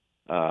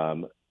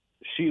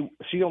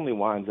 she only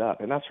winds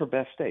up, and that's her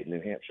best state,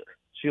 New Hampshire.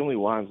 She only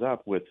winds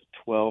up with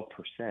 12%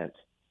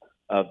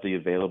 of the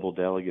available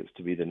delegates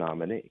to be the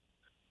nominee.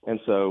 And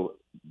so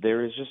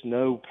there is just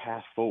no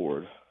path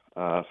forward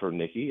for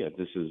Nikki.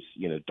 This is,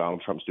 you know,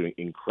 Donald Trump's doing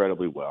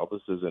incredibly well.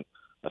 This isn't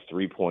a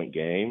 3-point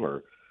game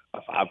or a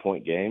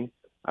 5-point game.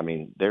 I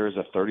mean, there is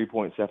a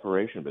 30-point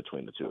separation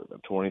between the two of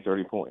them, 20,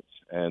 30 points.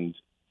 And,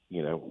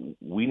 you know,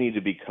 we need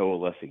to be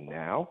coalescing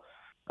now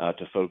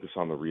to focus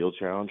on the real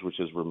challenge, which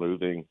is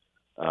removing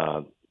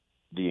the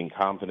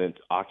incompetent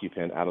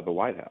occupant out of the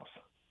White House.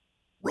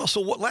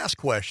 Russell, last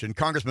question.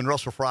 Congressman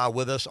Russell Fry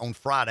with us on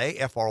Friday,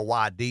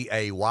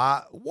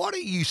 F-R-Y-D-A-Y. What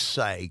do you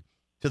say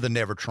to the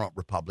Never Trump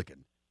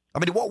Republican? I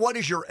mean, what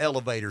is your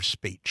elevator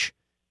speech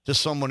to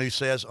someone who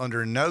says,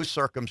 under no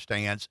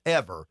circumstance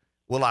ever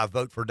will I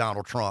vote for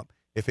Donald Trump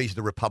if he's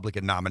the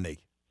Republican nominee?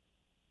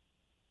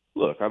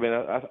 Look, I mean,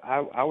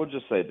 I would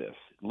just say this.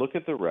 Look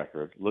at the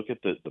record. Look at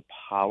the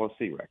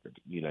policy record.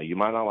 You know, you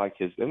might not like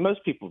his – and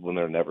most people, when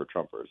they're Never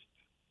Trumpers,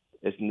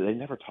 they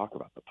never talk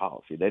about the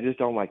policy. They just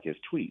don't like his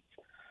tweets.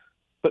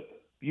 But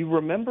you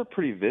remember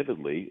pretty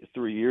vividly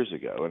 3 years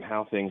ago and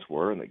how things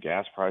were, and that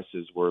gas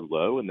prices were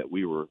low and that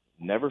we were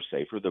never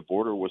safer. The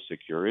border was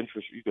secure.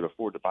 Interest, you could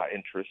afford to buy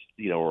interest,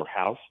 you know, or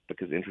house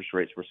because interest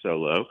rates were so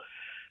low.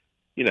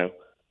 You know,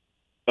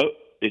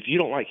 if you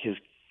don't like his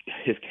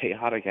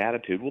chaotic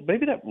attitude, well,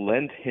 maybe that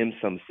lent him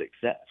some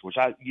success, which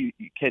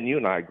Ken, you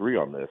and I agree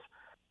on this,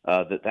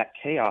 that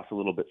chaos a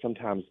little bit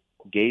sometimes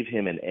gave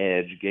him an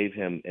edge, gave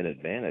him an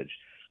advantage.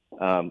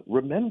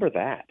 Remember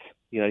that.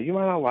 You know, you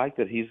might not like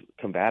that he's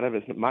combative.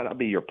 It might not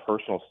be your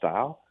personal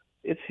style.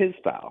 It's his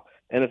style.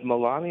 And if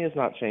Melania is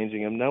not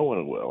changing him, no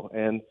one will.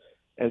 And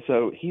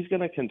so he's going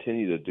to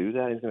continue to do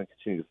that. He's going to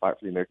continue to fight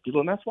for the American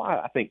people. And that's why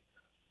I think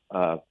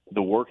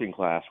the working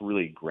class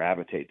really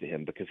gravitate to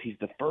him, because he's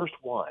the first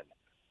one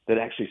that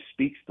actually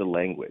speaks the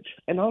language.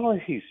 And not only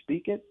does he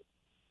speak it,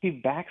 he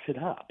backs it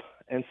up.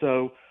 And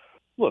so,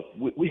 look,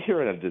 we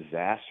are in a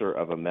disaster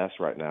of a mess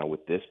right now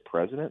with this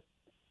president.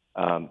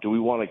 Do we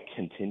want to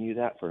continue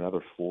that for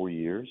another 4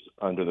 years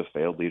under the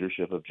failed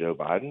leadership of Joe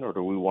Biden, or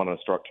do we want to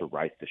start to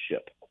right the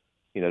ship?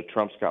 You know,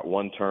 Trump's got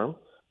one term,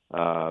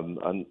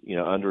 you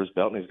know, under his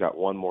belt, and he's got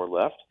one more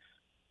left.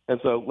 And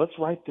so let's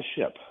right the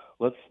ship.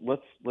 Let's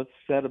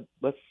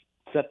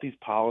set these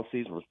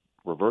policies,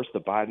 reverse the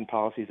Biden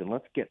policies, and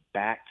let's get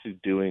back to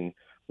doing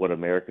what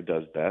America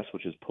does best,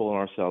 which is pulling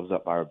ourselves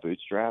up by our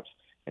bootstraps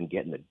and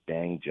getting the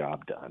dang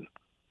job done.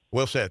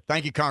 Well said.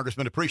 Thank you,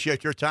 Congressman.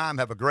 Appreciate your time.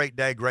 Have a great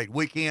day, great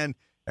weekend,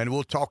 and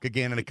we'll talk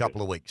again in a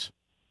couple of weeks.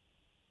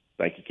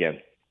 Thank you,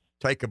 Ken.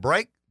 Take a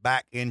break.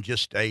 Back in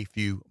just a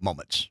few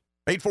moments.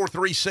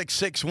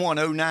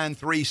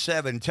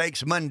 843-661-0937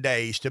 takes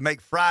Mondays to make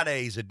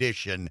Friday's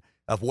edition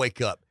of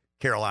Wake Up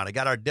Carolina.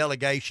 Got our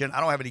delegation. I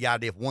don't have any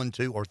idea if 1,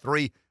 2, or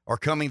 3 are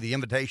coming. The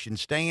invitation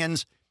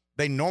stands.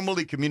 They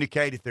normally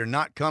communicate if they're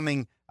not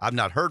coming. I've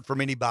not heard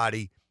from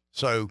anybody,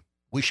 so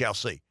we shall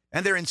see.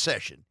 And they're in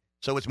session.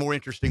 So it's more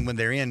interesting when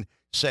they're in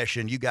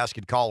session. You guys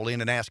can call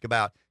in and ask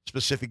about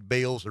specific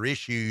bills or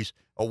issues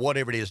or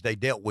whatever it is they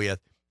dealt with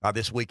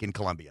this week in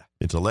Columbia.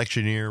 It's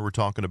election year we're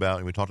talking about,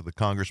 and we talked to the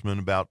congressman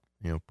about,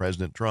 you know,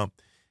 President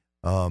Trump.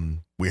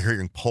 We're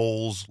hearing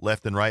polls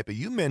left and right, but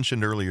you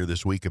mentioned earlier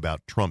this week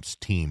about Trump's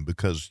team,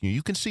 because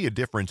you can see a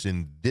difference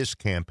in this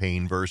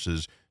campaign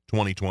versus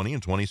 2020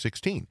 and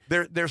 2016.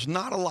 There's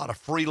not a lot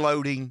of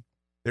freeloading.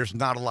 There's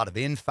not a lot of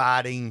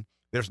infighting.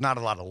 There's not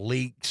a lot of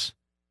leaks.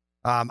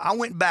 I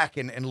went back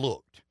and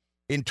looked.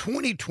 In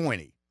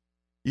 2020,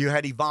 you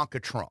had Ivanka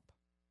Trump.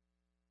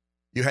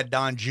 You had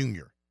Don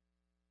Jr.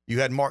 You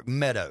had Mark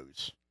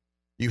Meadows.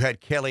 You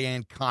had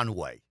Kellyanne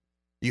Conway.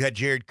 You had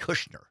Jared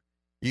Kushner.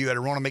 You had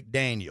Ronna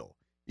McDaniel.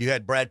 You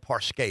had Brad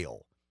Parscale.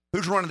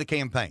 Who's running the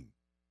campaign?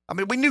 I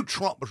mean, we knew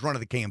Trump was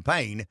running the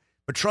campaign,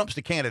 but Trump's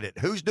the candidate.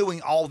 Who's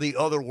doing all the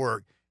other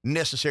work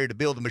necessary to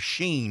build a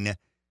machine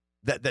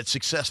that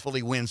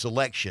successfully wins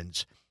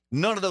elections?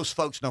 None of those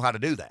folks know how to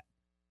do that.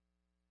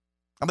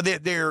 I mean,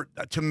 they're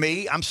to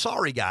me, I'm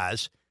sorry,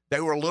 guys,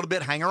 they were a little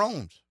bit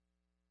hanger-ons.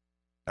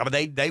 I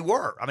mean, they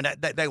were. I mean,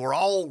 they were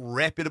all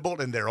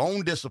reputable in their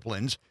own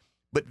disciplines,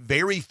 but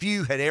very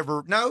few had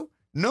ever,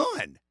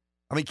 none.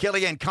 I mean,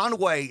 Kellyanne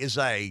Conway is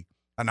an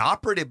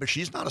operative, but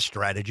she's not a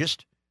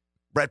strategist.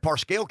 Brad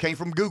Parscale came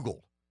from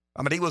Google.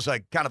 I mean, he was a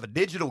kind of a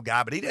digital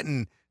guy, but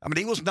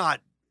he was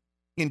not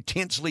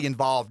intensely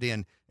involved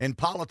in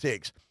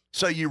politics.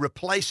 So you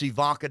replace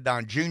Ivanka,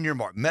 Don Jr.,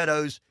 Mark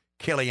Meadows,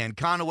 Kellyanne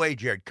Conway,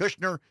 Jared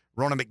Kushner,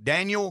 Ronna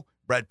McDaniel,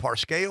 Brad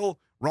Parscale.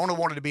 Ronna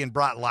wanted to be in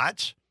bright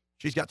lights.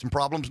 She's got some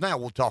problems now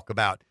we'll talk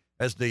about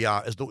as the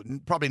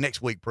probably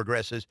next week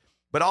progresses.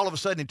 But all of a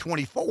sudden in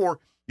 24,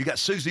 you got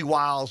Susie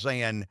Wiles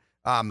and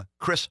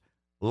Chris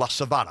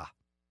LaSavada.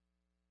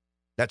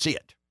 That's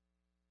it.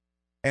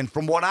 And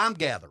from what I'm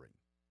gathering,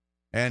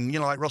 and,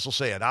 like Russell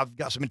said, I've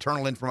got some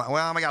internal information.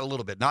 Well, I got a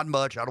little bit, not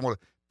much. I don't want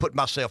to put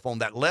myself on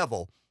that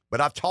level. But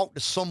I've talked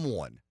to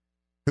someone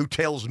who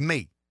tells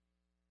me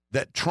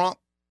that Trump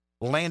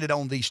landed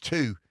on these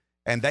two,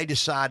 and they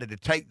decided to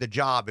take the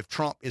job if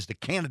Trump is the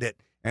candidate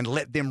and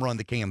let them run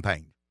the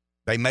campaign.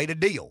 They made a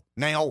deal.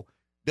 Now,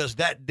 does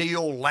that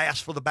deal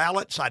last for the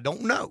ballots? I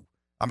don't know.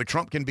 I mean,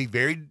 Trump can be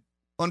very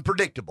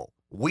unpredictable.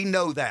 We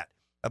know that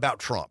about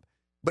Trump.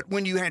 But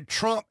when you had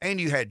Trump and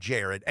you had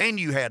Jared and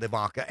you had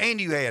Ivanka and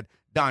you had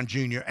Don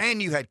Jr.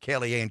 and you had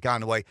Kellyanne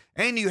Conway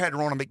and you had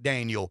Ronna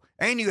McDaniel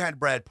and you had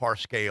Brad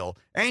Parscale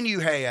and you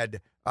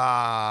had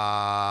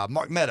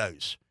Mark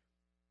Meadows,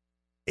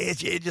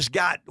 it just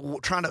got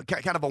trying to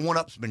kind of a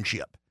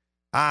one-upsmanship.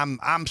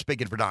 I'm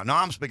speaking for Donald. No,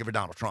 I'm speaking for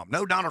Donald Trump.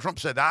 No, Donald Trump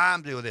said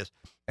I'm doing this.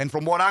 And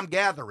from what I'm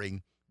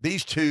gathering,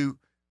 these two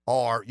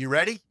are. You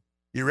ready?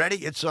 You ready?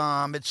 It's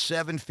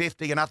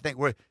 7:50, and I think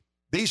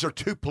these are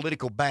two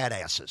political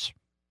badasses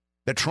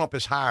that Trump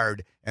has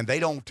hired, and they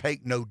don't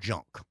take no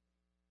junk.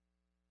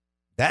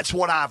 That's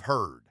what I've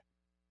heard.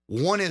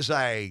 One is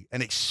an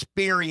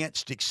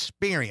experienced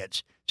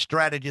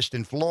strategist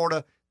in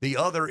Florida. The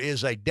other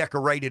is a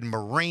decorated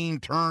Marine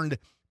turned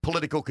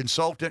political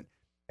consultant,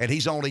 and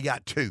he's only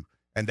got two.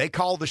 And they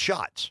call the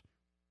shots.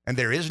 And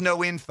there is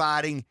no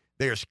infighting.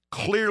 There's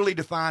clearly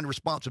defined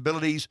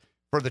responsibilities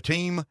for the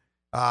team.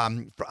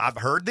 I've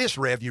heard this,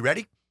 Rev. You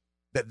ready?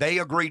 That they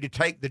agreed to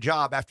take the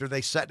job after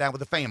they sat down with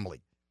the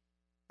family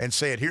and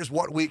said, here's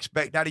what we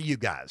expect out of you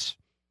guys.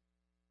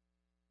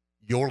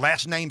 Your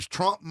last name's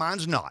Trump,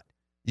 mine's not.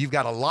 You've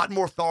got a lot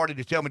more authority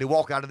to tell me to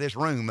walk out of this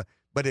room,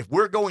 but if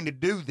we're going to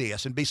do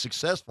this and be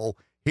successful,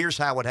 here's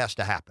how it has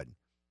to happen.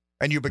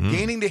 And you're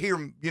beginning to hear,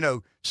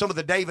 some of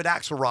the David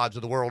Axelrods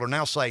of the world are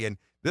now saying,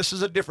 this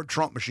is a different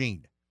Trump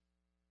machine.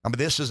 I mean,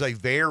 this is a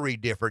very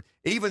different,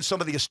 even some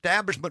of the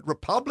establishment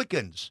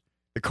Republicans,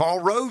 the Karl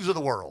Roves of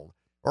the world,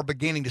 are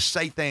beginning to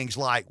say things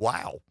like,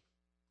 wow.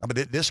 I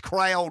mean, this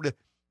crowd,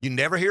 you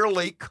never hear a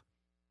leak.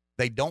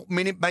 They don't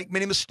make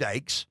many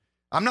mistakes.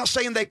 I'm not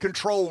saying they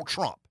control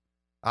Trump.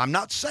 I'm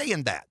not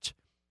saying that.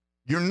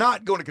 You're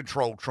not going to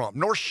control Trump,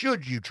 nor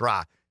should you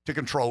try to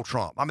control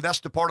Trump. I mean, that's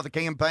the part of the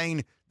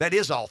campaign that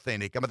is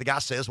authentic. I mean, the guy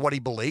says what he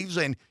believes,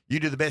 and you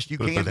do the best you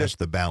can. But that's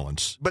the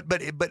balance. But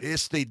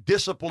it's the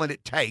discipline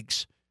it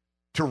takes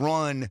to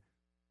run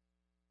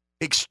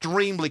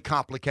extremely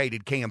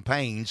complicated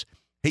campaigns.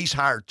 He's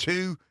hired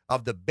two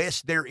of the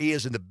best there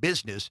is in the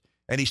business,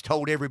 and he's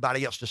told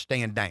everybody else to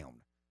stand down.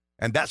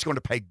 And that's going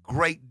to pay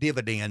great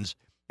dividends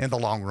in the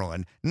long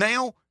run.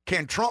 Now,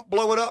 can Trump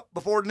blow it up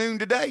before noon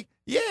today?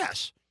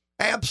 Yes,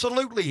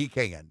 absolutely he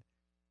can.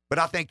 But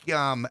I think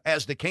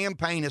as the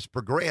campaign has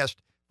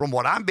progressed, from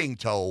what I'm being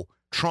told,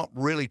 Trump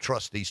really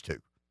trusts these two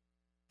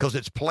because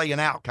it's playing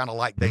out kind of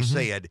like they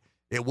said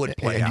it would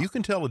play out. And you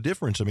can tell a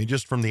difference. I mean,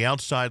 just from the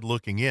outside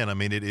looking in, I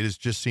mean, it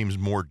just seems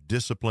more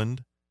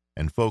disciplined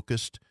and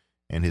focused,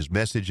 and his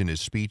message and his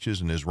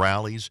speeches and his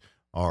rallies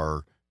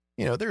are,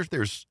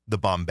 there's the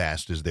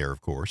bombast is there,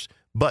 of course,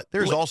 but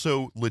there's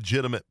also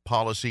legitimate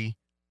policy,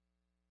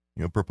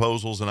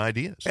 proposals and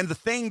ideas. And the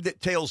thing that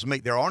tells me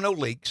there are no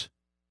leaks,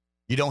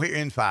 you don't hear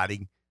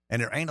infighting,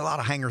 and there ain't a lot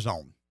of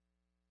hangers-on.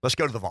 Let's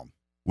go to the phone.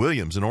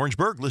 Williams in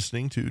Orangeburg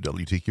listening to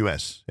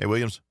WTQS. Hey,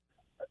 Williams.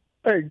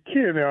 Hey,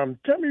 Ken,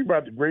 tell me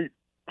about the great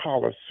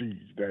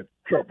policies that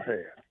Trump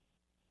had.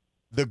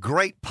 The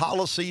great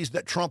policies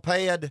that Trump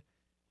had?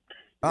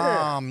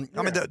 Yeah, I mean,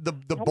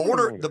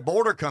 the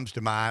border comes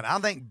to mind. I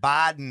think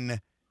Biden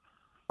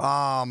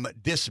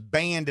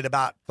disbanded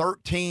about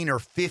 13 or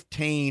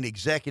 15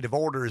 executive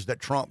orders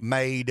that Trump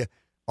made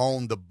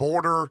on the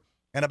border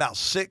and about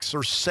 6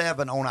 or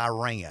 7 on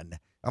Iran.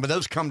 I mean,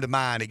 those come to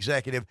mind,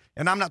 executive.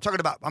 And I'm not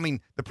talking about,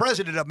 the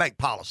president doesn't make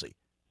policy.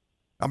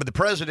 The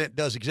president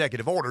does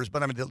executive orders, but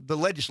the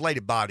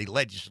legislative body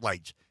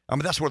legislates.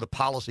 That's where the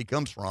policy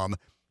comes from.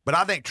 But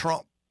I think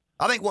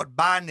what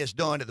Biden has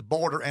done at the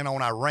border and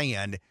on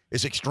Iran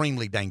is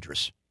extremely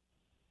dangerous.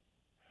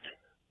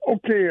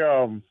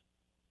 Okay,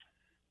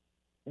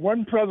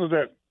 one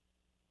president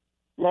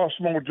lost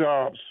more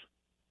jobs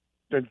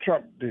than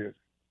Trump did.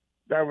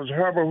 That was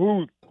Herbert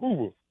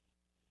Hoover.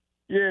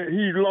 Yeah,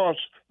 he lost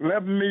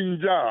 11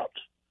 million jobs.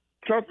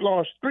 Trump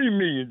lost 3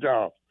 million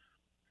jobs.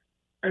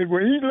 And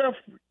when he left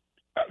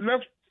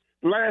left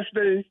last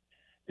day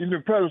in the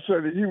president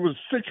said he was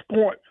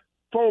 6.4%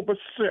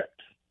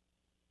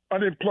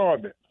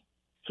 unemployment.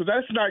 So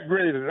that's not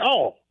great at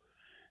all.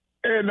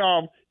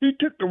 And he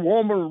took the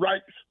woman's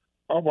rights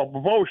of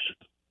abortion.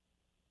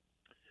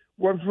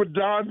 Was for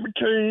John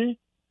McCain,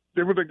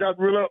 they would have got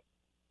rid of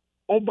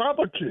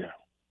Obamacare.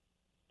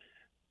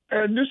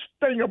 And this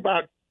thing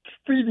about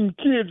feeding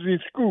kids in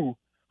school,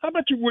 how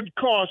much it would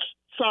cost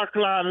South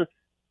Carolina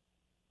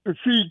to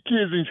feed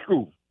kids in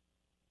school?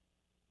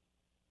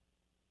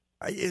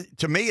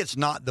 To me, it's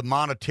not the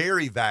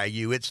monetary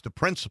value. It's the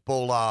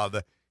principle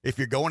of if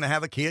you're going to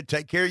have a kid,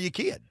 take care of your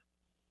kid.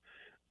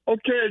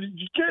 Okay,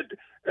 you can't.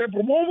 If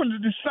a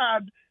woman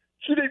decide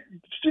she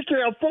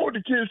can't afford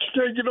the kids, she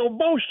can't get no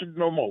abortion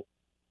no more.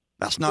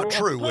 That's not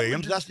true,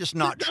 Williams. That's just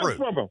not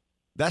true.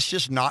 That's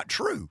just not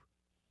true.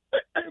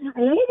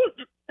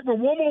 If a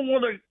woman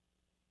want to,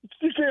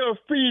 she can't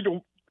feed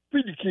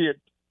the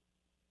kid.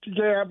 She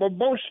can't have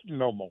abortion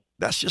no more.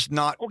 That's just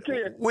not,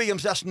 okay.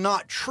 Williams, that's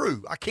not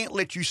true. I can't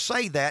let you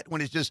say that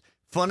when it's just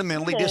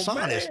fundamentally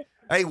dishonest.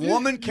 Man. A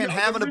woman can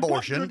have an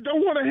abortion.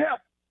 Don't want to help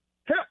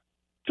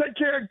take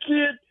care of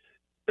kids.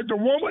 If the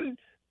woman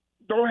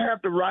don't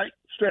have the right,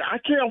 say, I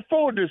can't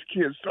afford this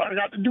kid, so I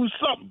got to do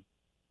something.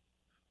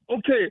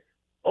 Okay,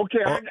 I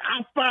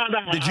found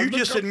out. Did you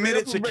just admit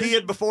it's a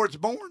kid before it's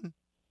born?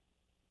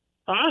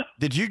 Huh?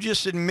 Did you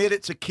just admit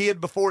it's a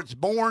kid before it's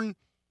born?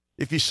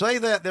 If you say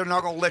that, they're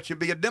not going to let you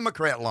be a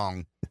Democrat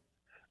long.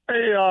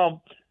 Hey,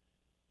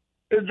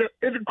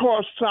 it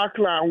costs South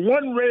Carolina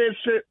one red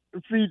cent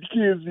to feed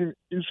kids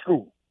in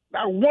school.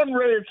 Now, one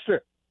red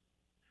cent.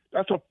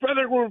 That's a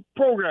federal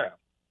program.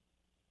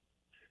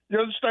 You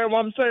understand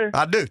what I'm saying?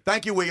 I do.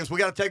 Thank you, Williams. We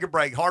got to take a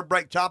break. Hard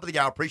break, top of the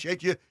hour.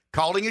 Appreciate you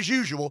calling as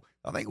usual.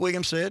 I think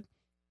Williams said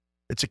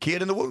it's a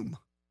kid in the womb.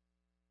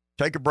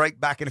 Take a break.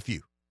 Back in a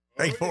few.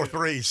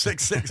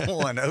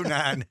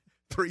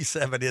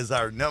 843-661-0937 is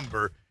our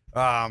number.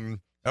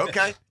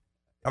 Okay.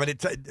 I mean,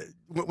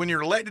 when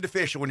you're elected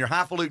official, when you're a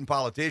highfalutin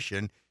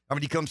politician, I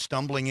mean, you come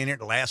stumbling in here at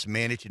the last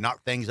minute, you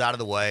knock things out of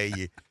the way,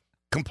 you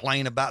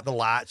complain about the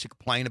lights, you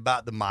complain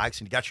about the mics,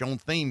 and you got your own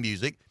theme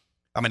music.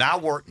 I mean, I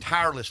work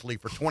tirelessly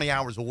for 20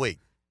 hours a week,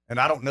 and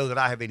I don't know that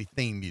I have any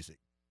theme music.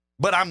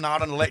 But I'm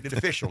not an elected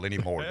official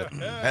anymore that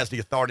has the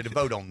authority to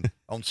vote on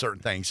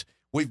certain things.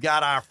 We've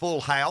got our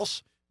full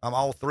house.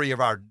 All three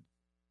of our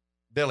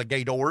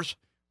delegators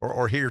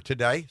are here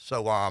today.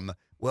 So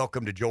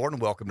welcome to Jordan,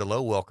 welcome to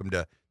Lowe, welcome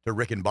to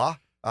Rick and Ba.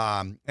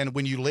 And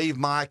when you leave,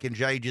 Mike and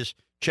Jay, just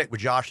check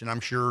with Josh, and I'm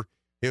sure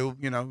he'll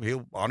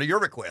honor your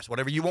request,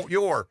 whatever you want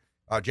your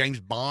James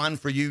Bond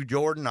for you,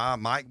 Jordan.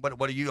 Mike,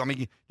 what do you? I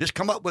mean, just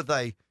come up with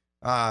a.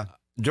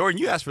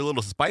 Jordan, you asked for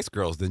Little Spice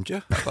Girls, didn't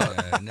you?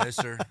 No,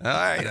 sir. All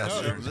right.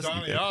 It was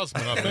Donnie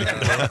Osmond, I think.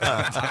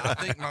 I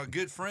think my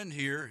good friend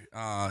here,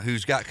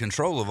 who's got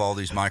control of all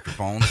these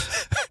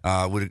microphones,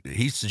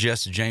 he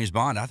suggested James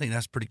Bond. I think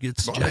that's a pretty good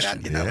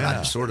suggestion.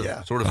 Sort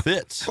of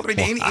fits. Well,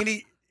 I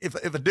mean, if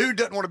a dude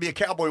doesn't want to be a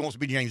cowboy, he wants to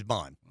be James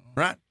Bond,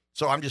 right?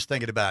 So I'm just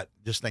thinking about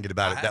it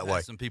that way.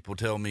 Some people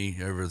tell me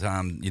over the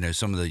time,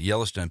 some of the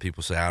Yellowstone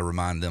people say I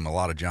remind them a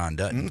lot of John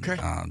Dutton. Okay.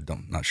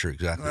 Not sure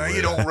exactly.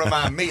 You don't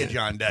remind me of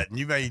John Dutton.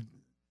 You may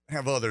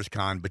have others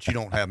kind, but you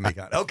don't have me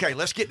kind. Okay,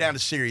 let's get down to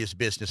serious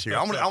business here.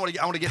 I want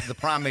to get to the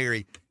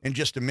primary in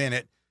just a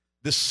minute.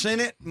 The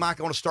Senate, Mike,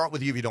 I want to start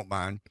with you if you don't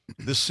mind.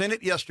 The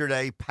Senate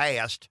yesterday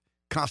passed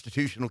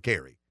constitutional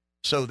carry,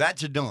 so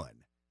that's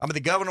done. I mean,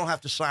 the governor will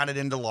have to sign it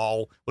into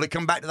law. Will it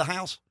come back to the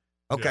House?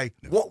 Okay.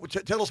 Yeah.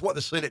 Tell us what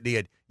the Senate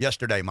did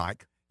yesterday,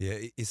 Mike. Yeah,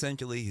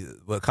 essentially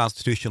what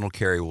constitutional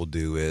carry will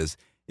do is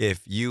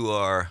if you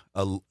are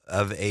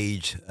of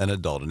age, an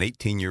adult, an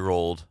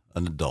 18-year-old,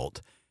 an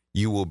adult,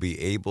 you will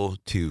be able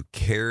to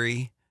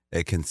carry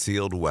a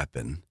concealed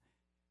weapon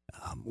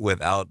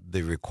without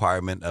the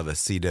requirement of a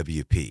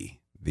CWP,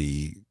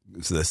 the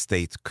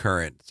state's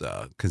current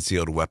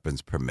concealed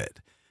weapons permit.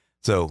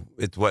 So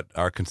it's what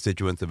our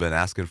constituents have been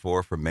asking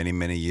for many,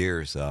 many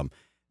years.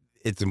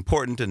 It's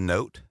important to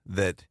note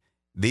that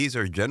these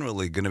are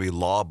generally going to be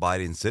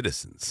law-abiding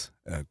citizens.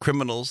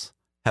 Criminals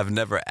have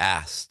never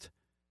asked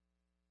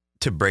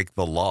to break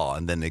the law,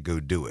 and then they go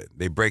do it.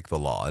 They break the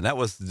law. And that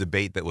was the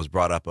debate that was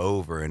brought up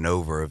over and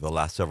over the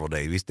last several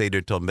days. We stayed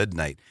there till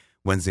midnight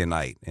Wednesday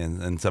night,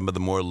 and some of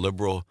the more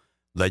liberal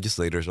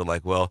legislators are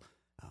like, well,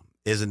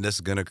 isn't this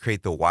going to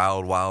create the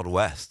wild, wild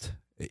west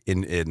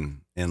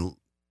in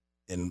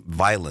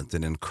violence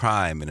and in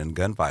crime and in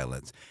gun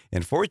violence?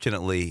 And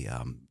fortunately,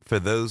 for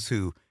those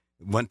who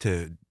want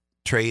to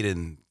trade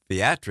in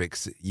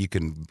theatrics, you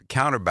can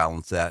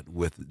counterbalance that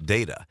with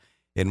data.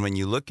 And when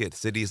you look at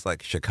cities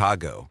like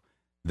Chicago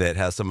that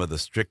has some of the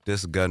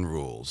strictest gun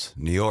rules,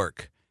 New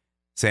York,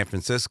 San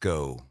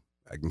Francisco,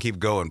 I can keep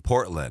going,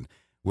 Portland,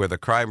 where the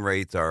crime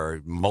rates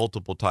are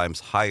multiple times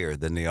higher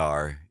than they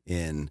are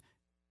in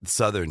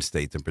southern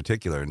states in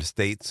particular, in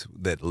states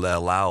that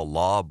allow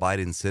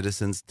law-abiding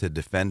citizens to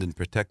defend and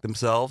protect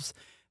themselves,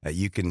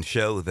 you can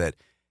show that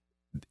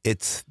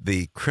it's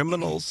the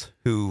criminals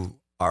who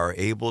are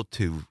able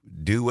to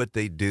do what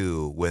they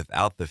do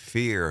without the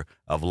fear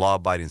of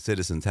law-abiding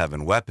citizens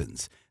having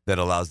weapons that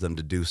allows them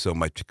to do so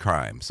much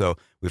crime. So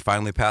we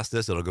finally passed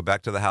this. It'll go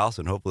back to the House,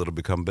 and hopefully it'll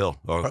become bill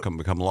or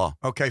become law.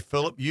 Okay,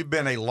 Philip, you've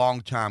been a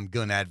longtime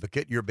gun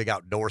advocate. You're a big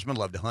outdoorsman,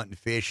 love to hunt and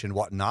fish and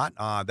whatnot.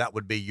 That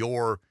would be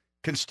your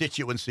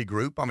constituency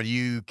group. I mean,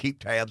 you keep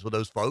tabs with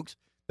those folks.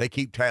 They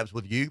keep tabs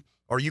with you.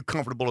 Are you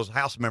comfortable as a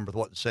House member with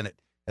what the Senate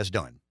has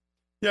done?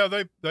 Yeah,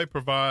 they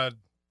provide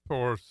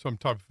for some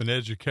type of an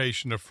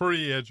education, a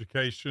free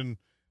education.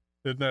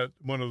 Isn't that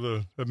one of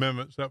the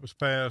amendments that was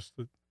passed?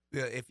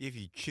 Yeah, if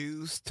you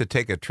choose to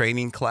take a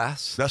training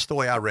class, that's the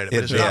way I read it.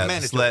 But it's not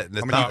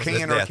mandatory.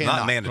 It's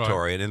not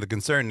mandatory. Right. And the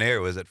concern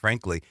there was that,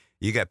 frankly,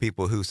 you got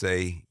people who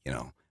say,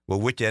 well,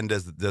 which end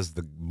does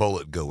the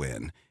bullet go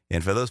in?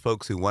 And for those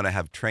folks who want to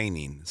have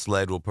training,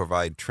 SLED will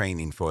provide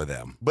training for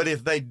them. But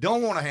if they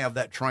don't want to have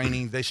that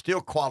training, they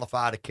still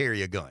qualify to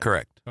carry a gun.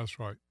 Correct. That's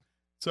right.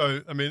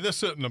 So, I mean,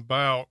 this isn't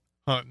about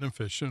hunting and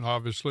fishing,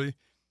 obviously.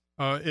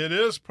 It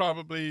is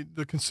probably,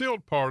 the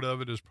concealed part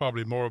of it is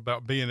probably more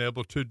about being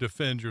able to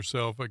defend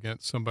yourself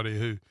against somebody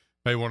who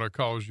may want to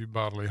cause you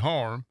bodily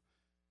harm.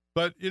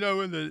 But, in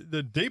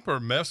the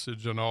deeper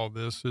message in all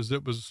this is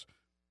it was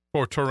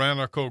for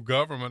tyrannical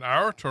government,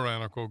 our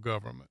tyrannical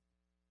government,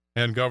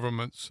 and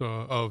governments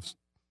of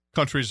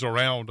countries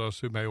around us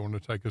who may want to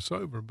take us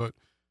over. But,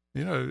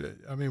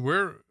 I mean,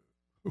 we're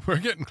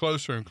getting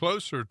closer and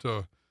closer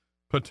to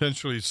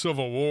potentially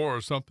civil war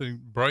or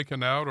something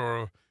breaking out,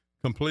 or a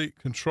complete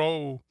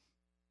control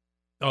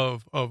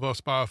of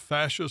us by a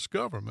fascist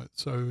government.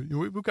 So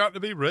we've got to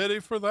be ready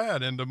for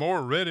that. And the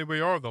more ready we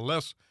are, the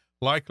less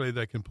likely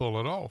they can pull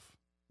it off.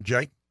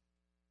 Jay?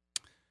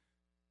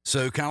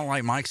 So kind of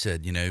like Mike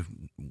said,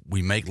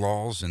 we make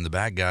laws, and the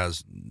bad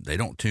guys, they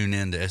don't tune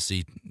in to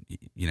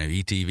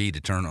ETV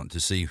to turn on to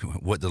see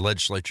what the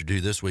legislature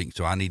do this week.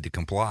 So I need to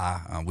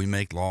comply. We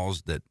make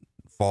laws that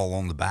fall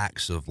on the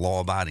backs of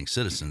law-abiding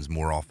citizens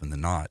more often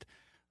than not.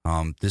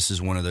 This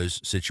is one of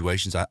those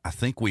situations. I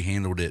think we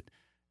handled it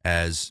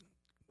as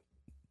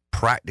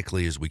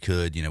practically as we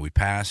could. We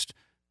passed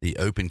the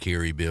open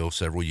carry bill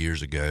several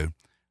years ago.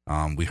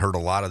 We heard a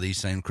lot of these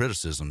same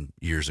criticism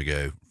years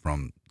ago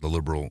from the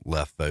liberal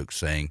left folks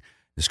saying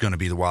it's going to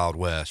be the Wild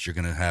West. You're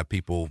going to have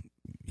people,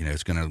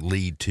 it's going to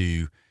lead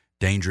to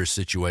dangerous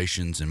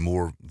situations and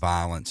more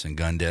violence and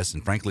gun deaths.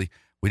 And frankly,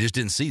 we just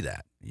didn't see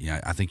that.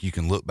 I think you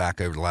can look back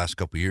over the last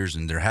couple of years,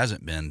 and there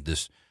hasn't been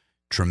this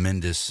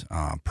tremendous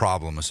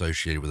problem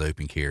associated with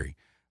open carry.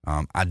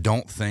 I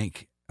don't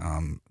think,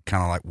 kind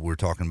of like we were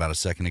talking about a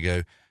second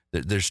ago,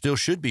 that there still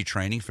should be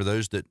training for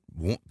those that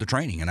want the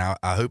training. And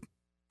I hope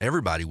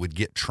everybody would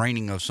get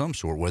training of some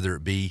sort, whether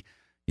it be,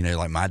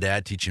 like my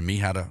dad teaching me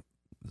how to,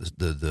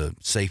 the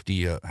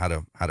safety, how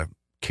to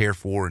care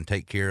for and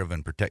take care of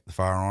and protect the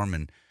firearm.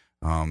 And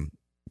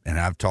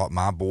I've taught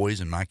my boys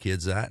and my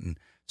kids that. And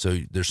so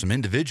there's some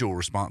individual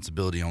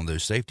responsibility on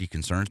those safety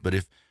concerns, but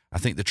I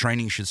think the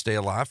training should stay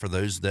alive for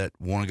those that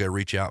want to go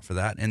reach out for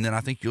that. And then I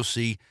think you'll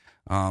see,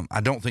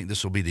 I don't think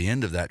this will be the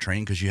end of that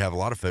training, because you have a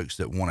lot of folks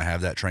that want to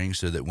have that training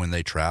so that when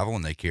they travel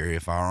and they carry a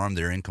firearm,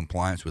 they're in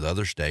compliance with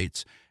other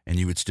states, and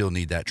you would still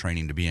need that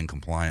training to be in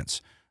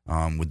compliance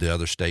with the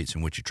other states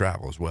in which you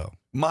travel as well.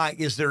 Mike,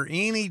 is there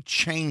any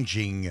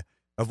changing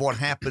of what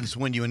happens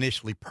when you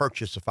initially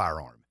purchase a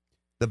firearm?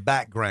 The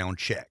background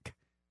check.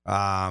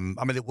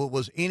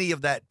 Was any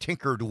of that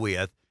tinkered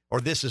with,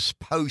 or this is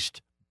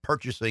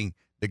post-purchasing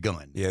the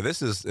gun? Yeah,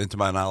 this is, and to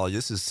my knowledge,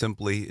 this is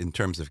simply in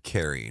terms of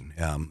carrying,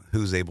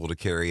 who's able to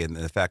carry. And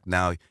in fact,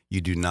 now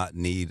you do not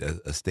need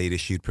a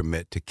state-issued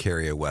permit to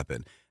carry a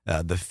weapon.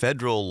 The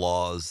federal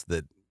laws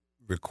that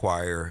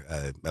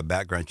require a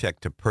background check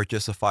to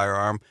purchase a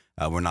firearm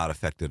were not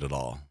affected at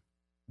all.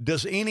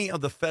 Does any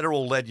of the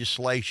federal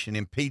legislation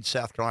impede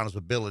South Carolina's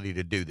ability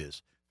to do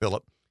this,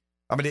 Philip?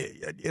 I mean,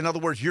 in other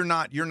words, we're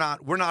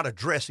not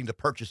addressing the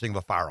purchasing of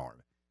a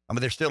firearm. I mean,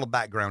 there's still a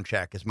background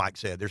check, as Mike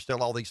said. There's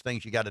still all these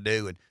things you got to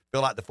do and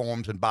fill out the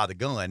forms and buy the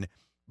gun.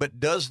 But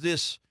does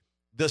this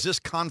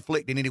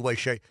conflict in any way,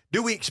 shape?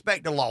 Do we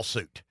expect a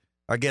lawsuit?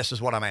 I guess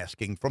is what I'm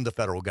asking from the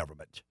federal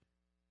government.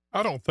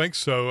 I don't think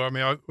so. I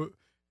mean,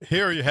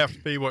 here you have to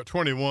be,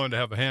 21 to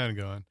have a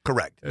handgun.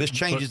 Correct. This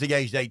changes the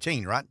age to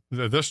 18, right?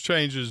 This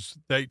changes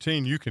the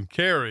 18. You can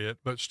carry it,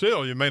 but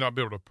still you may not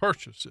be able to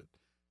purchase it.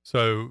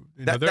 So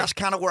that's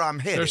kind of where I'm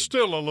headed. There's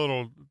still a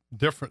little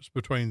difference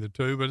between the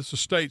two, but it's a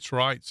states'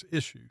 rights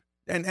issue.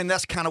 And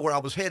that's kind of where I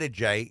was headed,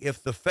 Jay.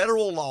 If the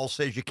federal law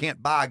says you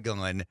can't buy a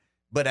gun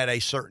but at a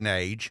certain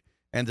age,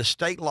 and the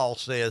state law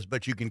says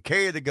but you can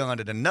carry the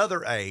gun at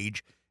another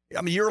age,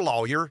 I mean, you're a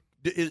lawyer.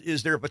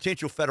 Is there a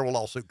potential federal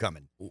lawsuit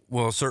coming?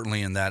 Well,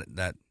 certainly in that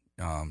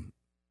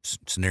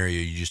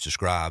scenario you just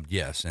described,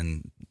 yes.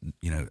 And,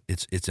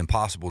 it's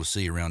impossible to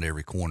see around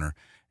every corner.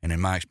 And in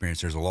my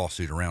experience, there's a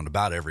lawsuit around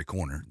about every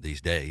corner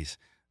these days.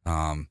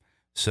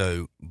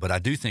 But I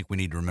do think we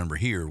need to remember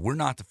here, we're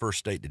not the first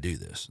state to do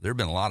this. There have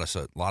been a lot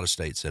of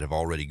states that have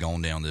already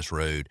gone down this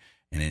road,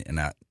 and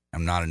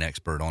I'm not an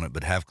expert on it,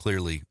 but have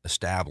clearly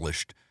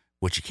established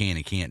what you can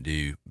and can't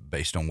do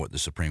based on what the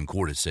Supreme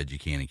Court has said you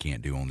can and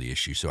can't do on the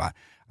issue. So I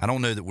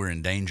don't know that we're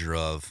in danger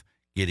of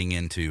getting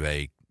into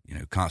a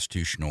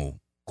constitutional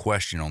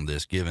question on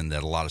this, given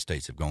that a lot of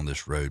states have gone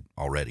this road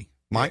already.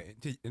 Mike?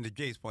 And to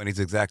Jay's point, he's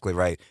exactly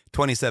right.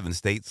 27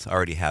 states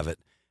already have it.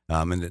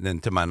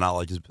 And to my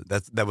knowledge,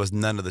 that was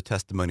none of the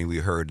testimony we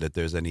heard that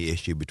there's any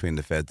issue between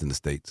the feds and the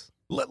states.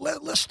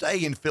 Let's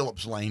stay in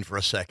Philip's lane for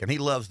a second. He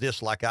loves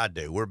this like I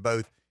do. We're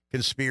both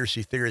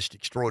conspiracy theorists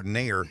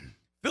extraordinaire.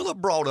 Philip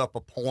brought up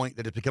a point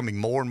that is becoming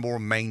more and more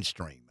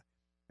mainstream,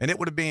 and it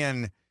would have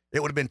been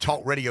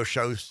talk radio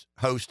show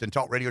host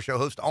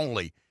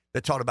only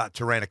that talked about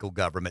tyrannical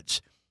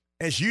governments.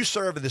 As you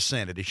serve in the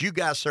Senate, as you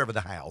guys serve in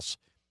the House,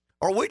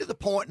 are we to the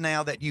point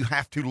now that you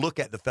have to look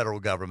at the federal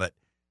government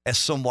as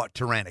somewhat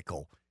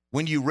tyrannical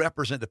when you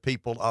represent the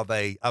people of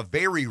a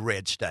very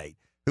red state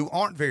who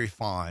aren't very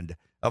fond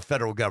of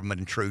federal government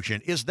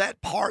intrusion? Is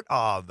that part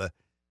of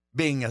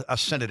being a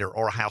senator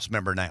or a House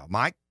member now,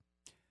 Mike?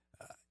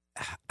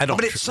 I don't.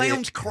 But it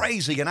sounds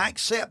crazy, and I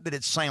accept that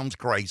it sounds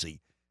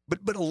crazy.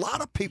 But a lot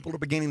of people are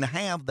beginning to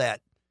have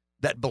that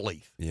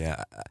belief.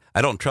 Yeah,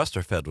 I don't trust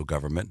our federal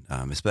government,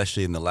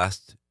 especially in the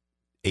last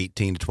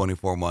 18 to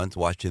 24 months,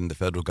 watching the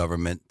federal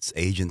government's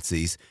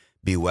agencies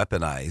be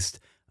weaponized.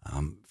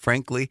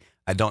 Frankly,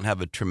 I don't have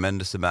a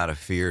tremendous amount of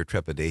fear or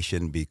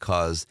trepidation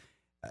because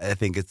I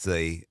think it's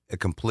a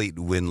complete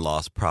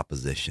win-loss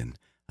proposition.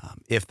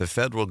 If the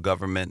federal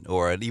government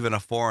or even a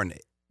foreign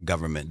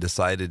government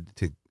decided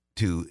to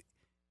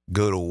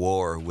go to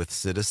war with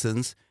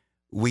citizens,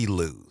 we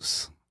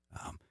lose.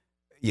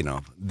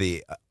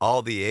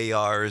 All the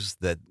ARs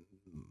that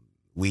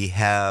we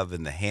have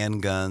and the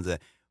handguns,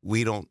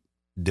 we don't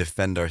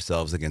defend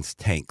ourselves against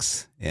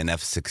tanks and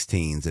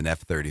F-16s and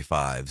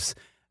F-35s,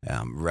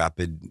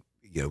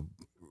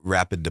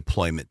 rapid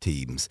deployment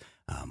teams.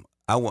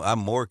 I'm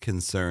more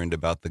concerned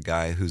about the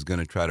guy who's going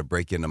to try to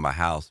break into my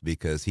house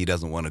because he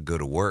doesn't want to go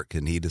to work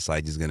and he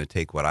decides he's going to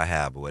take what I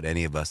have or what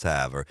any of us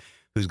have, or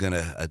who's going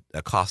to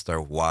accost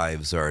our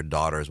wives or our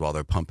daughters while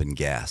they're pumping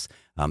gas.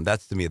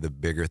 That's, to me, the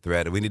bigger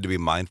threat. We need to be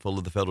mindful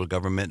of the federal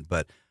government,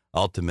 but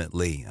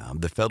ultimately,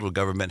 the federal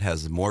government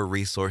has more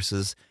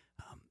resources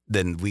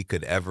than we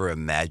could ever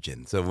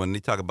imagine. So when we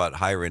talk about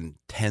hiring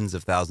tens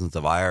of thousands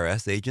of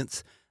IRS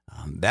agents,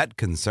 that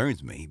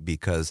concerns me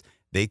because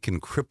they can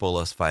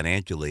cripple us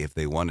financially if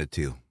they wanted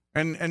to.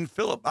 And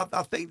Philip,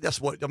 I think that's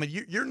what, I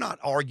mean, you're not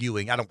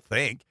arguing, I don't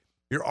think,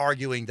 you're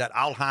arguing that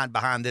I'll hide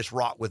behind this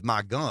rock with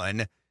my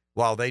gun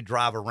while they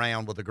drive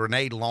around with a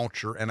grenade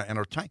launcher and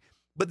a tank.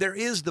 But there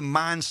is the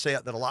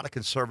mindset that a lot of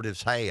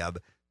conservatives have,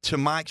 to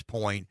Mike's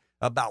point,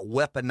 about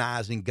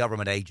weaponizing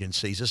government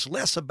agencies. It's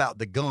less about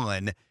the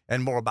gun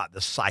and more about the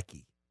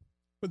psyche.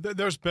 But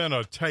there's been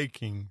a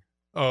taking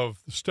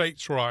of the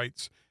states'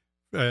 rights,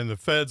 and the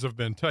feds have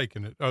been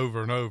taking it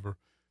over and over.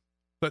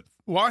 But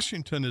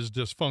Washington is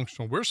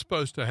dysfunctional. We're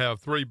supposed to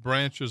have three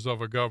branches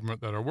of a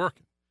government that are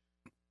working.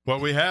 What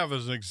we have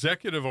is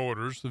executive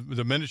orders.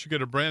 The minute you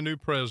get a brand new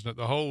president,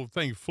 the whole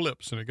thing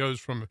flips, and it goes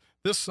from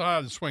this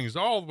side and swings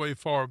all the way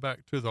far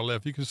back to the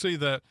left. You can see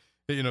that,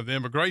 the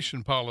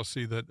immigration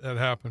policy that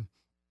happened.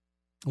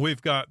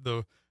 We've got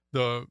the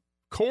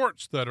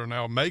courts that are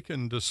now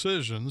making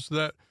decisions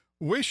that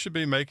we should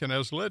be making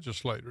as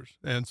legislators.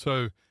 And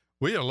so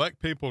we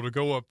elect people to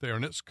go up there,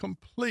 and it's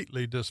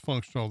completely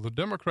dysfunctional. The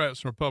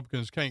Democrats and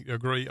Republicans can't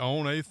agree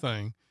on a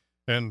thing,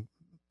 and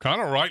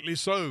kind of rightly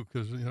so,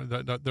 because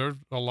that there's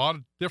a lot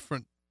of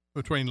different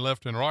between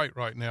left and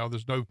right now.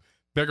 There's no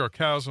bigger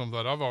chasm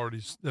that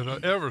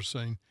I've ever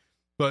seen,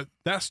 but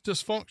that's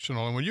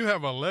dysfunctional. And when you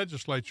have a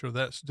legislature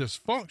that's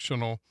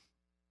dysfunctional,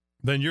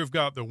 then you've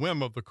got the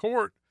whim of the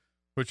court,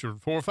 which are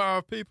 4 or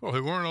 5 people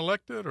who weren't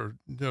elected or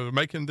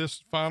making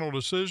this final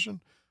decision,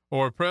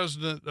 or a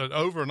president that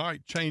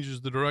overnight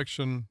changes the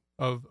direction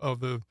of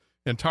the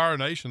entire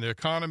nation. The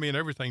economy and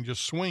everything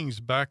just swings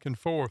back and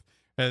forth,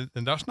 and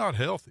that's not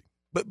healthy.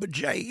 But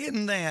Jay,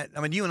 isn't that,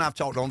 I mean, you and I have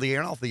talked on the air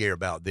and off the air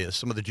about this,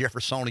 some of the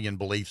Jeffersonian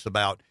beliefs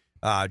about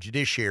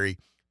judiciary,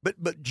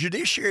 but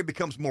judiciary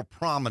becomes more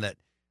prominent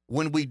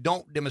when we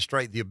don't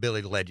demonstrate the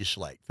ability to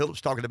legislate.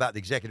 Philip's talking about the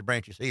executive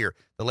branches here,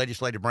 the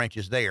legislative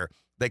branches there.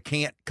 They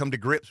can't come to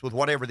grips with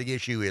whatever the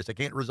issue is. They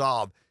can't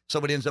resolve, so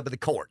it ends up in the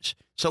courts.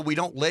 So we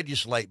don't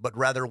legislate, but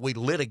rather we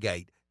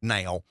litigate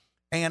now.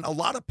 And a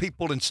lot of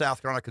people in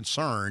South Carolina are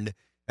concerned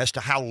as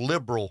to how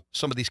liberal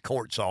some of these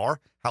courts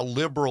are, how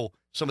liberal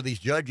some of these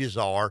judges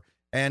are,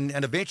 and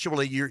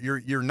eventually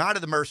you're not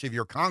at the mercy of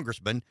your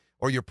congressman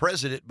or your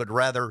president, but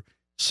rather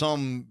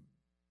the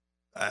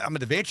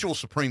eventual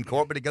Supreme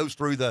Court, but it goes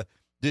through the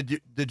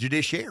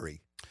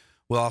judiciary.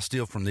 Well, I'll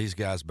steal from these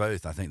guys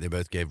both. I think they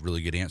both gave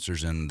really good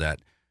answers in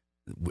that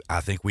I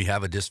think we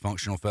have a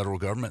dysfunctional federal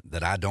government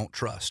that I don't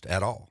trust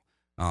at all.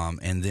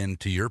 And then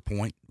to your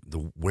point,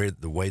 the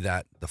way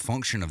that the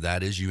function of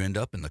that is you end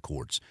up in the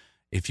courts.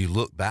 If you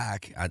look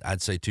back,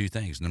 I'd say 2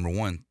 things. Number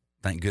one,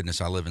 thank goodness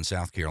I live in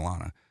South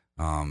Carolina.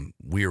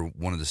 We are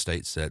one of the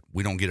states that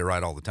we don't get it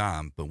right all the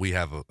time, but we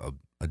have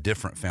a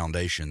different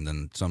foundation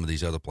than some of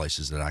these other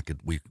places that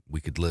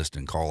we could list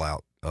and call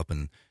out up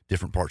in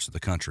different parts of the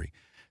country.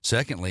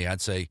 Secondly,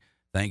 I'd say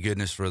thank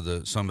goodness for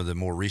some of the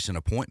more recent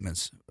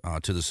appointments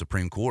to the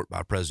Supreme Court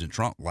by President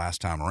Trump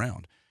last time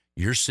around.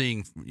 You're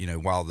seeing,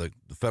 while the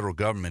federal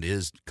government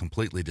is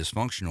completely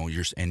dysfunctional,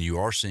 you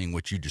are seeing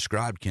what you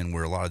described, Ken,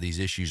 where a lot of these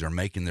issues are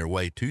making their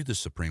way to the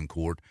Supreme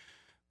Court.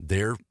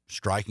 They're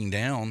striking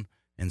down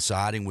and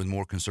siding with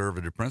more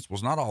conservative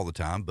principles, not all the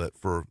time, but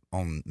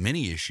on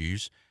many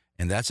issues,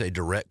 and that's a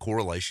direct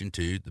correlation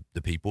to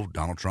the people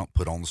Donald Trump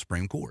put on the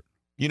Supreme Court.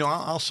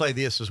 I'll say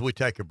this as we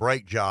take a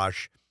break,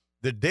 Josh.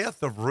 The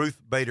death of Ruth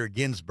Bader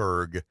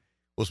Ginsburg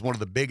was one of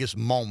the biggest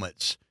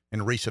moments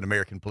in recent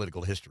American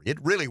political history.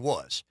 It really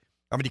was.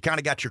 I mean, you kind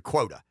of got your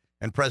quota,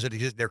 and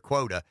presidents get their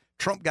quota.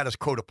 Trump got his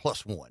quota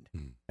plus one,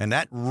 and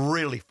that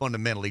really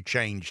fundamentally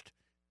changed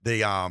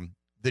the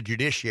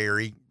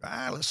judiciary,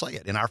 let's say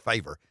it, in our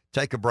favor.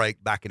 Take a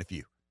break. Back in a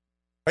few.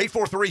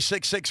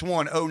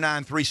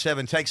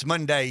 843-661-0937 takes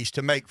Mondays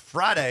to make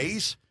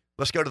Fridays.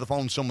 Let's go to the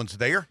phone. Someone's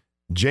there.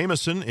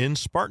 Jameson in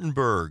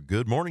Spartanburg.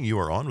 Good morning. You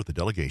are on with the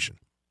delegation.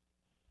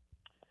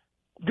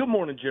 Good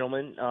morning,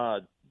 gentlemen.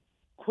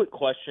 Quick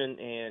question,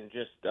 and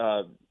just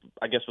I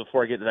guess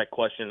before I get to that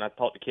question, I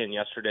talked to Ken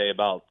yesterday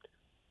about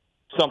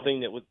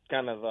something that was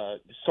kind of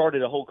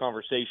started a whole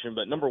conversation.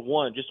 But number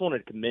one, just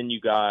wanted to commend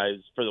you guys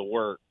for the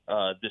work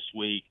this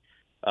week.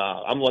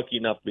 I'm lucky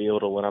enough to be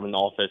able to, when I'm in the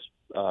office,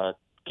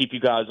 keep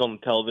you guys on the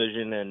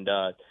television, and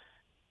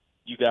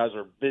you guys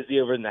are busy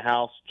over in the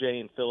house, Jay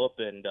and Philip,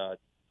 and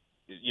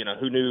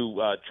who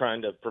knew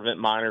trying to prevent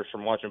minors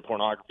from watching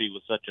pornography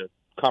was such a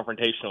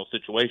confrontational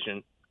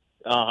situation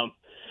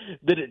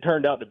that it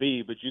turned out to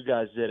be. But you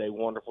guys did a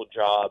wonderful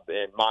job,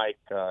 and Mike,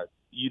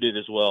 you did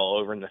as well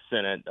over in the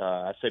Senate.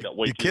 I say that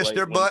way you too kissed late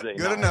their butt.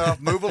 Wednesday Good night. enough.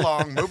 Move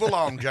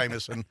along,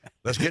 Jameson.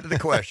 Let's get to the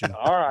question.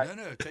 All right.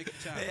 No, take your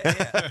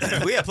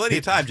time. We have plenty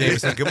of time,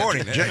 Jameson. Good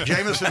morning.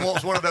 Jameson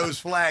wants one of those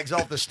flags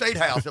off the State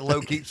House that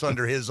Lowe keeps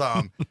under his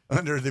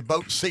under the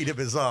boat seat of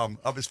his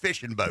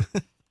fishing boat.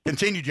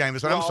 Continue,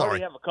 Jameson. Well, I'm I sorry.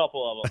 already have a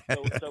couple of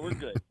them, so we're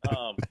good.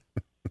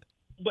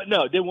 But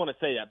no, did want to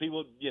say that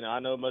people, I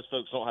know most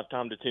folks don't have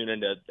time to tune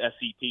into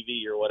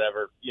SCTV or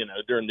whatever,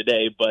 during the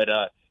day, but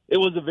it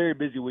was a very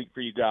busy week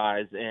for you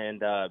guys.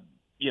 And, I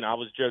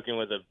was joking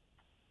with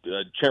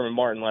Chairman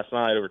Martin last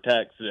night over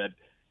text that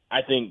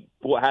I think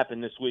what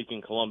happened this week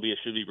in Columbia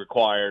should be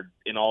required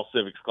in all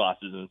civics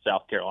classes in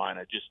South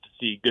Carolina, just to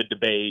see good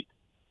debate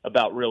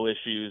about real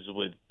issues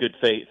with good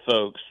faith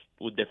folks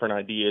with different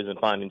ideas and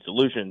finding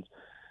solutions.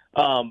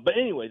 But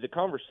anyway, the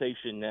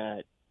conversation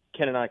that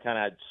Ken and I kind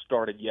of had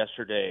started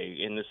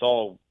yesterday, and this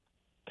all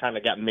kind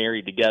of got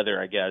married together,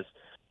 I guess,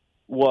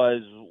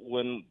 was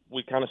when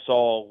we kind of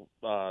saw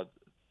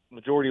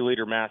Majority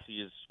Leader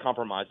Massey's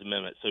compromise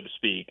amendment, so to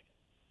speak,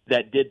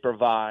 that did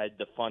provide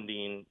the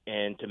funding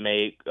and to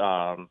make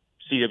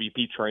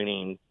CWP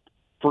training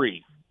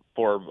free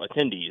for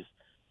attendees,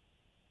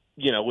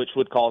 which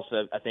would cost,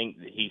 I think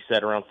he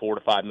said, around $4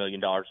 to $5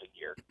 million a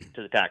year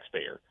to the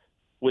taxpayer,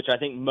 which I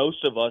think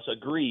most of us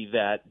agree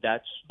that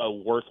that's a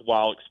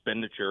worthwhile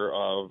expenditure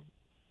of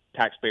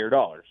taxpayer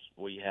dollars.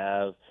 We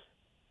have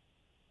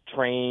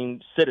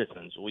trained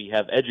citizens. We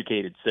have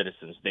educated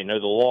citizens. They know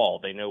the law.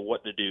 They know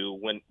what to do,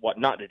 what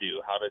not to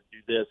do, how to do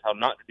this, how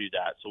not to do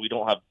that. So we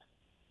don't have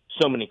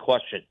so many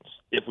questions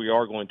if we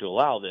are going to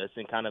allow this,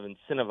 and kind of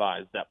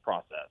incentivize that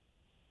process.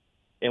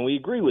 And we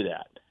agree with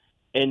that.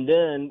 And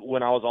then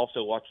when I was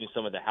also watching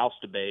some of the House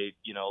debate,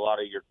 a lot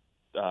of your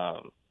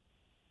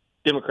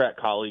Democrat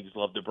colleagues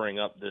love to bring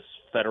up this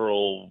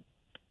federal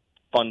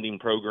funding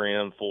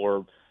program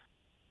for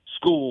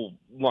school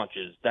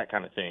lunches, that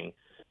kind of thing,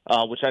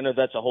 which I know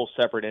that's a whole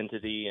separate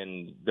entity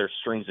and there's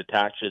strings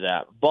attached to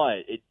that.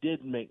 But it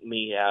did make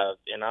me have,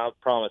 and I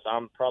promise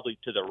I'm probably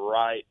to the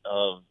right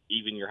of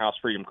even your House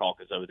Freedom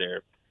Caucus over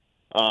there.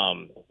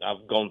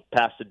 I've gone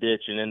past the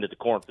ditch and into the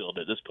cornfield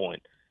at this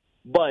point.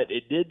 But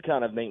it did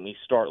kind of make me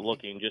start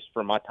looking, just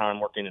from my time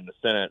working in the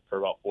Senate for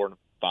about 4 to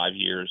 5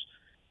 years,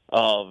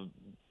 of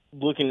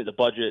looking at the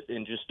budget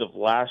and just of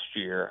last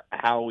year,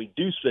 how we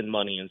do spend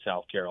money in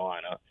South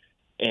Carolina.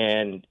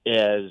 And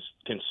as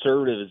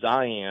conservative as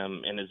I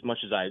am, and as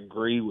much as I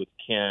agree with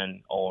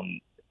Ken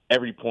on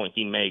every point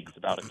he makes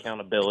about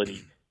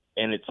accountability,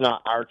 and it's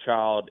not our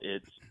child,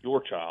 it's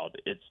your child.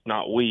 It's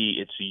not we,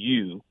 it's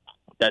you.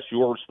 That's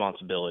your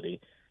responsibility.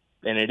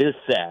 And it is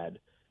sad.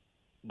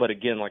 But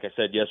again, like I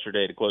said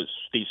yesterday, to quote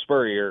Steve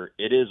Spurrier,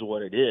 it is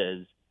what it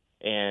is.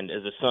 And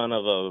as a son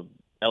of a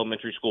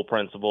elementary school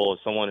principal, as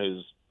someone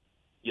who's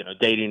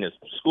dating a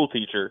school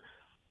teacher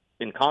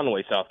in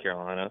Conway, South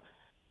Carolina,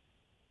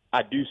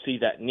 I do see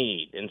that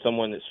need. And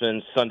someone that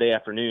spends Sunday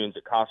afternoons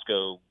at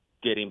Costco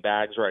getting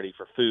bags ready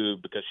for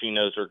food because she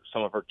knows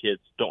some of her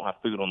kids don't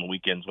have food on the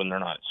weekends when they're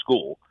not at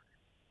school.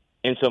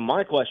 And so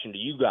my question to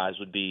you guys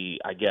would be,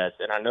 I guess,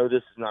 and I know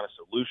this is not a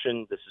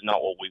solution, this is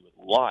not what we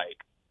would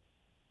like,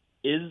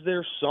 is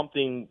there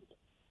something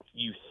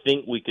you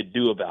think we could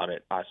do about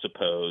it, I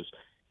suppose?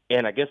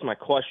 And I guess my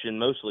question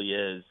mostly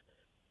is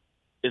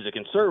a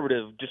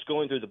conservative just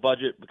going through the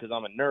budget because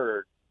I'm a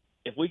nerd,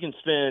 if we can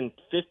spend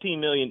 $15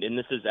 million, and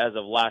this is as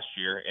of last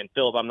year, and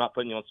Philip, I'm not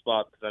putting you on the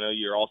spot because I know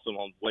you're also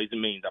on Ways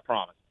and Means, I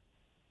promise.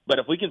 But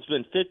if we can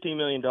spend $15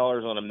 million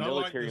on a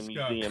military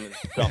museum in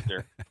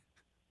Sumter,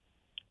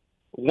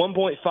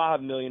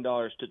 $1.5 million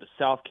to the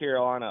South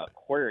Carolina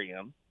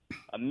Aquarium,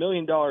 $1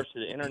 million to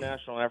the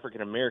International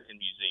African American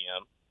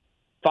Museum,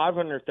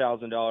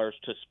 $500,000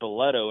 to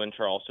Spoleto in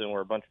Charleston,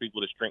 where a bunch of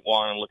people just drink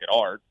wine and look at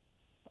art,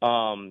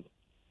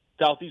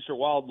 Southeastern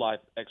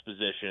Wildlife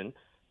Exposition,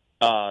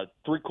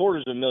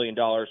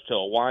 $750,000 to a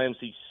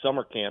YMC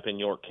summer camp in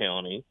York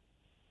County,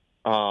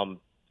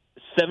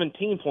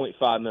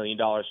 $17.5 million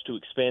to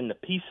expand the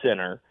Peace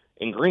Center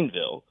in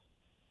Greenville.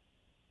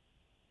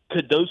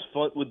 Would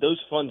those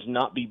funds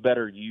not be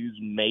better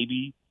used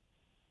maybe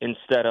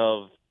instead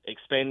of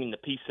expanding the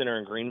Peace Center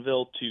in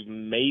Greenville to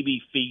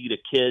maybe feed a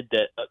kid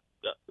that,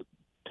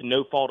 to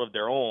no fault of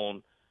their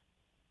own,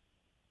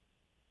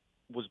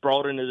 was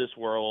brought into this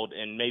world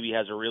and maybe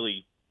has a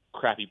really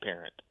crappy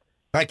parent?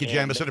 Thank you,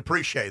 Jameson.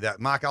 Appreciate that.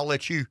 Mike, I'll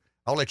let you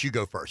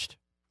go first.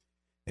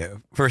 Yeah.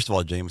 First of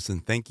all,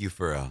 Jameson, thank you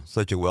for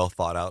such a well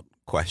thought out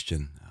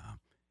question.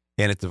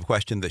 And it's a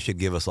question that should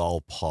give us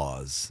all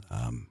pause.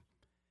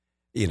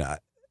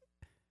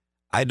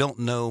 I don't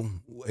know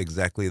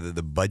exactly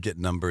the budget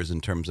numbers in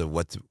terms of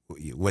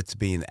what's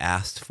being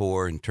asked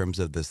for in terms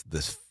of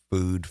this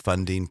food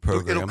funding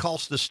program. It'll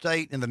cost the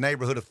state in the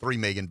neighborhood of $3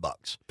 million.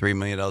 $3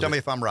 million. Tell me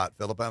if I'm right,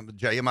 Philip.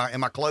 Jay, am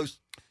I close?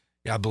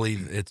 Yeah, I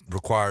believe it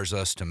requires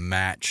us to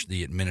match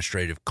the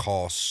administrative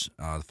costs.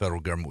 The federal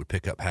government would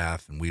pick up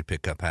half, and we'd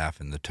pick up half,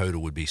 and the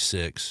total would be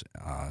 $6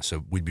 million.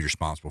 So we'd be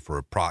responsible for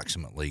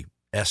approximately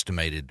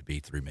estimated to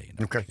be $3 million.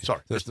 Okay, sorry,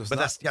 but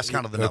that's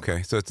kind of the number.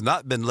 Okay, so it's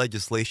not been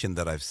legislation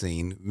that I've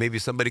seen. Maybe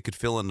somebody could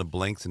fill in the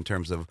blanks in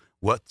terms of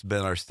what's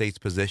been our state's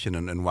position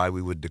and why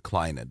we would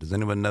decline it. Does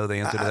anyone know the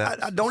answer to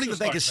that? I don't even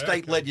think it's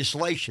state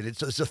legislation.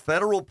 It's a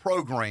federal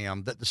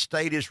program that the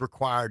state is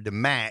required to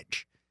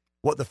match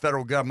what the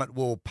federal government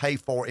will pay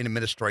for in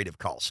administrative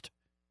cost.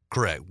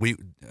 Correct. We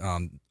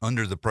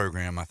under the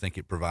program, I think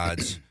it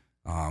provides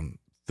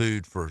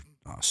food for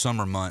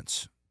summer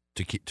months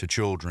to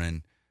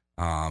children,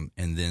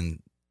 and then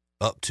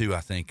up to,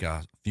 I think,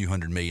 a few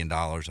 $100 million,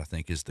 I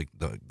think, is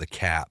the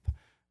cap.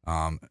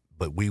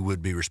 But we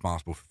would be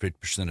responsible for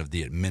 50% of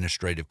the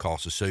administrative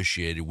costs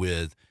associated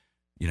with,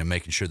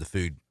 making sure the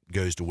food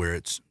goes to where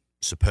it's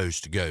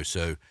supposed to go.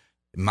 So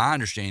my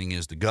understanding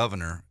is the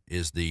governor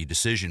is the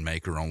decision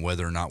maker on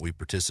whether or not we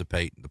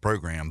participate in the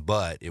program,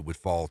 but it would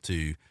fall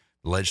to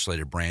the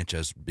legislative branch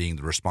as being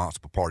the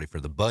responsible party for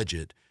the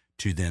budget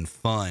to then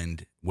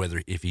fund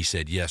whether, if he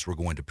said, yes, we're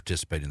going to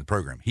participate in the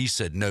program. He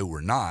said, no, we're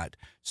not.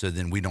 So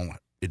then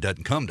it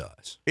doesn't come to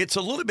us. It's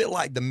a little bit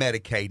like the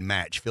Medicaid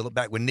match, Philip,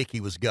 back when Nikki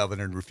was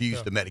governor and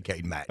refused the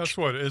Medicaid match. That's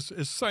what it is.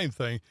 It's the same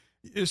thing.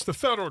 It's the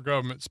federal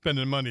government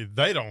spending money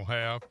they don't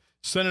have,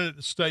 sending it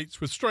to states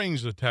with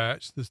strings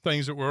attached, the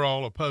things that we're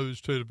all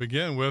opposed to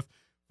begin with,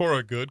 for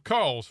a good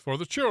cause, for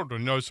the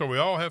children. So we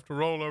all have to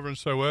roll over and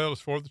say, well,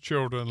 it's for the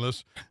children.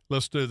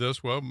 Let's do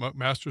this. Well,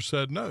 Master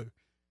said no.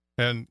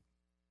 And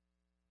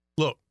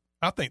look,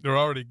 I think they're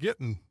already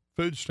getting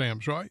food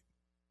stamps, right?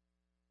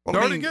 Well,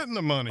 they're already getting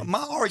the money.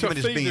 My argument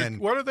is being...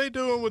 What are they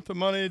doing with the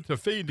money to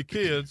feed the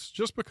kids?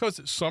 Just because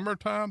it's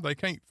summertime, they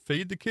can't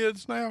feed the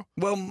kids now?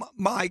 Well,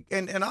 Mike,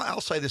 and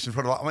I'll say this in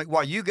front of...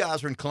 while you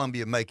guys are in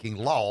Columbia making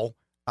law,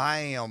 I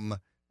am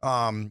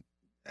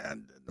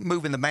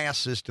moving the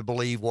masses to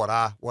believe what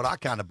I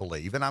kind of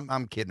believe, and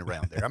I'm kidding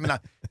around there. I mean,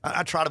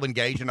 I try to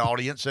engage an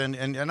audience, and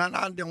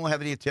I don't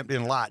have any attempt to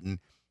enlighten.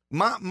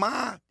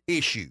 My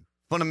issue,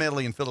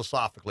 fundamentally and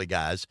philosophically,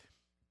 guys,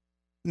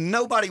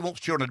 nobody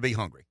wants children to be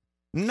hungry.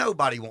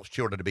 Nobody wants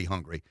children to be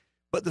hungry.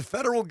 But the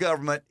federal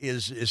government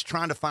is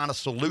trying to find a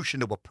solution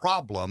to a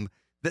problem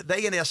that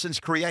they, in essence,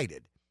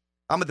 created.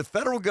 The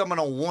federal government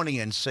on one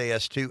end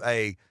says to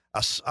a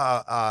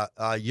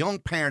young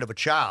parent of a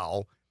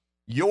child,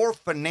 your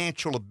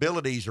financial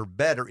abilities are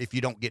better if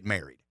you don't get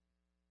married.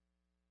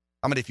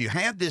 If you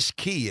have this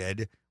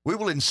kid, we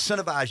will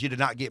incentivize you to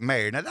not get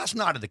married. Now, that's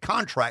not in the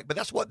contract, but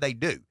that's what they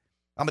do.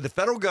 The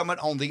federal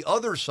government on the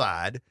other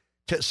side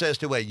says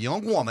to a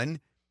young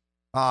woman,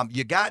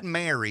 you got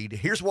married.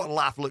 Here's what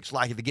life looks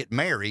like if you get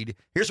married.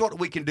 Here's what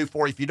we can do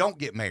for you if you don't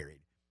get married.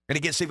 And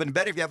it gets even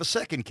better if you have a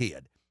second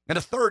kid and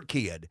a third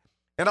kid.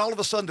 And all of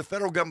a sudden, the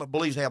federal government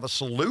believes they have a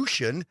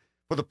solution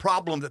for the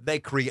problem that they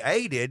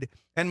created.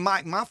 And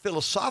my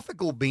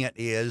philosophical bent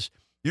is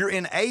you're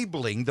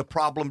enabling the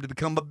problem to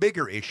become a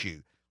bigger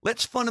issue.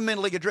 Let's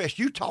fundamentally address,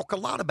 you talk a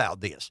lot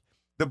about this,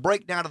 the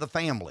breakdown of the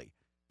family,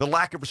 the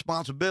lack of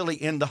responsibility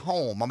in the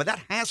home.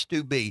 That has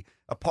to be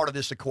a part of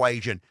this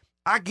equation.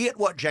 I get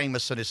what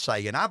Jameson is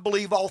saying. I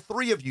believe all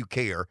three of you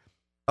care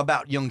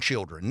about young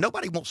children.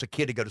 Nobody wants a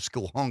kid to go to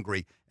school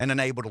hungry and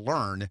unable to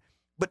learn.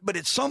 But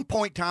at some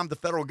point in time, the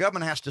federal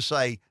government has to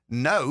say,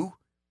 no,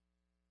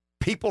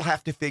 people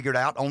have to figure it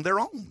out on their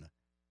own.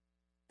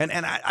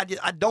 And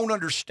I don't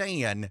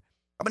understand.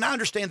 I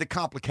understand the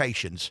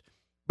complications,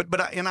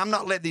 but I'm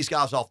not letting these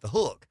guys off the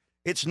hook.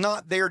 It's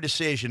not their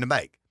decision to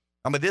make.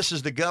 This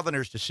is the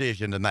governor's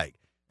decision to make.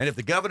 And if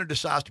the governor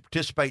decides to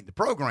participate in the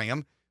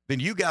program,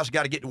 then you guys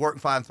got to get to work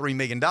and find $3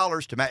 million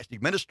to match the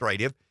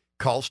administrative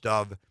cost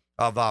of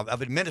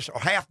administer, or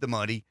half the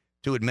money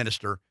to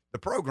administer the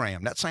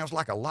program. That sounds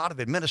like a lot of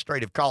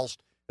administrative cost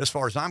as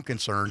far as I'm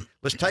concerned.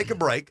 Let's take a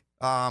break.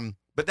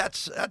 But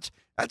that's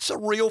a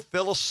real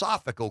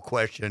philosophical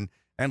question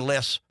and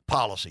less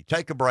policy.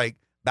 Take a break.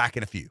 Back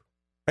in a few.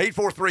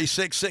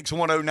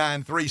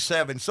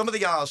 843-661-0937. Some of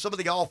the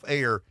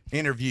off-air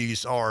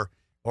interviews are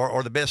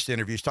the best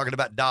interviews, talking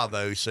about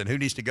Davos and who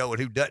needs to go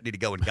and who doesn't need to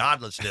go, and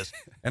godlessness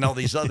and all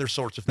these other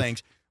sorts of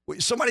things.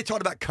 Somebody talked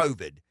about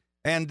COVID,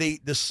 and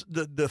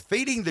the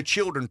Feeding the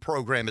Children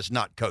program is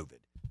not COVID.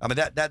 I mean,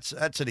 that's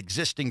an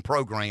existing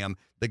program.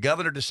 The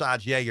governor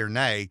decides yay or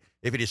nay.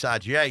 If he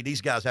decides yay, these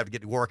guys have to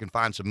get to work and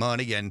find some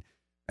money, and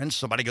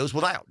somebody goes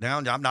without. Now,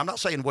 I'm not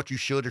saying what you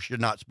should or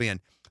should not spend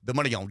the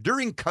money on.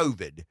 During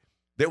COVID,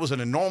 there was an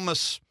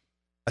enormous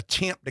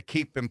attempt to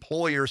keep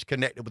employers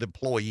connected with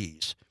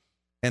employees,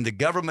 and the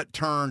government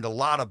turned a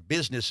lot of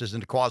businesses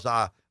into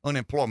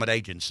quasi-unemployment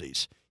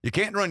agencies. You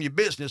can't run your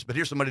business, but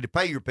here's somebody to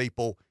pay your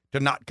people to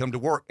not come to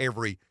work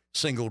every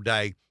single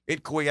day.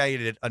 It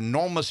created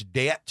enormous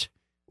debt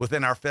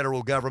within our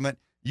federal government.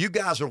 You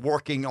guys are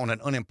working on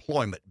an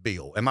unemployment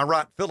bill. Am I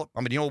right, Philip?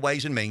 I mean,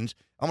 Ways and Means.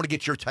 I want to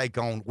get your take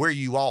on where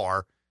you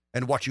are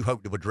and what you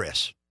hope to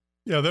address.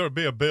 Yeah, there will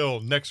be a bill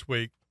next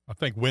week. I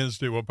think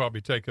Wednesday we'll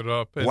probably take it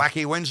up.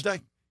 Wacky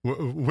Wednesday?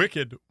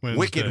 Wicked Wednesday.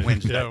 Wicked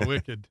Wednesday. Yeah,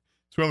 wicked.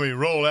 It's when we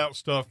roll out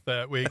stuff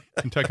that we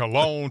can take a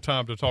long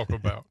time to talk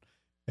about.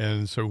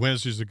 And so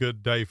Wednesday's a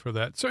good day for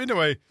that. So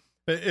anyway,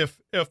 if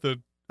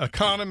the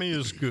economy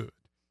is good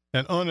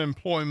and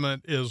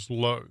unemployment is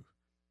low,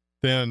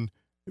 then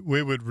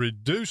we would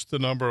reduce the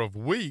number of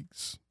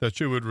weeks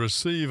that you would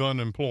receive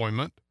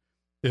unemployment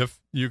if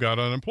you got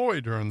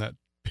unemployed during that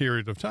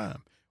period of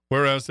time.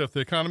 Whereas if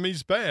the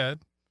economy's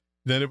bad,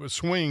 then it could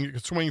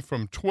swing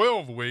from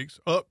 12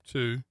 weeks up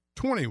to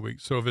 20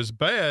 weeks. So if it's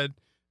bad,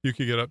 you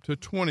could get up to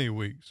 20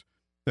 weeks.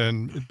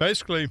 And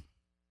basically,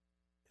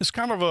 it's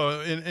kind of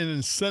an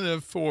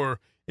incentive for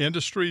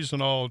industries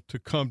and all to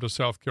come to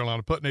South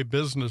Carolina, putting a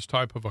business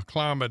type of a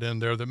climate in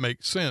there that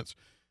makes sense.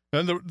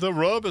 And the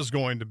rub is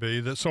going to be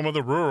that some of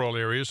the rural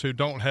areas who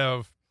don't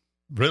have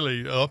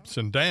really ups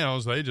and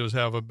downs, they just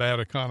have a bad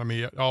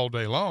economy all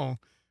day long,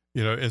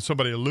 and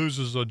somebody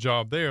loses a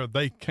job there,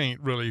 they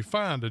can't really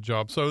find a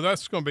job. So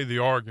that's going to be the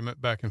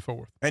argument back and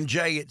forth. And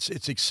Jay,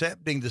 it's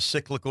accepting the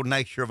cyclical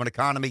nature of an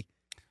economy.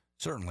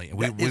 Certainly,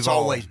 it's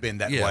always been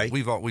that way.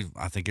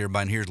 I think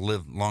everybody here has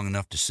lived long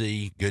enough to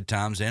see good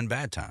times and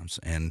bad times.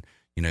 And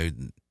I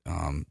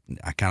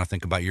kind of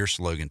think about your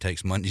slogan: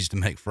 "Takes Mondays to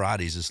make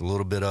Fridays." It's a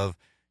little bit of,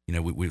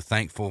 we're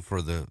thankful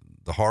for the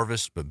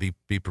harvest, but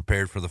be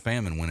prepared for the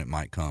famine when it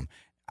might come.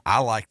 I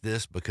like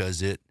this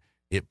because it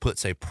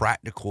puts a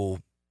practical,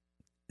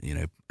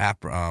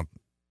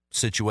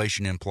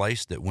 situation in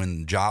place that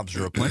when jobs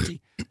are aplenty,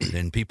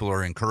 then people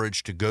are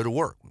encouraged to go to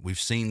work. We've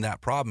seen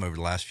that problem over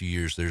the last few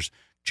years. There's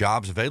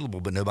jobs available,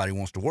 but nobody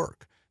wants to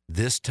work.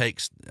 This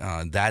takes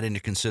that into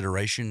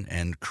consideration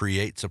and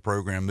creates a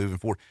program moving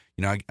forward.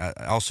 I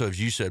also, as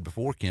you said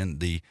before, Ken,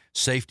 the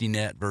safety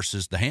net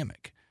versus the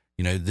hammock.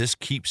 This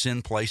keeps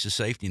in place a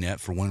safety net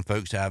for when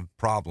folks have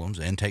problems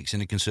and takes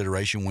into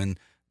consideration when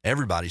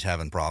everybody's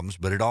having problems.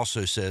 But it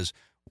also says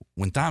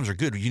when times are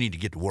good, you need to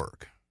get to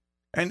work.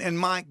 And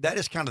Mike, that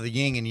is kind of the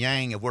yin and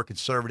yang of where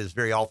conservatives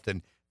very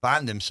often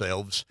find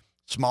themselves.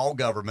 Small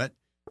government,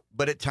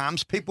 but at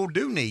times people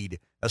do need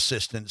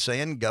assistance,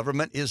 and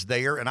government is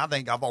there. And I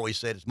think I've always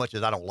said, as much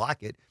as I don't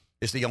like it,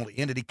 it's the only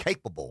entity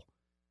capable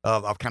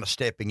of kind of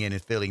stepping in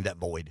and filling that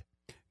void.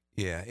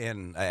 Yeah,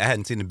 and I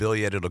hadn't seen the bill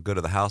yet. It'll go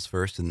to the House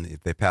first, and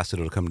if they pass it,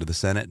 it'll come to the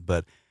Senate.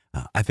 But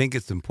I think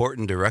it's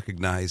important to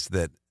recognize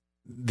that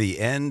the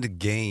end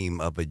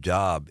game of a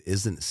job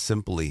isn't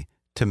simply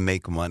to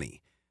make money.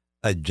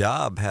 A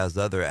job has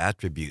other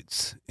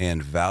attributes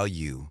and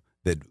value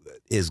that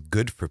is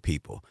good for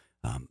people.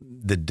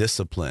 The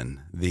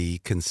discipline, the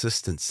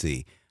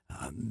consistency,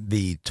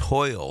 the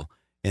toil,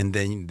 and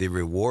then the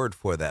reward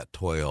for that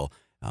toil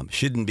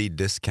shouldn't be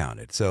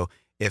discounted. So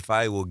if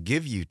I will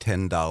give you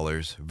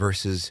 $10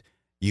 versus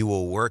you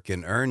will work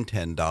and earn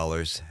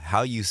 $10,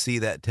 how you see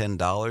that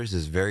 $10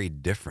 is very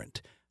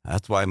different.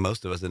 That's why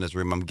most of us in this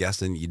room, I'm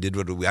guessing you did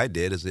what I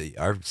did, is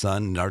our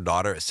son and our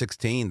daughter at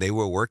 16, they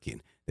were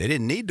working. They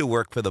didn't need to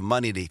work for the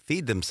money to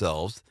feed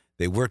themselves.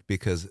 They worked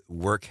because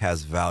work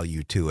has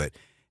value to it.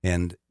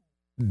 And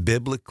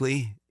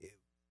biblically,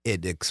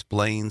 it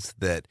explains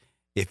that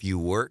if you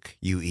work,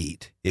 you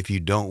eat. If you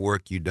don't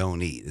work, you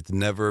don't eat. It's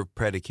never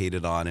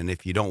predicated on, and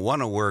if you don't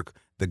want to work,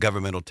 the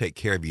government will take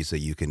care of you so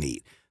you can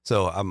eat.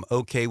 So I'm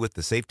okay with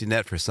the safety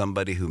net for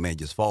somebody who may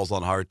just falls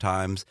on hard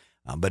times,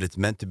 but it's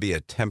meant to be a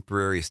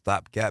temporary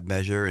stopgap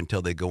measure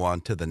until they go on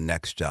to the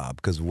next job,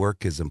 because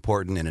work is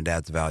important and it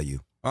adds value.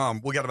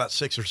 We got about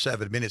 6 or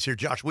 7 minutes here.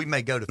 Josh, we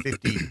may go to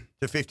 50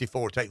 to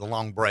 54, take the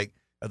long break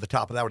at the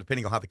top of the hour,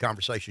 depending on how the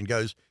conversation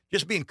goes.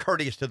 Just being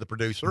courteous to the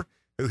producer,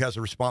 who has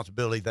a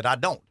responsibility that I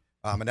don't,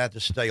 and that to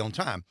stay on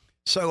time.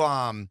 So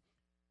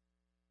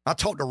I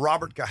talked to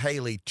Robert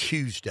Cahaley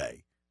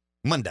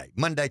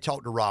Monday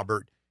talked to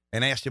Robert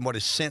and asked him what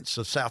his sense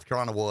of South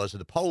Carolina was of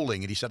the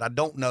polling. And he said, I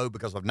don't know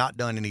because I've not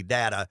done any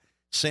data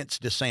since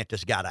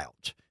DeSantis got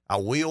out. I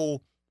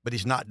will, but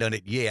he's not done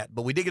it yet.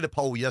 But we did get a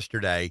poll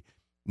yesterday.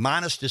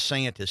 Minus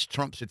DeSantis,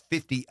 Trump's at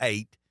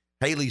 58,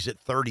 Haley's at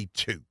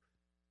 32.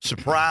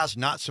 Surprised,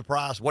 not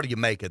surprised? What do you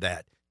make of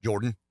that,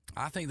 Jordan?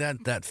 I think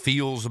that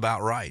feels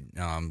about right.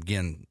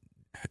 Again,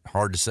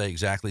 hard to say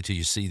exactly till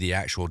you see the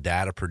actual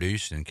data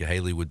produced, and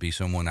Cahaley would be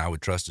someone I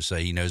would trust to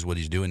say he knows what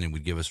he's doing and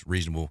would give us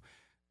reasonably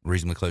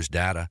close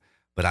data.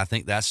 But I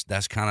think that's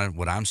kind of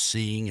what I'm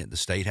seeing at the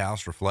State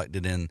House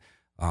reflected in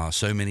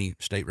so many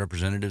state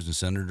representatives and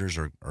senators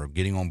are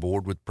getting on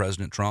board with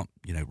President Trump,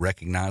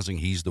 recognizing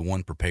he's the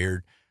one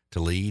prepared to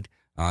lead.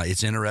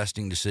 It's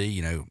interesting to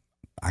see,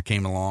 I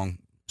came along,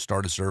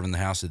 started serving the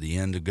House at the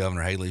end of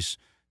Governor Haley's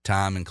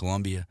time in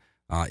Columbia.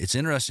 It's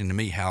interesting to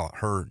me how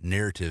her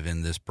narrative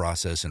in this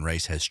process and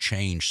race has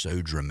changed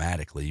so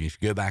dramatically. If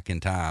you go back in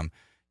time,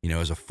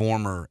 as a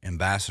former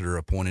ambassador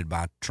appointed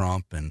by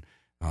Trump and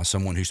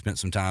someone who spent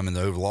some time in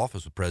the Oval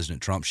Office with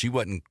President Trump, she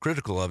wasn't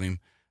critical of him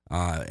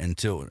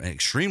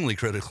extremely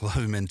critical of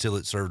him until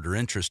it served her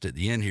interest at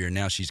the end here. And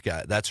now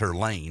that's her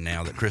lane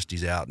now that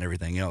Christie's out and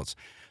everything else.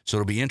 So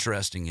it'll be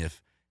interesting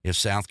if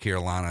South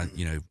Carolina,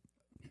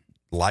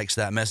 likes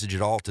that message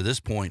at all. To this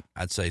point,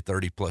 I'd say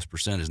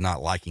 30+% is not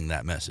liking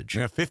that message.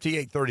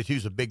 58-32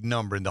 is a big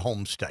number in the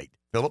home state.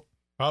 Philip?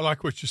 I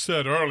like what you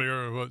said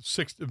earlier.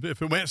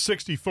 If it went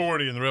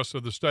 60-40 in the rest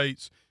of the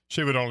states,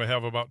 she would only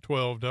have about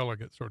 12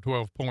 delegates or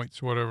 12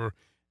 points, whatever,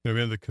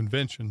 in the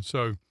convention.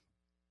 So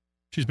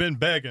she's been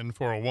begging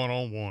for a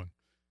one-on-one.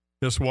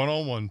 This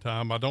one-on-one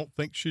time, I don't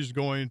think she's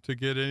going to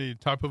get any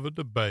type of a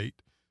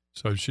debate.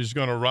 So she's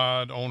going to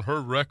ride on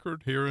her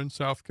record here in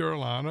South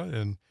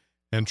Carolina,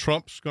 and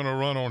Trump's going to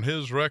run on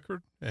his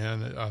record.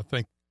 And I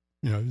think,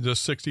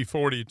 this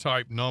 60-40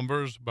 type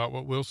number is about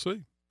what we'll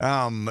see.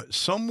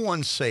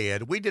 Someone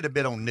said, we did a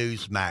bit on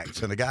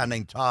Newsmax, and a guy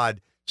named Todd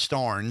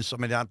Starnes,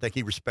 I think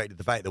he respected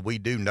the fact that we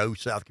do know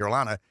South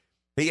Carolina.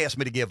 He asked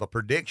me to give a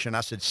prediction.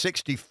 I said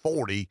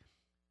 60-40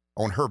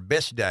 on her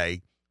best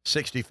day,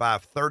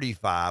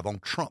 65-35 on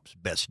Trump's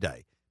best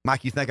day.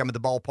 Mike, you think I'm in the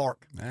ballpark?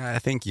 I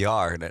think you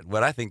are.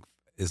 What I think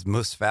is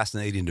most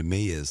fascinating to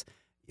me is,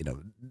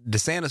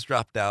 DeSantis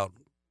dropped out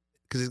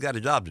because he's got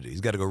a job to do.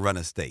 He's got to go run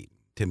a state.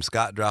 Tim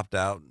Scott dropped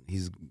out.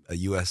 He's a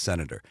U.S.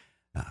 senator.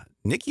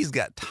 Nikki's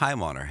got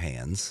time on her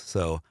hands,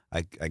 so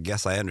I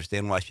guess I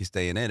understand why she's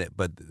staying in it.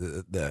 But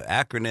the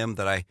acronym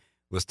that I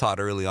was taught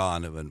early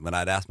on when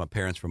I'd ask my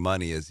parents for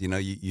money is,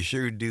 you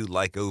sure do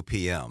like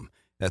OPM.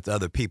 That's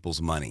other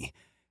people's money.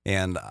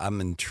 And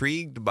I'm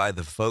intrigued by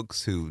the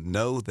folks who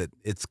know that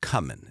it's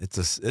coming.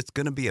 It's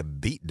going to be a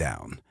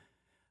beatdown.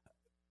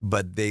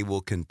 But they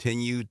will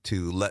continue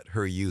to let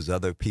her use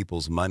other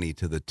people's money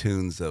to the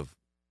tunes of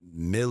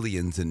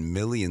millions and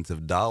millions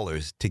of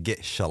dollars to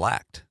get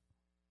shellacked.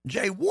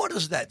 Jay, what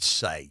does that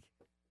say?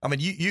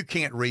 You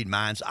can't read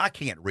minds. I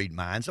can't read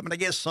minds. I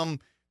guess some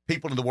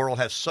people in the world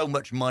have so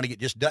much money it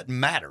just doesn't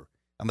matter.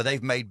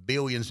 They've made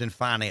billions in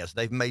finance.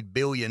 They've made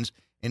billions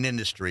in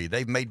industry.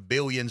 They've made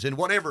billions in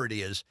whatever it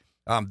is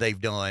they've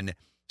done.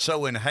 So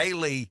when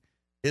Haley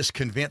is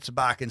convinced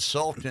by a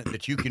consultant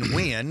that you can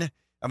win,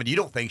 you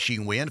don't think she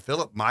can win.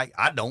 Philip, Mike,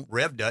 I don't.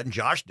 Rev doesn't.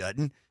 Josh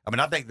doesn't.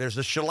 I think there's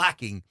a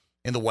shellacking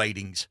in the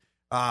weightings.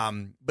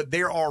 But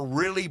there are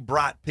really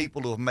bright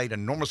people who have made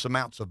enormous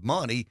amounts of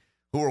money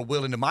who are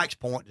willing, to Mike's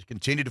point, to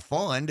continue to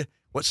fund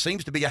what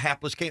seems to be a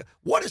hapless case.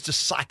 What is the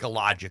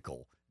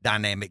psychological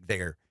dynamic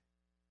there?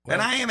 Well,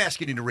 and I am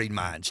asking you to read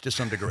minds to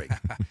some degree.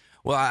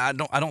 Well, I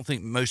don't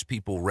think most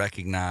people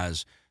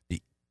recognize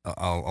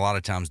a lot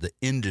of times the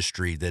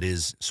industry that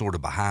is sort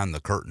of behind the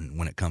curtain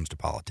when it comes to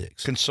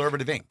politics.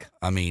 Conservative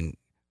Inc.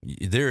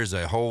 There is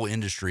a whole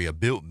industry, a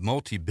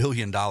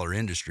multi-billion-dollar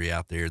industry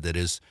out there that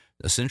is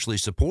essentially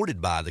supported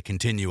by the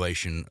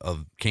continuation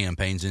of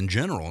campaigns in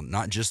general,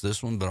 not just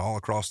this one, but all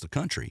across the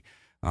country.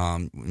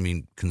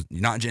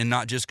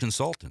 Not just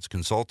consultants.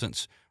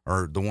 Consultants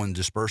are the one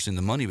dispersing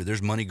the money, but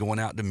there's money going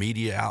out to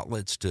media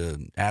outlets,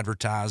 to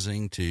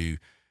advertising, to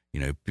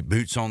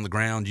boots on the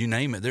ground, you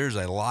name it. There's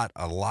a lot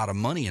of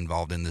money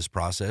involved in this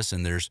process,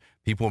 and there's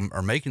people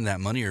are making that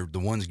money are the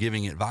ones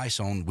giving advice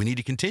on we need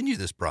to continue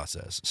this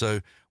process. So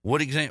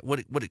what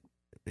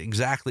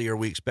exactly are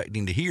we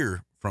expecting to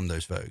hear from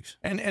those folks?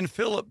 And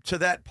Philip, to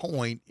that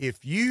point,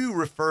 if you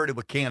refer to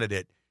a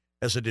candidate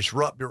as a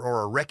disruptor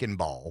or a wrecking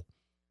ball,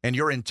 and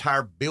your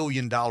entire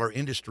billion-dollar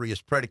industry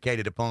is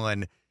predicated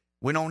upon,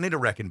 we don't need a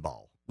wrecking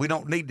ball. We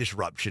don't need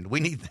disruption. We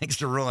need things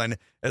to run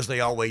as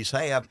they always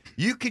have.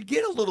 You could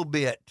get a little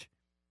bit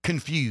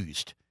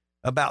confused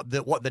about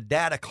what the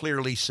data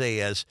clearly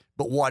says,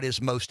 but what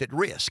is most at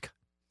risk.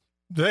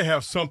 They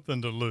have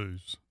something to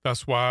lose.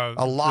 That's why.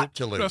 A lot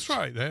to lose. That's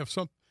right. They have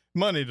some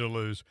money to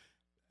lose.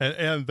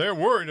 And they're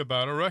worried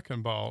about a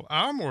wrecking ball.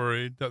 I'm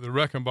worried that the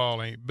wrecking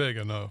ball ain't big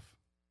enough.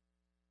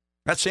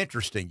 That's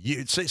interesting.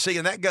 You see,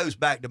 and that goes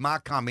back to my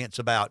comments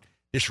about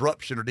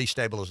disruption or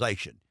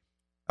destabilization.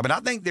 I mean, I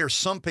think there's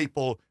some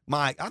people,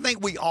 Mike, I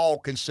think we all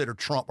consider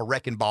Trump a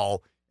wrecking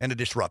ball and a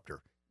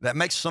disruptor. That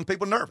makes some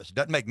people nervous. It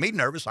doesn't make me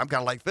nervous. I'm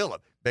kind of like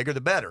Philip. Bigger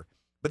the better.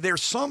 But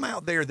there's some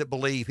out there that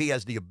believe he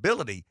has the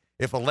ability,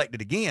 if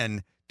elected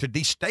again, to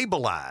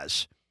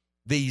destabilize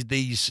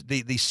these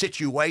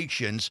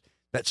situations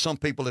that some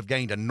people have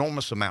gained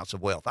enormous amounts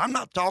of wealth. I'm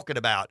not talking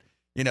about,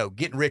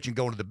 getting rich and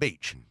going to the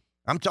beach.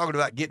 I'm talking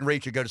about getting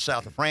rich and go to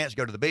south of France,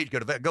 go to the beach,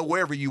 go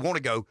wherever you want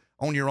to go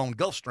on your own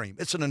Gulf Stream.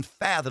 It's an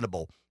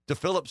unfathomable, to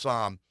Philip's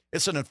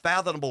it's an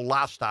unfathomable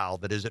lifestyle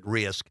that is at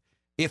risk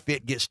if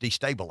it gets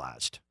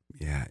destabilized.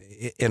 Yeah,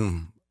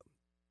 and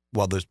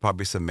while there's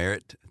probably some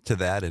merit to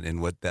that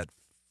and what that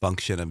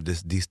function of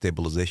this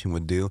destabilization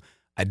would do,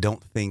 I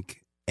don't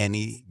think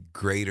any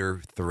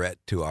greater threat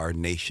to our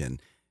nation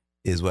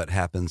is what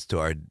happens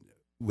to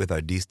with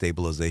our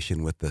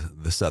destabilization with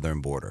the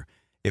southern border.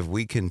 If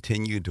we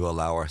continue to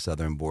allow our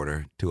southern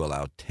border to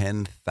allow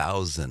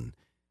 10,000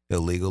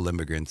 illegal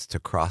immigrants to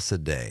cross a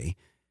day,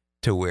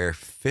 to where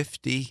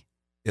 50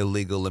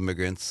 illegal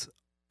immigrants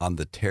on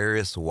the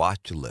terrorist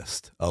watch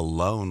list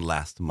alone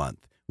last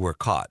month were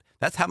caught.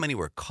 That's how many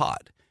were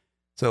caught.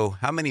 So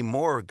how many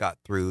more got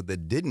through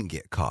that didn't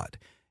get caught?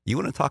 You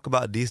want to talk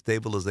about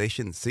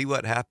destabilization? See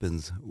what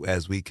happens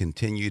as we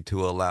continue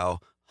to allow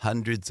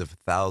hundreds of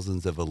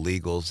thousands of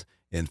illegals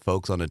and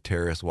folks on a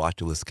terrorist watch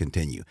list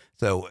continue.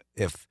 So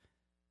if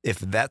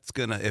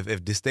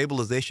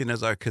destabilization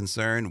is our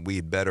concern, we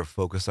better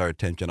focus our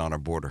attention on our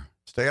border.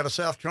 Stay out of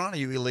South Carolina,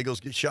 you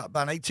illegals get shot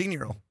by an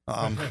 18-year-old.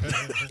 I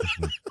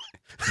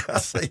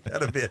say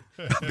that a bit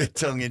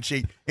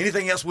tongue-in-cheek.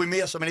 Anything else we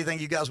miss? Anything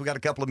you guys, we got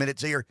a couple of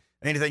minutes here.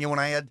 Anything you want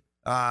to add?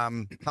 How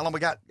long we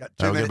got? Got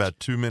 2 minutes? About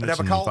 2 minutes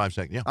and 5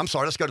 seconds. Yeah. I'm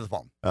sorry. Let's go to the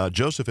phone.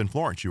 Joseph in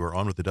Florence, you are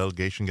on with the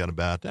delegation. Got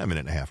about a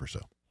minute and a half or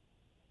so.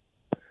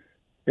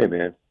 Hey,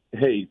 man.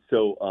 Hey,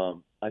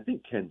 so I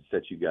think Ken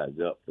set you guys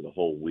up for the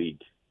whole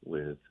week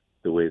with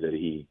the way that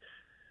he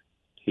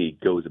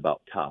goes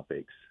about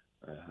topics.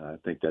 I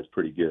think that's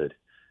pretty good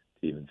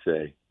to even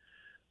say.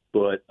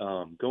 But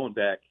going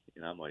back,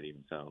 and I might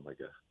even sound like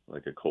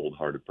a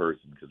cold-hearted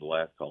person because the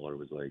last caller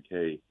was like,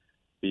 "Hey,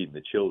 feeding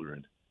the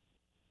children."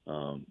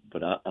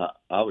 But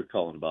I was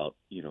calling about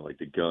like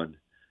the gun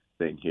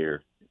thing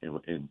here,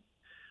 and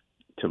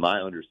to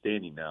my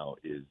understanding now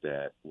is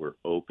that we're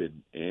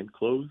open and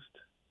closed,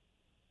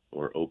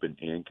 or open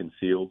and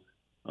concealed.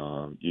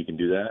 You can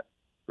do that,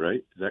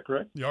 right? Is that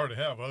correct? You already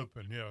have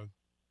open, yeah.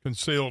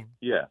 Concealed,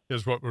 yeah,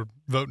 is what we're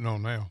voting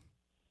on now.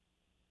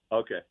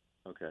 Okay.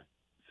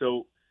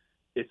 So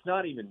it's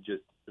not even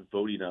just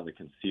voting on the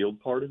concealed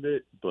part of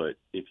it, but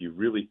if you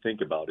really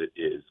think about it,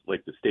 is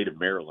like the state of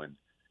Maryland,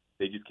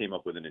 they just came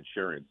up with an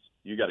insurance.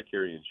 You got to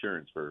carry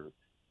insurance for,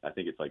 I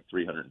think it's like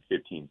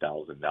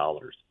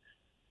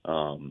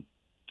 $315,000.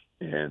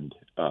 And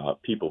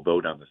people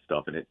vote on this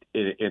stuff. And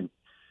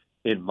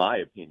in my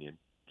opinion,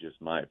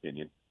 just my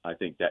opinion, I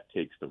think that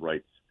takes the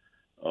rights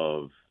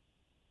of,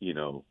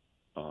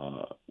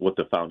 what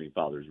the founding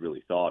fathers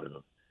really thought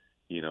of,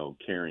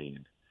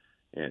 carrying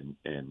and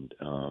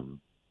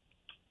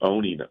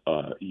owning,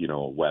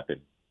 a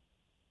weapon.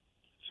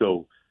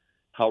 So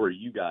how are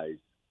you guys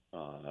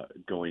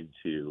going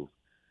to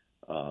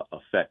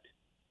affect,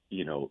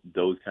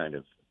 those kind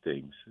of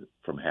things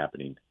from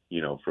happening,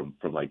 from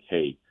like,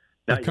 hey,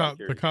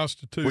 the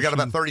Constitution. We got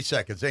about 30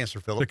 seconds. Answer,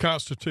 Philip. The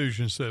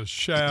Constitution says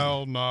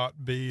shall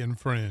not be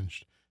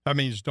infringed. That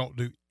means don't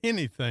do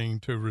anything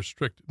to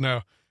restrict it.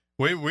 Now,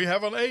 we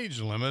have an age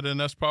limit, and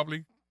that's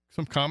probably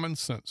some common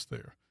sense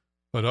there.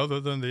 But other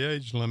than the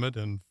age limit,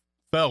 and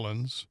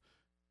felons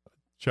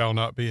shall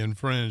not be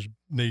infringed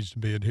needs to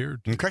be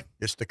adhered to. Okay.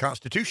 It's the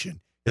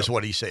Constitution is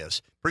what he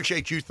says.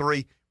 Appreciate you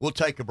three. We'll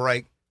take a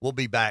break. We'll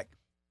be back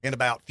in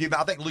about a few.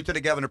 I think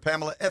Lieutenant Governor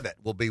Pamela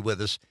Evett will be with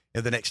us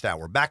in the next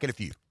hour. Back in a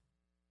few.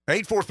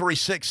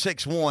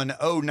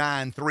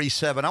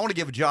 843-661-0937. I want to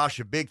give Josh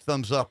a big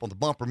thumbs up on the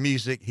bumper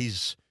music.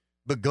 He's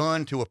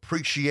begun to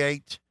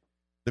appreciate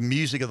the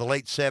music of the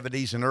late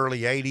 70s and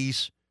early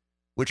 80s,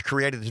 which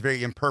created this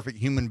very imperfect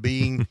human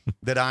being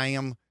that I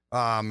am.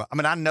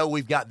 I know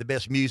we've got the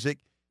best music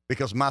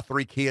because my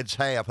three kids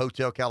have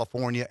Hotel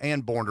California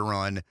and Born to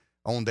Run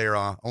on their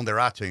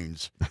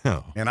iTunes.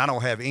 Oh. And I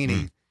don't have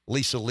any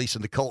Lisa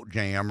and the Cult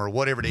Jam or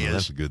whatever it is.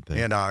 That's a good thing.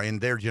 In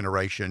their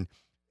generation.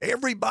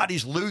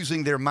 Everybody's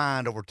losing their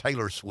mind over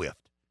Taylor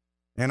Swift.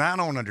 And I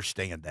don't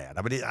understand that.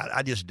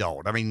 I just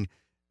don't. Are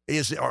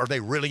they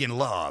really in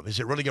love? Is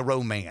it really a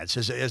romance?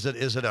 Is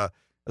it a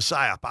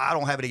psyop? I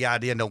don't have any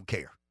idea and don't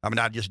care.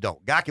 I just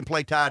don't. Guy can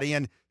play tight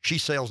end. She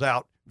sells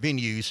out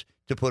venues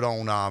to put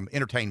on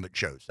entertainment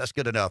shows. That's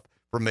good enough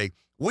for me.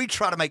 We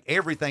try to make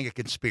everything a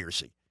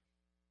conspiracy.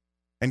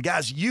 And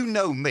guys, you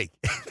know me.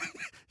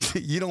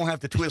 You don't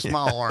have to twist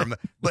my arm,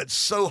 but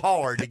so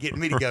hard to get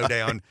me to go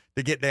down,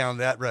 to get down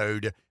that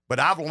road. But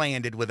I've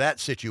landed with that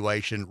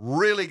situation.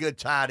 Really good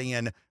tight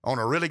end on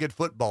a really good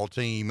football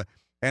team.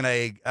 And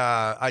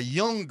a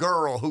young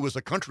girl who was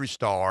a country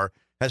star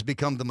has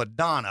become the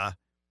Madonna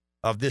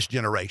of this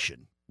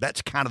generation.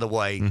 That's kind of the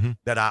way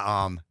that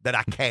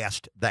I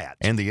cast that.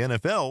 And the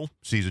NFL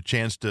sees a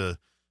chance to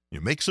You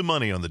make some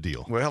money on the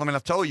deal. Well, I mean,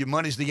 I've told you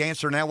money's the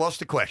answer now. What's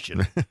the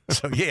question?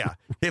 So, yeah,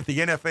 if the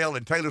NFL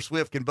and Taylor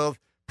Swift can both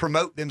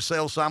promote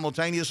themselves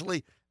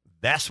simultaneously,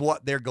 that's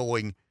what they're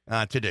going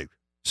to do.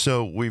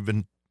 So we've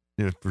been,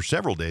 for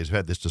several days,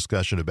 had this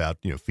discussion about,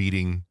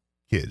 feeding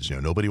kids.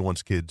 Nobody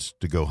wants kids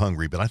to go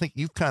hungry, but I think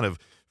you've kind of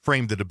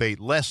framed the debate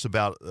less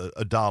about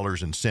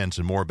dollars and cents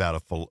and more about a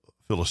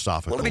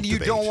philosophical Well, I mean, you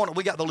debate. don't want –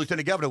 we got the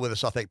Lieutenant Governor with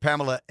us, I think.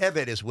 Pamela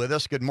Evett is with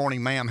us. Good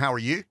morning, ma'am. How are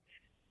you?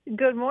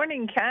 Good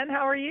morning, Ken.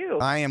 How are you?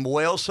 I am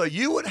well. So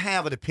you would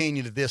have an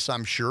opinion of this,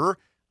 I'm sure.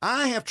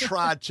 I have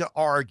tried to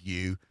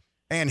argue,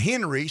 and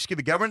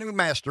Governor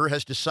McMaster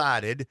has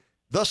decided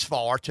thus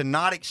far to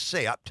not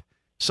accept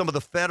some of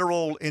the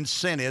federal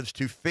incentives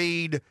to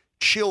feed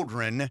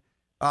children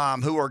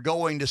who are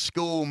going to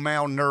school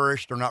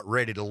malnourished or not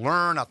ready to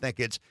learn.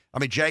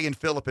 Jay and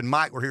Philip and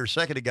Mike were here a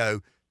second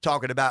ago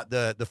talking about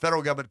the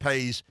federal government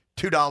pays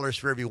 $2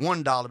 for every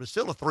 $1, but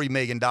still a $3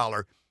 million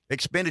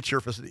expenditure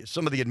for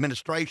some of the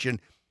administration.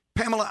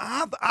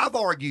 Pamela, I've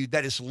argued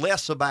that it's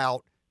less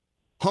about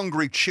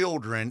hungry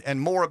children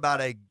and more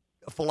about a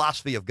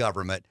philosophy of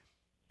government.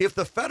 If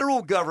the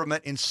federal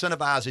government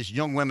incentivizes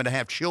young women to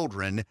have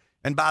children,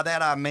 and by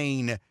that I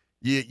mean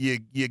you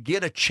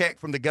get a check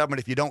from the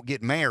government if you don't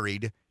get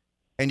married,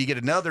 and you get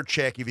another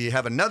check if you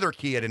have another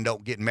kid and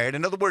don't get married.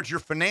 In other words, your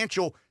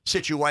financial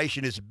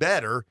situation is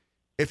better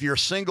if you're a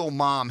single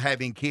mom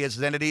having kids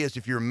than it is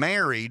if you're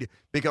married,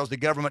 because the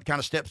government kind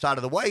of steps out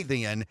of the way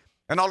then,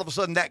 and all of a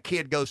sudden that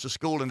kid goes to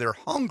school and they're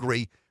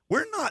hungry.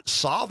 We're not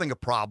solving a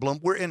problem.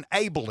 We're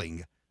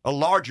enabling a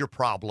larger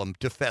problem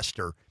to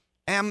fester.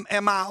 Am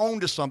I on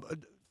to some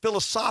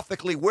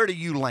philosophically? Where do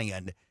you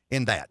land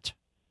in that?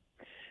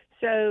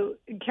 So,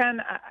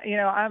 Ken,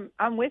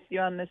 I'm with you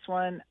on this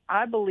one.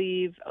 I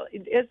believe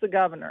it's the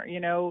governor.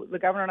 The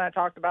governor and I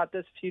talked about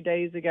this a few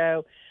days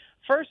ago.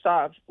 First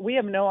off, we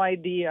have no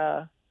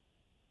idea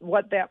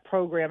what that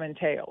program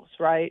entails,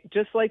 right?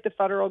 Just like the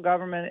federal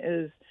government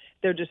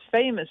they're just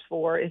famous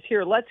for is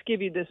here, let's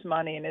give you this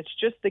money, and it's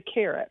just the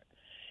carrot.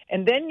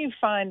 And then you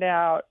find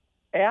out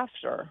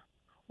after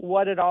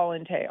what it all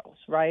entails,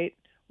 right?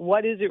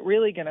 What is it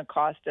really going to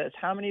cost us?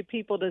 How many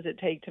people does it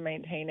take to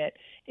maintain it?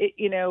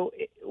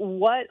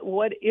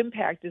 What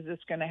impact is this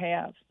going to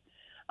have?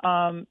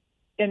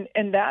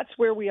 And that's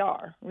where we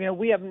are.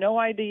 We have no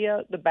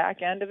idea the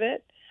back end of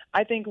it.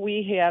 I think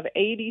we have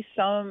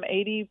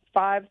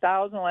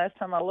 85,000 last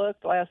time I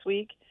looked last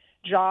week,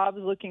 jobs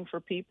looking for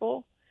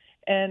people.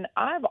 And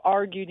I've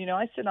argued,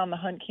 I sit on the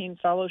Hunt Keene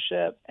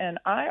Fellowship, and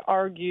I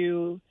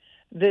argue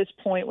this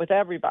point with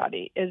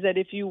everybody, is that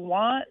if you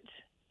want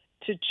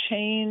to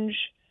change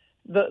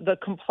the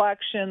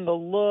complexion, the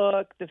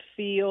look, the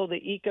feel, the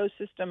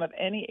ecosystem of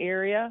any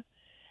area,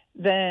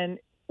 then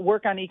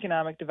work on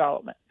economic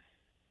development.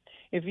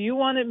 If you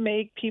want to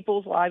make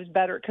people's lives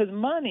better, because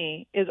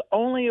money is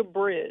only a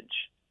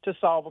bridge to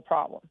solve a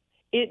problem.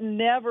 It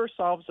never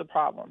solves a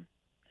problem.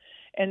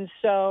 And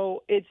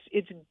so it's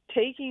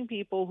taking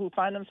people who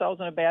find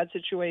themselves in a bad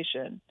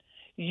situation,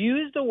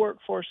 use the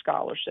workforce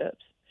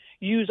scholarships,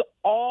 use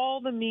all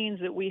the means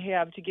that we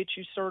have to get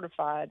you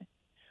certified.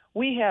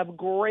 We have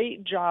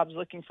great jobs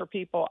looking for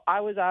people.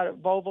 I was out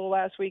at Volvo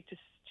last week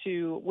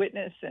to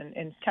witness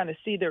and kind of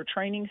see their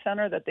training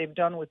center that they've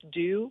done with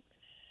DO.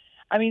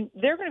 I mean,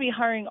 they're going to be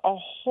hiring a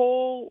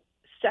whole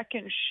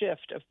second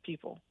shift of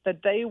people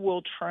that they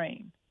will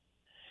train.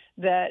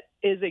 That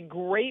is a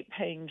great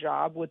paying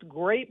job with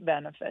great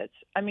benefits.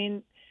 I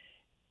mean,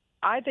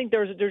 I think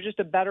there's just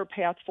a better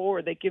path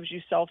forward that gives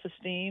you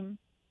self-esteem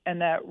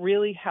and that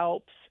really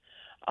helps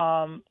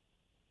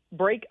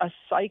break a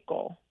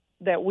cycle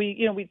that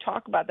we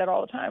talk about that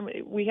all the time.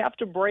 We have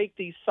to break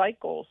these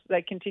cycles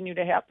that continue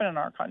to happen in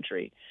our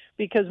country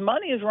because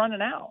money is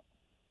running out.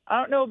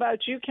 I don't know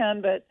about you,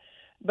 Ken, but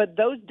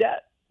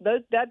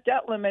that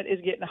debt limit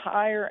is getting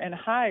higher and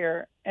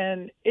higher,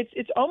 and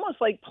it's almost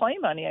like play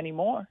money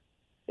anymore.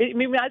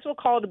 We might as well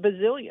call it a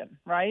bazillion,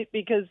 right?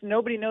 Because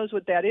nobody knows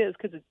what that is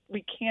because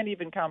we can't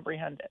even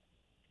comprehend it.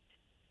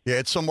 Yeah,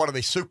 it's somewhat of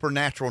a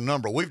supernatural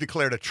number. We've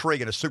declared a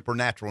trillion a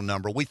supernatural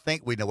number. We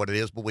think we know what it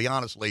is, but we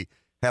honestly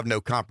have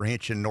no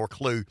comprehension nor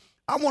clue.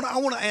 I want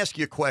to ask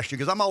you a question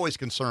because I'm always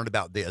concerned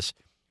about this.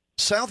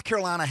 South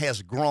Carolina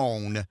has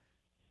grown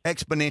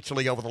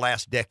exponentially over the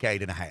last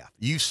decade and a half.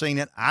 You've seen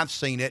it. I've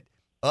seen it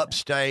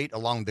upstate,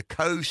 along the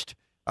coast.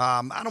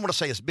 I don't want to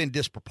say it's been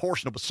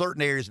disproportionate, but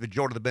certain areas have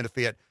enjoyed the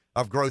benefit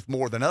of growth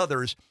more than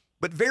others.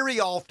 But very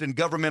often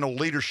governmental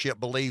leadership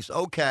believes,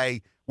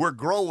 okay, we're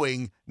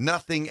growing,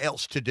 nothing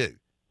else to do.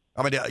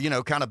 I mean,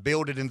 kind of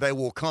build it and they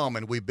will come,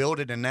 and we build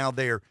it and now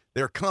they're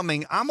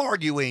coming. I'm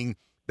arguing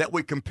that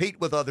we compete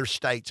with other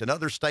states, and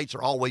other states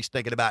are always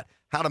thinking about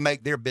how to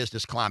make their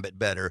business climate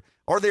better.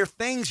 Are there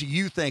things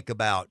you think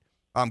about,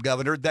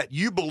 Governor, that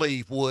you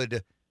believe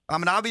would,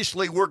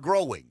 obviously we're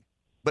growing,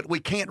 but we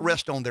can't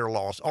rest on their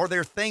loss. Are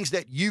there things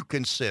that you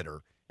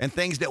consider and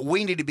things that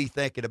we need to be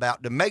thinking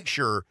about to make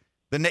sure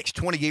the next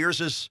 20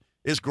 years is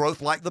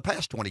growth like the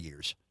past 20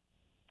 years?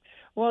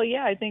 Well,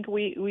 yeah, I think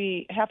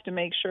we have to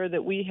make sure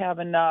that we have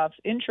enough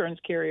insurance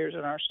carriers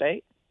in our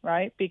state.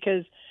 right?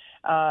 Because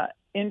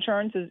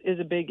insurance is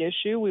a big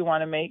issue. We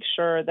want to make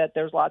sure that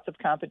there's lots of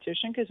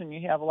competition, because when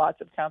you have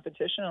lots of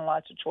competition and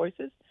lots of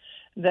choices,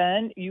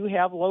 then you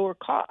have lower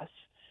costs.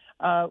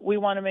 We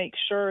want to make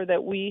sure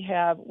that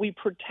we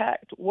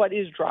protect what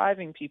is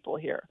driving people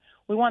here.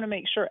 We want to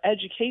make sure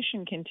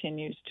education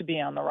continues to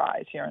be on the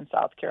rise here in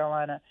South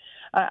Carolina.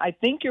 I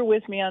think you're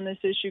with me on this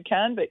issue,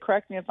 Ken, but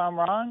correct me if I'm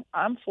wrong.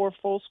 I'm for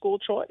full school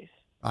choice.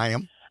 I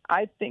am.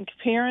 I think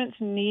parents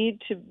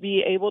need to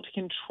be able to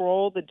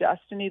control the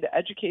destiny, the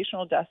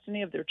educational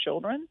destiny of their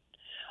children,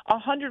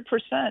 100%.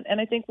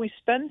 And I think we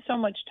spend so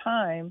much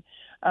time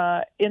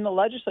in the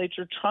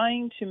legislature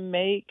trying to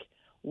make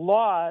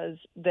laws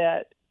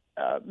that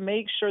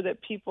make sure that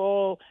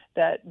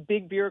that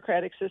big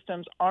bureaucratic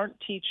systems aren't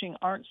teaching,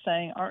 aren't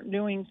saying, aren't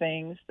doing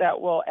things that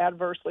will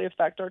adversely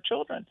affect our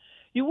children.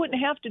 You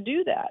wouldn't have to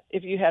do that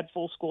if you had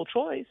full school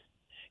choice.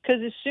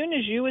 Because as soon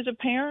as you as a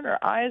parent or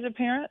I as a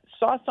parent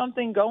saw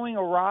something going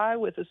awry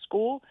with a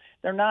school,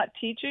 they're not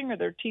teaching or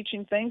they're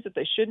teaching things that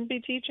they shouldn't be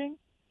teaching,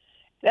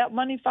 that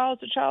money follows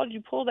the child.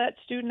 You pull that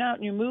student out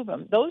and you move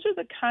them. Those are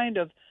the kind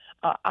of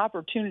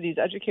opportunities,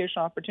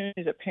 educational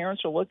opportunities that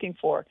parents are looking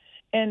for.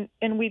 And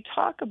we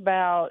talk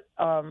about,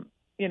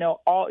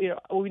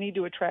 we need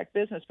to attract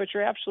business, but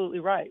you're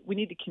absolutely right. We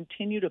need to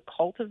continue to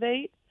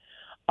cultivate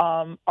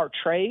our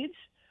trades.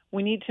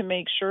 We need to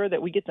make sure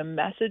that we get the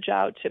message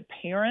out to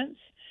parents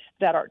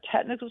that our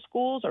technical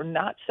schools are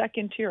not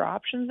second-tier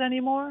options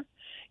anymore.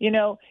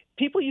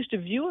 People used to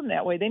view them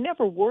that way. They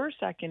never were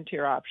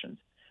second-tier options,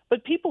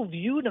 but people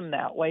viewed them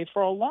that way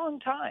for a long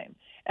time.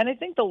 And I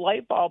think the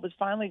light bulb is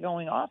finally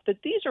going off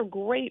that these are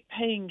great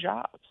paying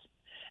jobs.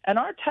 And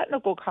our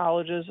technical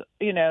colleges,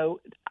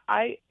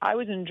 I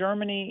was in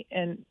Germany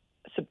in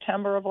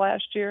September of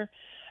last year,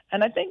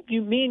 and I think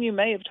me and you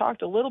may have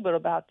talked a little bit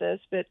about this,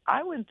 but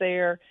I went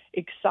there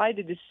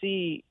excited to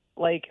see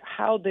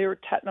how their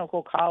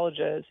technical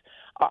colleges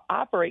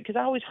operate, because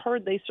I always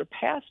heard they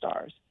surpassed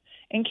ours.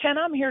 And Ken,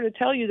 I'm here to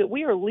tell you that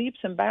we are leaps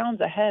and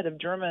bounds ahead of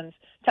Germany's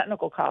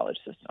technical college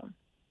system.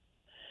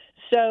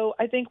 So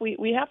I think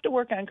we have to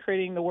work on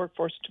creating the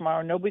workforce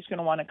tomorrow. Nobody's going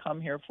to want to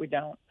come here if we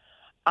don't.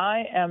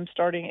 I am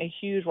starting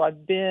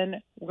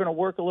we're going to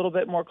work a little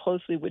bit more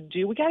closely with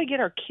Duke. We got to get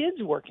our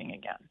kids working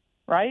again,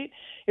 right?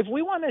 If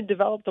we want to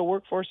develop the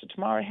workforce of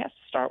tomorrow, it has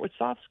to start with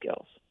soft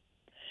skills.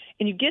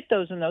 And you get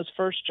those in those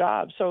first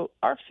jobs. So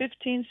our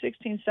 15,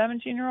 16,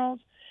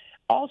 17-year-olds,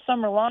 all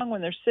summer long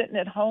when they're sitting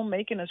at home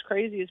making us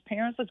crazy as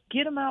parents, let's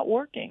get them out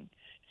working.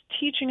 It's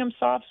teaching them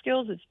soft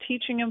skills. It's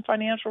teaching them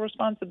financial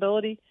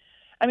responsibility.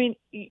 I mean,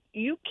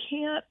 you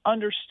can't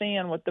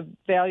understand what the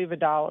value of a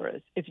dollar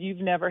is if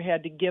you've never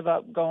had to give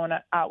up going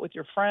out with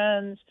your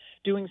friends,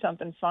 doing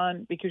something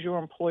fun because your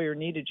employer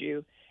needed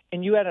you,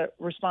 and you had a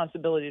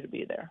responsibility to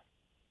be there.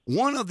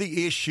 One of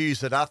the issues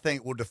that I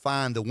think will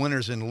define the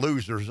winners and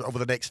losers over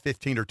the next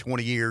 15 or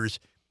 20 years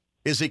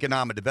is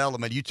economic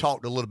development. You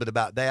talked a little bit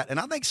about that, and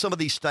I think some of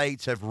these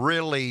states have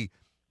really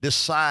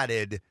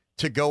decided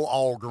to go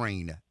all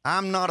green.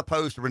 I'm not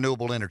opposed to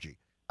renewable energy.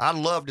 I'd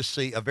love to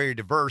see a very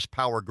diverse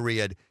power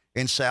grid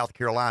in South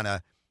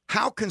Carolina.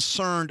 How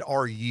concerned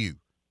are you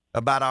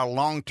about our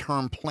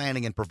long-term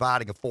planning and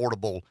providing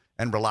affordable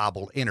and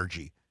reliable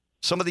energy?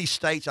 Some of these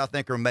states, I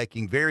think, are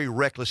making very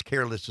reckless,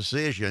 careless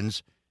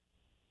decisions,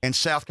 and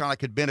South Carolina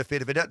could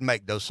benefit if it doesn't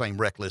make those same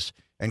reckless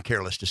and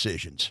careless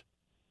decisions.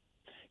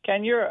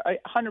 Ken, you're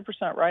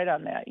 100% right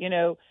on that.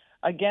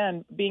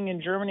 Again, being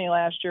in Germany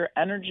last year,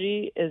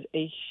 energy is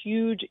a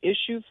huge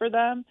issue for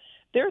them.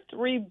 Their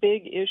three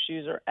big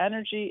issues are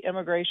energy,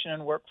 immigration,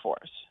 and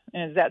workforce.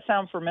 And does that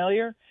sound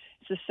familiar?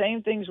 It's the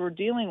same things we're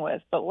dealing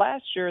with. But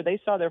last year, they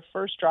saw their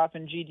first drop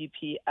in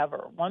GDP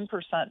ever,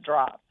 1%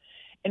 drop.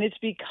 And it's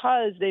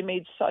because they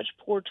made such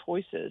poor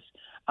choices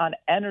on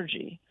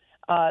energy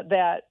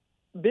that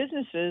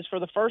businesses, for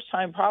the first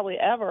time probably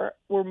ever,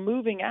 were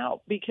moving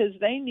out because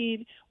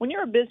when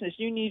you're a business,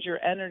 you need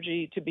your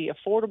energy to be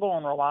affordable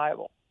and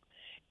reliable.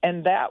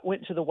 And that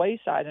went to the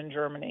wayside in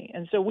Germany.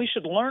 And so we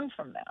should learn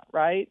from that,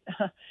 right?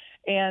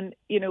 And,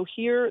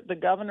 here the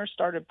governor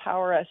started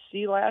Power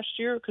SC last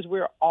year because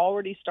we're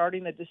already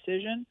starting the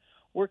decision,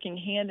 working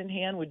hand in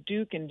hand with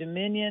Duke and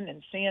Dominion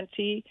and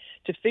Santee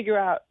to figure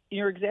out,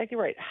 you're exactly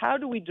right, how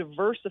do we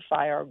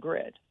diversify our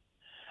grid?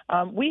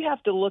 We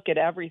have to look at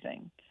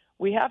everything.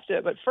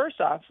 But first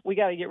off, we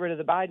got to get rid of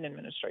the Biden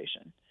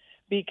administration,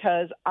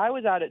 because I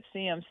was out at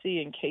CMC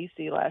in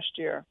KC last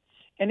year.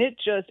 And it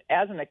just,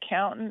 as an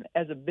accountant,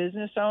 as a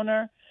business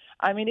owner,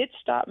 it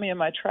stopped me in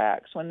my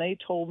tracks when they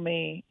told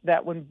me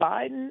that when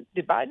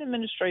the Biden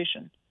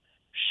administration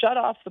shut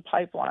off the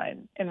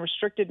pipeline and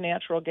restricted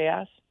natural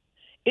gas,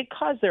 it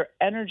caused their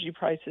energy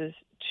prices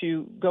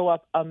to go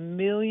up $1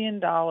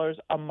 million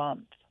a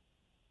month.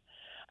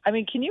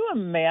 Can you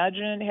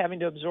imagine having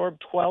to absorb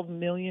 $12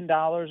 million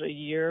a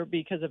year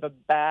because of a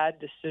bad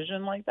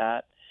decision like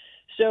that?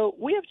 So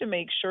we have to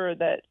make sure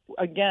that,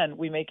 again,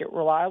 we make it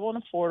reliable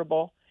and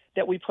affordable,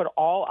 that we put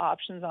all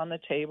options on the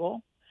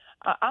table.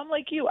 I'm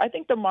like you. I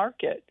think the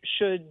market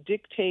should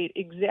dictate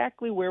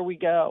exactly where we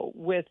go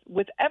with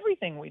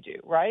everything we do,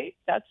 right?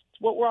 That's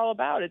what we're all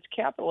about. It's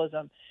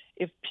capitalism.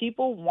 If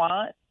people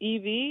want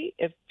EV,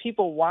 if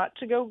people want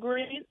to go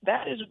green,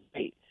 that is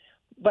great.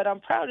 But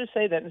I'm proud to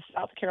say that in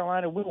South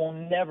Carolina, we will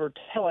never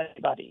tell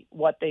anybody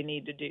what they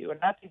need to do. And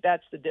I think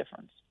that's the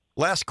difference.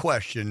 Last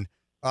question.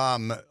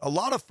 A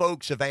lot of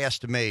folks have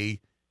asked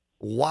me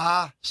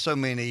why so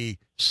many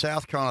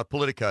South Carolina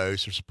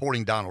politicos are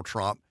supporting Donald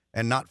Trump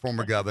and not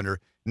former Governor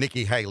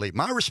Nikki Haley.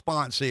 My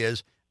response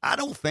is, I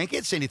don't think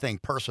it's anything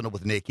personal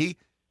with Nikki,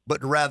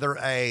 but rather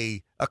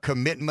a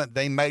commitment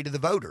they made to the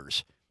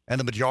voters. And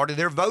the majority of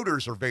their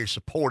voters are very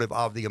supportive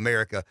of the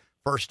America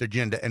First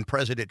agenda and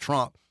President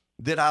Trump.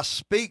 Did I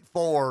speak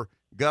for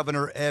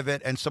Governor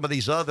Evett and some of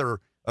these other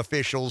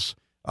officials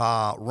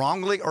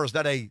wrongly, or is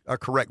that a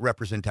correct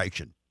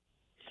representation?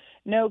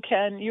 No,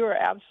 Ken, you are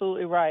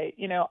absolutely right.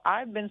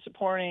 I've been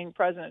supporting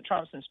President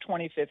Trump since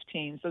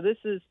 2015. So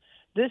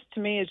this to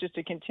me is just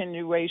a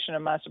continuation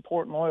of my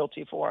support and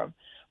loyalty for him.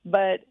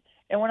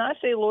 And when I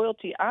say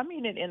loyalty, I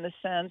mean it in the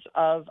sense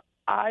of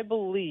I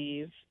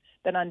believe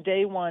that on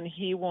day one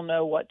he will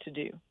know what to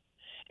do.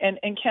 And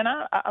Ken,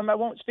 I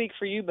won't speak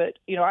for you, but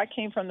I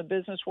came from the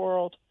business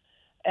world,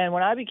 and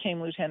when I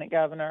became lieutenant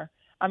governor,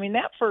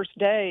 that first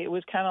day it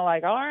was kind of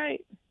like, all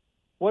right,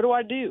 what do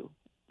I do?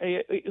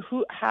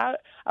 How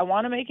I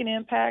want to make an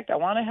impact. I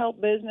want to help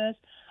business.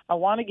 I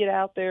want to get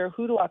out there.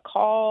 Who do I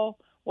call?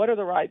 What are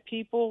the right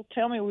people?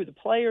 Tell me who the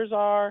players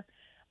are.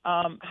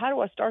 How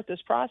do I start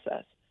this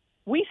process?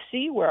 We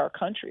see where our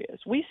country is.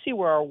 We see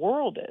where our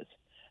world is.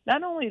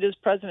 Not only does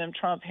President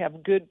Trump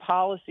have good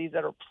policies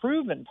that are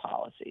proven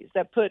policies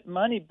that put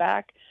money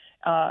back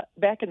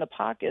in the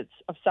pockets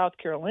of South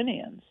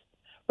Carolinians,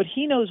 but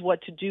he knows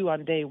what to do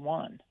on day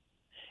one.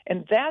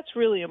 And that's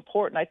really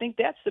important. I think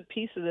that's the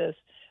piece of this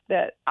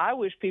that I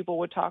wish people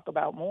would talk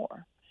about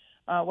more.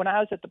 When I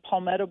was at the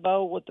Palmetto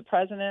Bowl with the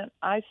president,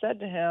 I said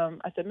to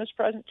him, Mr.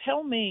 President,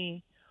 tell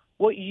me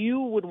what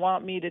you would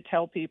want me to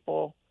tell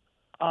people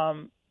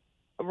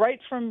right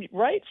from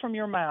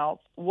your mouth,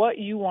 what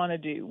you want to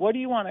do. What do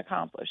you want to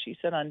accomplish? He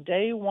said, on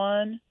day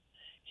one,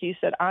 he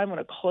said, I'm going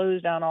to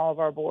close down all of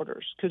our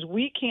borders because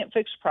we can't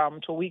fix the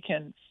problem until we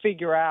can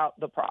figure out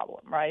the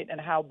problem, right,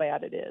 and how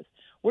bad it is.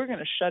 We're going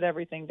to shut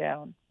everything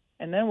down,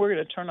 and then we're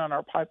going to turn on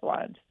our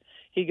pipelines.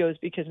 He goes,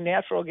 because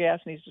natural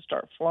gas needs to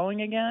start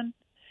flowing again,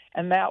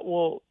 and that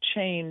will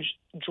change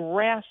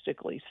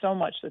drastically so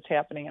much that's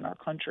happening in our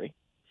country.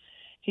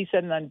 He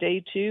said, and on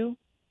day two,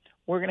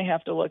 we're going to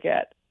have to look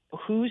at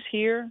who's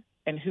here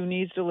and who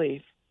needs to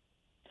leave.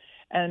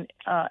 And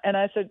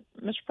I said,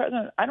 Mr.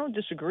 President, I don't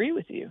disagree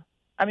with you.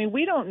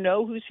 We don't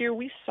know who's here.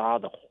 We saw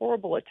the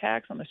horrible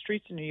attacks on the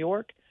streets of New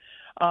York,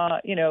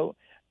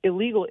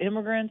 illegal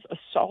immigrants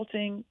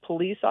assaulting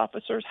police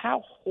officers.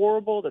 How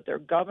horrible that their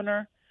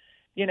governor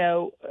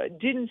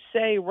didn't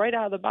say right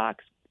out of the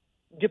box,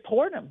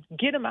 deport him,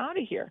 get him out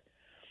of here.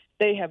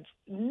 They have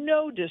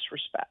no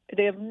disrespect.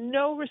 They have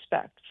no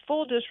respect,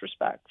 full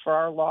disrespect for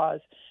our laws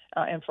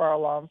and for our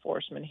law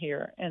enforcement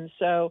here. And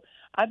so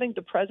I think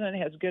the president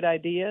has good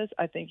ideas.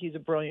 I think he's a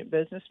brilliant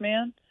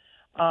businessman.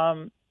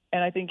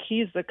 And I think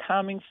he's the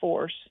calming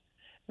force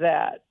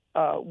that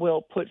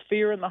will put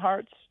fear in the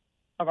hearts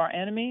of our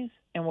enemies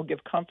and will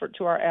give comfort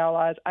to our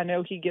allies. I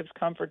know he gives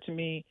comfort to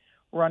me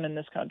running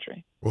this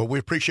country. Well, we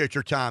appreciate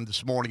your time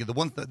this morning.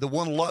 The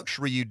one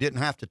luxury you didn't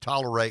have to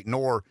tolerate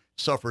nor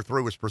suffer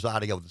through was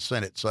presiding over the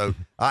Senate. So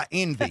I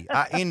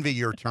envy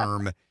your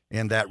term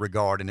in that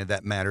regard and in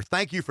that matter.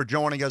 Thank you for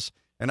joining us,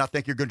 and I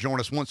think you're going to join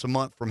us once a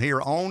month from here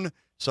on.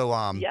 So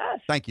yes.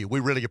 Thank you. We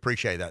really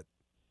appreciate that.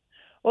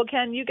 Well,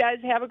 Ken, you guys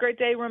have a great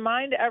day.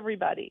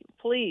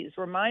 Please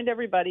remind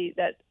everybody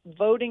that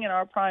voting in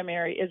our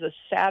primary is a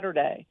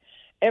Saturday.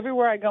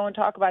 Everywhere I go and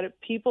talk about it,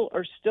 people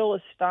are still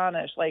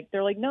astonished.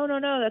 They're like, no,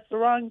 that's the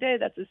wrong day.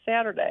 That's a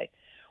Saturday.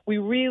 We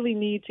really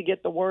need to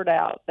get the word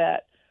out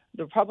that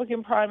the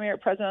Republican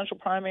presidential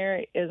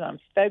primary is on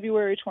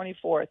February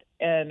 24th,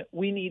 and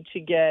we need to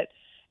get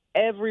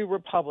every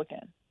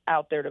Republican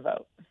out there to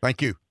vote.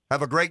 Thank you.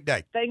 Have a great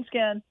day. Thanks,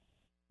 Ken.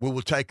 We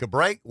will take a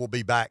break. We'll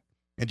be back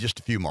in just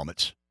a few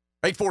moments.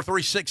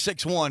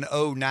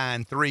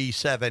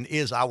 843-661-0937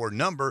 is our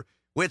number.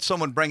 We had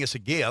someone bring us a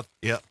gift.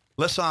 Yep.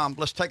 Let's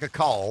take a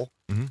call.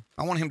 Mm-hmm.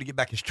 I want him to get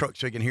back his truck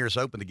so he can hear us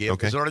open the gift.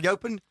 Okay. Is it already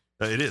open?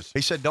 It is.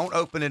 He said, don't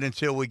open it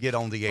until we get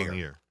on the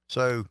air.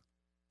 So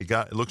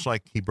it looks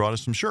like he brought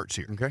us some shirts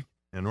here. Okay.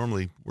 And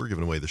normally we're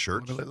giving away the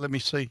shirts. Let me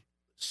see.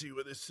 Let's see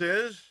what it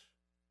says.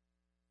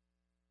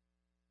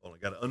 Well, I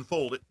got to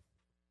unfold it.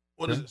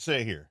 What does it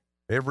say here?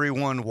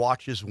 Everyone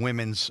watches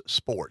women's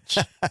sports.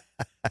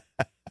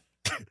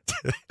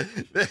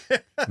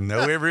 No,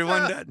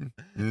 everyone doesn't.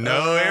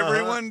 No,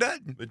 everyone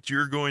doesn't. But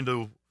you're going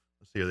to,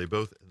 let's see, are they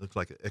both, it looks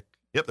like,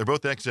 yep, they're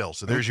both XL,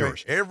 so there's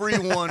yours.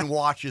 Everyone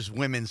watches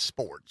women's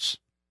sports.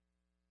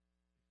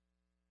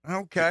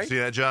 Okay. See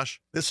that,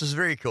 Josh? This is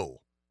very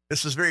cool.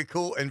 This is very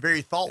cool and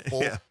very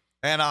thoughtful. Yeah.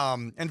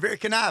 And very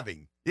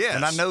conniving. Yes.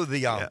 And I know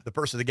the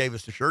person that gave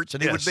us the shirts,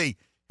 and he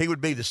he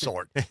would be the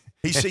sort.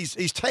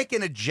 He's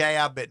taking a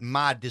jab at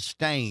my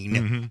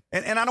disdain.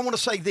 And I don't want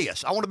to say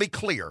this. I want to be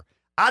clear.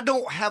 I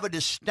don't have a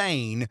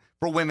disdain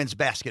for women's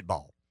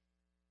basketball.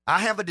 I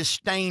have a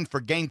disdain for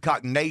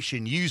Gamecock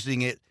Nation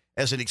using it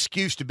as an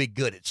excuse to be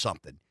good at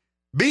something.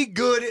 Be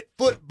good at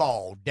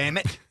football, damn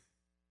it.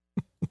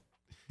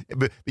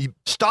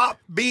 Stop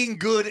being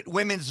good at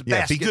women's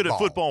basketball. Be good at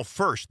football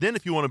first. Then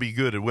if you want to be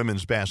good at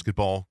women's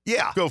basketball,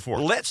 go for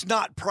it. Let's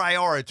not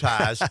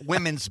prioritize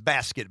women's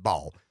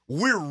basketball.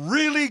 We're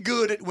really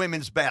good at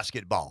women's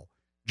basketball.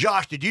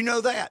 Josh, did you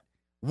know that?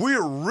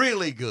 We're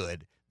really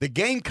good. The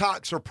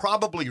Gamecocks are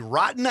probably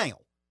right now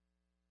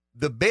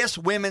the best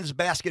women's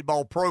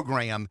basketball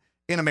program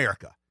in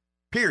America,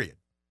 period.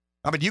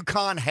 I mean,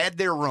 UConn had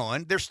their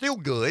run. They're still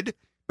good,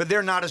 but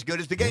they're not as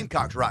good as the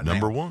Gamecocks right now.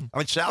 Number one. I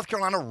mean, South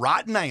Carolina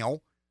right now,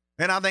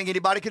 and I think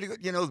anybody could,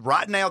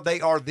 right now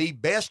they are the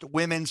best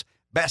women's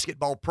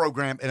basketball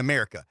program in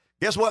America.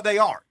 Guess what they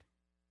aren't?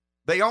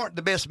 They aren't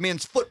the best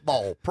men's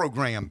football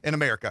program in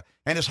America.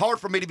 And it's hard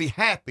for me to be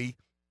happy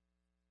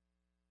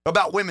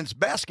about women's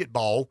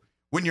basketball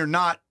when you're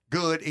not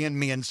good in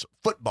men's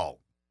football.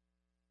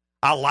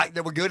 I like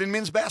that we're good in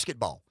men's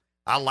basketball.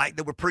 I like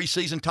that we're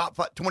preseason top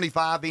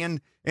 25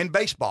 in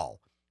baseball.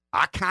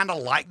 I kind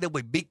of like that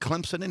we beat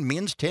Clemson in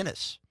men's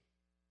tennis.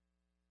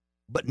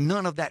 But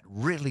none of that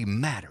really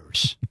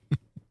matters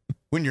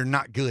when you're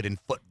not good in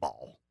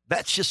football.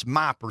 That's just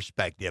my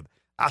perspective.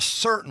 I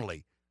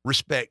certainly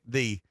respect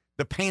the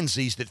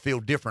pansies that feel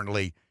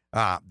differently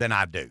than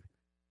I do.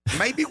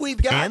 Maybe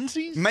we've got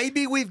pansies?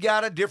 Maybe we've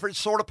got a different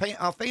sort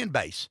of fan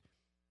base.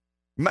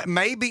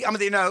 Maybe, I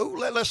mean,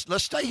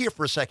 let's stay here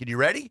for a second. You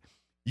ready?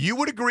 You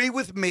would agree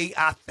with me,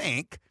 I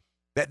think,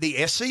 that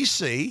the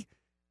SEC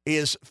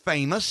is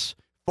famous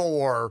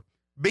for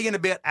being a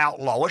bit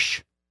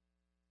outlawish,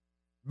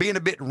 being a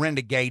bit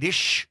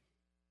renegade-ish,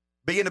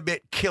 being a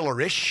bit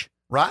killerish,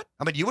 right?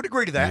 I mean, you would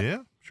agree to that. Yeah,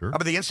 sure.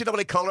 I mean, the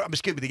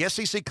the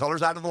SEC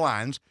colors out of the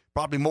lines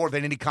probably more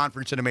than any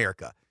conference in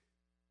America.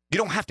 You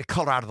don't have to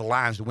color out of the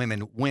lines to win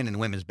in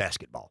women's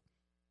basketball.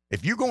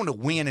 If you're going to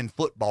win in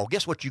football,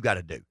 guess what you got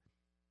to do?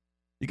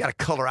 You got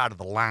to color out of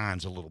the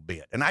lines a little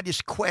bit. And I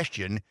just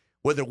question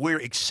whether we're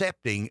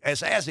accepting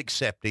as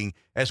accepting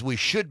as we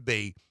should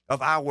be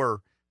of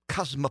our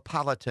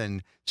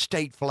cosmopolitan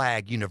state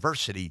flag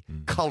university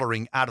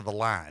coloring out of the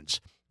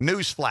lines.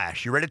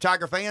 Newsflash. You ready,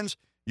 Tiger fans?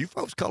 You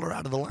folks color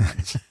out of the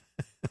lines.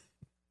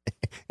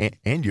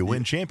 and you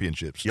win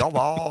championships. Y'all have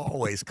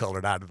always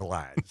colored out of the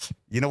lines.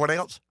 You know what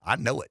else? I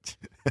know it.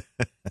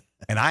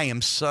 And I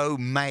am so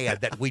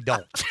mad that we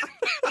don't.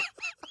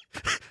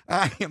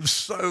 I am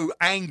so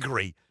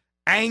angry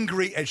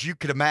as you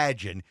could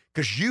imagine,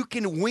 because you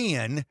can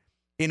win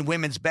in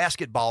women's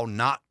basketball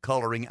not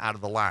coloring out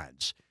of the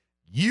lines.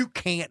 You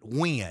can't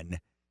win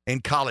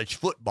in college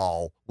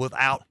football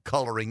without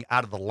coloring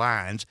out of the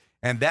lines,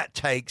 and that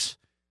takes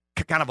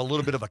kind of a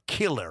little bit of a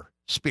killer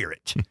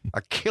spirit,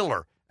 a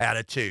killer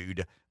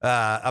attitude,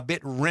 a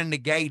bit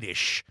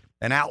renegade-ish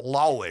and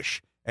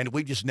outlawish, and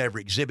we just never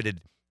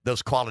exhibited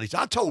those qualities.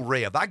 I told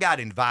Rev, I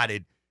got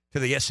invited to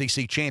the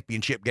SEC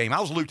championship game. I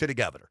was lieutenant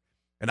governor,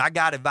 and I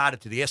got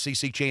invited to the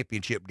SEC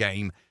championship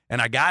game,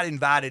 and I got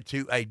invited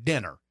to a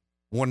dinner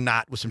one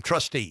night with some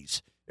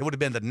trustees. It would have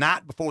been the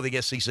night before the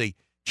SEC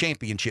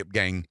championship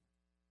game,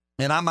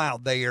 and I'm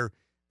out there,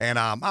 and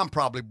I'm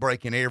probably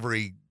breaking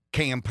every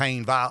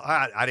campaign vow.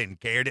 I didn't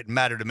care. It didn't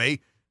matter to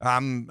me.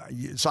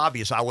 It's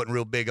obvious I wasn't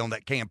real big on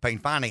that campaign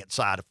finance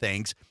side of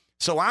things.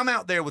 So I'm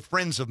out there with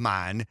friends of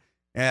mine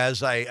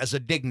as a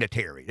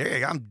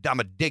dignitary. I'm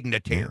a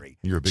dignitary.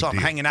 You're a big so I'm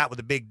deal. hanging out with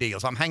the big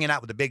deals. I'm hanging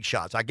out with the big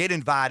shots. I get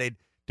invited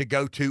to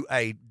go to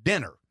a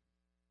dinner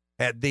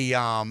at the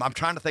I'm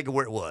trying to think of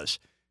where it was.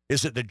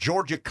 Is it the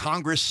Georgia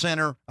Congress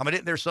Center? I mean,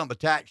 isn't there something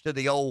attached to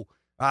the old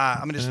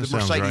it's the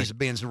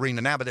Mercedes-Benz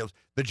Arena now, but it was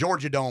the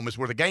Georgia Dome is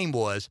where the game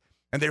was,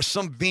 and there's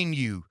some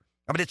venue.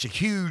 I mean, it's a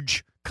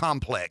huge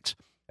complex,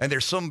 and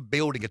there's some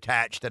building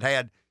attached that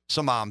had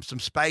some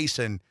space,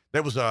 and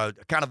there was a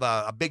kind of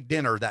a big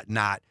dinner that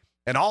night.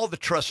 And all the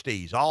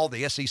trustees, all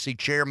the SEC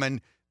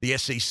chairmen, the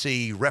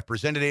SEC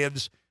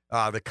representatives,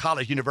 the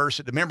college,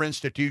 university, the member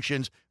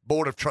institutions,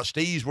 board of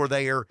trustees were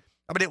there.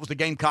 I mean, it was the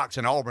Gamecocks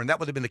in Auburn. That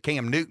would have been the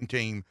Cam Newton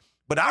team.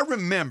 But I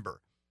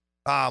remember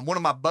one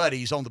of my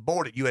buddies on the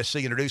board at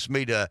USC introduced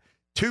me to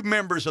two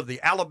members of the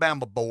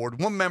Alabama board,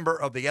 one member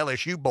of the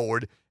LSU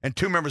board, and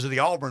two members of the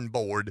Auburn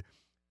board.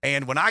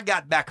 And when I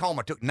got back home,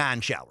 I took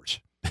 9 showers.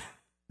 I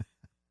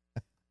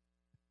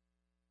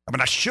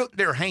mean, I shook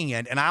their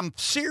hand, and I'm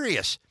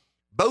serious.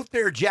 Both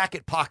their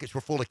jacket pockets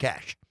were full of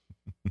cash.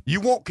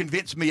 You won't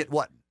convince me it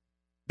wasn't.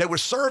 They were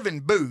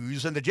serving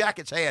booze, and the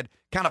jackets had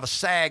kind of a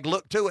sag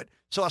look to it.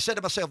 So I said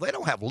to myself, they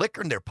don't have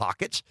liquor in their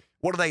pockets.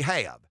 What do they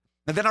have?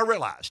 And then I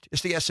realized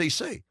it's the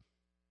SEC.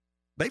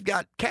 They've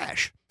got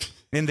cash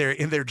in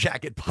their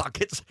jacket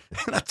pockets.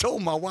 And I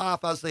told my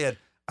wife, I said,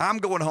 I'm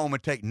going home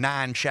and take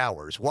 9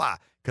 showers. Why?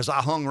 Because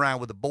I hung around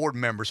with the board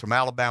members from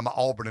Alabama,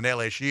 Auburn, and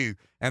LSU,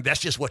 and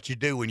that's just what you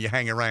do when you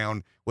hang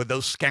around with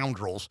those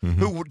scoundrels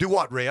who do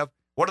what, Rev?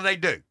 What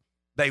do?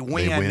 They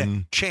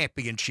win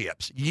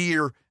championships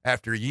year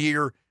after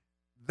year.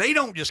 They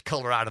don't just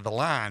color out of the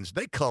lines.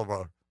 They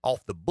color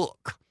off the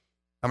book.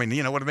 I mean,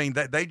 you know what I mean?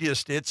 They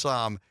just, it's,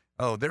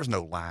 there's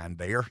no line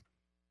there.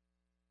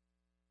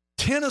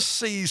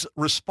 Tennessee's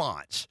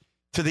response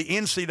to the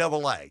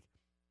NCAA,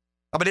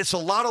 I mean, it's a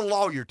lot of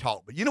lawyer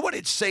talk, but you know what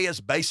it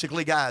says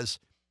basically, guys?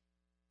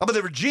 I mean,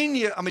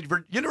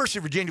 University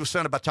of Virginia was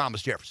founded by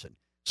Thomas Jefferson.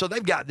 So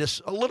they've got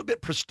this a little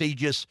bit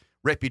prestigious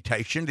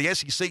reputation. The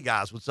SEC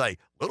guys would say a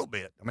little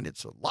bit. I mean,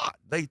 it's a lot.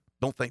 They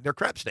don't think they're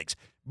crap sticks.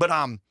 But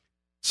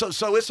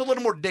so it's a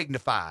little more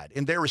dignified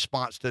in their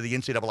response to the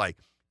NCAA.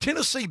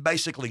 Tennessee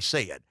basically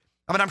said,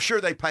 I mean, I'm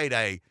sure they paid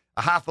a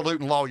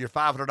highfalutin lawyer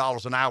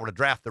 $500 an hour to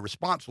draft the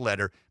response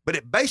letter, but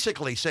it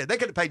basically said they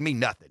could have paid me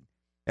nothing.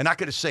 And I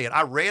could have said,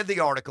 I read the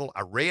article,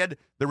 I read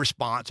the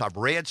response, I've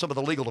read some of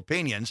the legal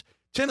opinions.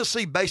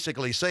 Tennessee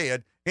basically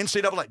said,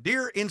 NCAA,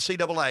 dear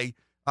NCAA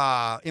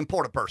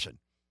important person,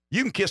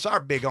 you can kiss our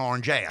big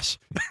orange ass.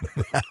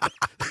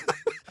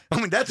 I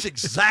mean, that's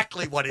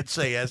exactly what it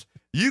says.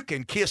 You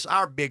can kiss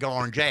our big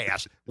orange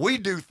ass. We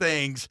do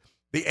things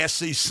the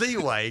SEC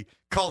way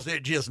because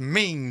it just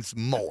means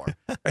more.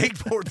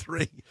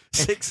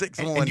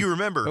 843-661-0937. And you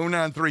remember,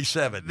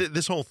 0937.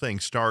 This whole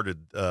thing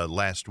started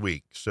last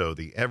week. So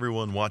the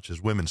Everyone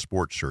Watches Women's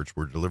Sports shirts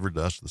were delivered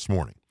to us this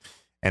morning.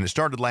 And it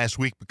started last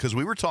week because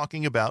we were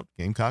talking about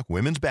Gamecock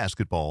women's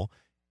basketball,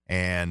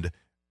 and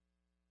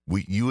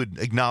you would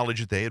acknowledge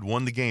that they had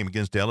won the game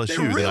against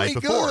LSU the night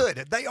before.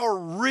 Good. They are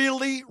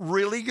really,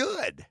 really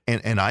good.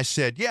 And I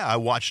said, yeah, I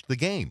watched the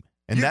game.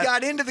 And you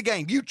got into the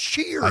game. You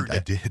cheered. I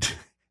did.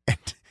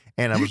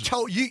 And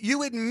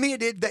you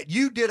admitted that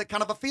you did a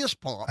kind of a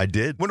fist pump. I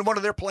did. When one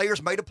of their players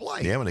made a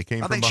play. Yeah, when they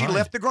came I from think behind. she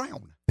left the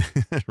ground.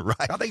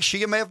 Right. I think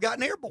she may have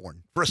gotten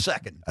airborne for a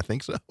second. I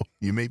think so.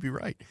 You may be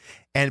right.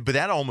 But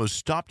that almost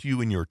stopped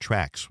you in your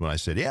tracks when I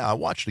said, yeah, I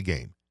watched the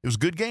game. It was a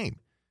good game.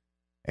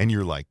 And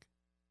you're like,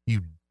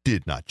 you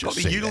did not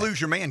just say you that.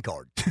 lose your man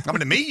card. I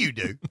mean, to me, you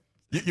do.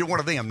 You're one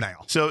of them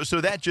now. So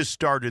that just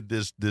started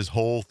this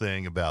whole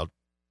thing about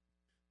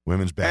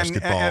women's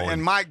basketball.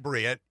 And Mike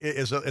Britt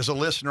is a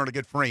listener and a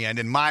good friend.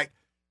 And Mike,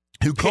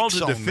 who called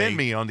to defend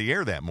me on the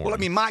air that morning. Well, I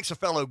mean, Mike's a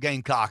fellow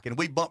Gamecock, and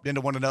we bumped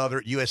into one another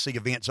at USC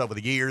events over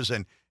the years,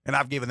 and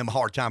I've given them a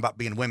hard time about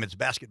being women's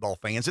basketball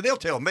fans. And they'll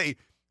tell me,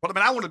 well, I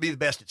mean, I want to be the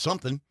best at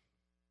something.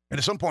 And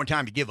at some point in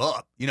time, you give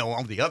up,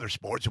 on the other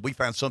sports, and we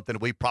found something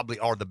that we probably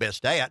are the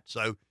best at.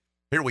 So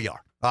here we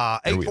are.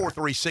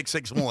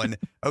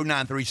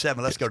 843-661-0937.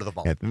 Let's go to the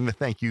phone.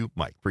 Thank you,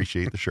 Mike.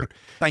 Appreciate the shirt.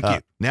 Thank you.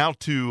 Now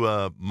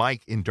to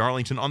Mike in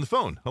Darlington on the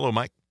phone. Hello,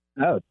 Mike.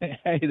 Oh,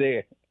 hey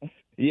there.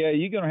 Yeah,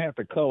 you're going to have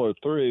to color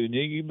through.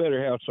 You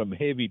better have some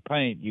heavy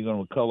paint. You're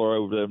going to color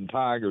over them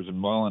Tigers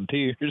and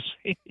Volunteers.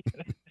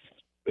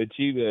 But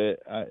you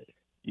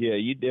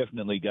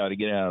definitely got to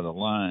get out of the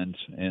lines.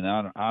 And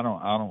I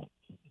don't.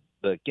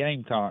 The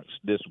Gamecocks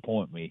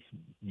disappoint me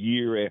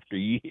year after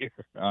year.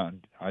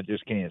 I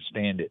just can't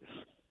stand it.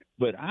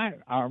 But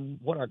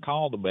what I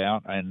called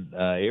about, and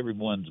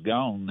everyone's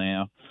gone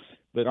now,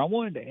 but I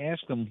wanted to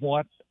ask them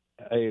what,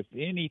 if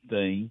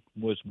anything,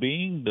 was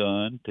being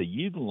done to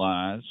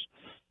utilize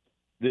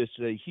this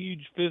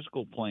huge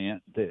physical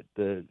plant that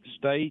the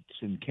states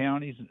and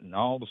counties and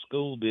all the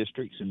school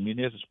districts and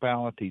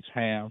municipalities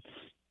have,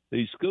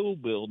 these school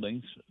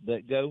buildings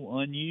that go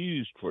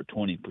unused for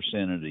 20%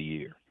 of the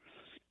year.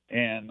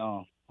 And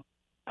I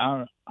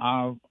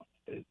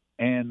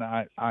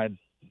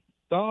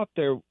thought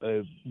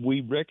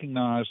we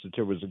recognized that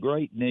there was a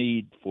great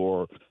need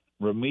for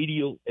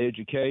remedial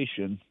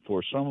education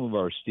for some of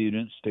our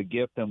students to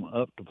get them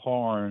up to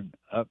par and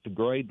up to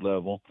grade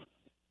level,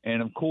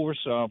 and of course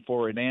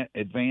for an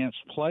advanced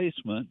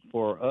placement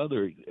for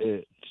other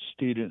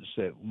students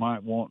that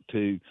might want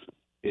to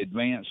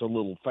advance a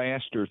little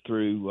faster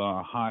through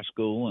high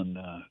school and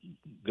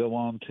go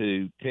on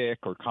to tech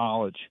or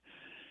college,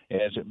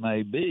 as it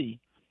may be.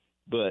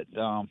 But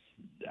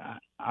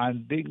I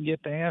didn't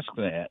get to ask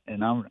that,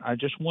 and I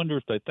just wonder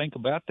if they think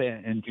about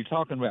that. And if you're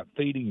talking about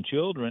feeding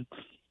children,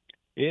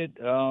 if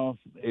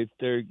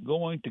they're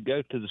going to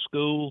go to the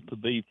school to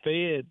be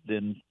fed,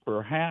 then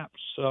perhaps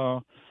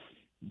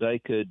they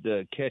could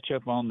catch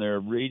up on their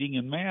reading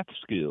and math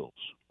skills.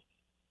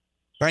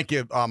 Thank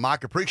you,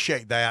 Mike.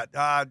 Appreciate that.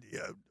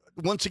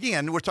 Once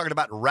again, we're talking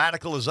about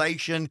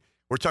radicalization.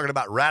 We're talking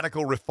about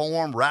radical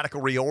reform,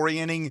 radical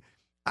reorienting.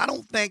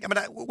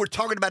 We're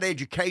talking about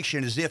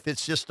education as if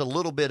it's just a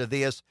little bit of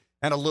this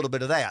and a little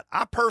bit of that.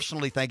 I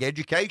personally think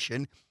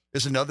education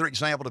is another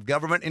example of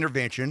government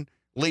intervention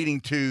leading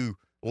to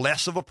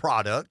less of a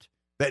product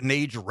that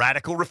needs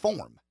radical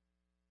reform.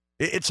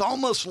 It's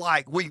almost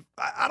like we've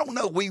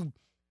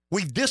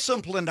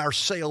disciplined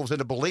ourselves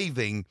into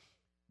believing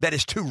that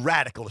it's too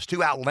radical, it's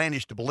too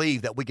outlandish to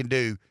believe that we can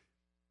do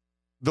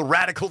the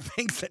radical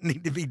things that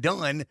need to be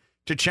done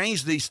to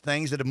change these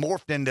things that have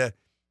morphed into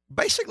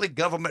basically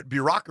government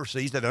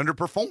bureaucracies that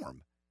underperform.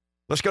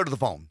 Let's go to the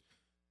phone.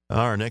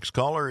 Our next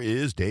caller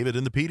is David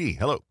in the PD.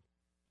 Hello.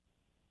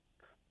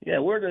 Yeah,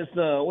 where does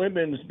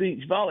women's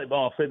beach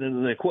volleyball fit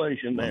into the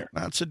equation there?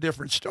 That's a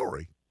different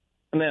story.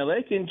 Now,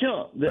 they can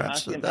jump.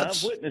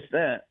 I've witnessed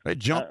that. They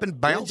jump and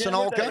bounce and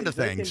all kinds of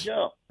things. They can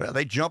jump. Well,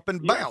 they jump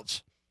and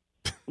bounce.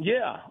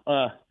 Yeah.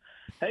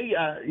 Hey,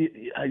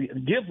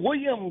 give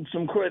William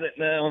some credit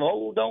now.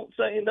 Oh, don't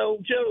say no,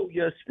 Joe.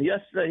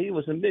 Yesterday he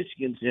was in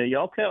Michigan. Yeah,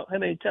 y'all count how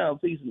many times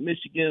he's in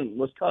Michigan,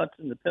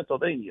 Wisconsin, and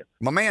Pennsylvania.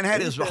 My man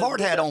had his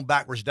hard hat on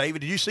backwards,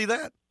 David. Did you see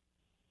that?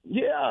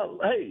 Yeah.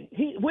 Hey,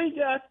 we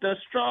got the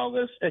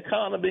strongest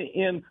economy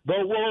in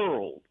the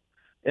world.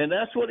 And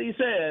that's what he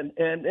said.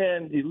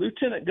 And the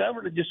lieutenant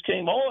governor just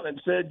came on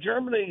and said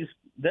Germany's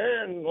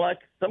they're in like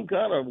some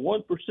kind of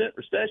 1%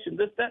 recession.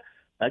 This that.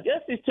 I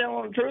guess he's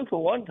telling the truth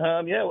for one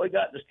time. Yeah, we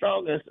got the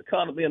strongest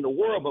economy in the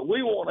world, but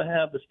we want to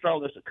have the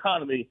strongest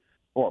economy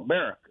for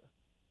America.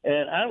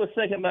 And I was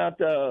thinking about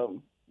the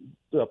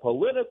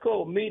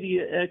political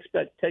media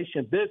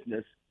expectation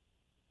business.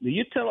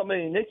 You telling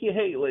me Nikki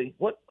Haley?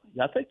 What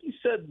I think you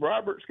said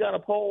Roberts got a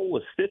poll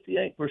was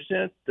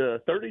 58%,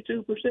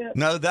 32%.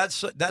 No,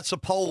 that's a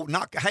poll,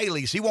 not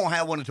Haley's. He won't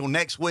have one until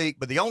next week.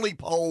 But the only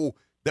poll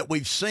that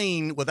we've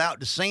seen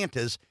without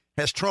DeSantis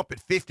has Trump at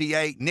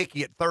 58,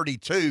 Nikki at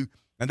 32,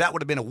 and that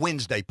would have been a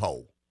Wednesday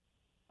poll.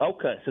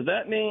 Okay, so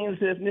that means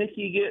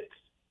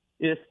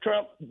if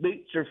Trump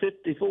beats her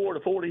 54 to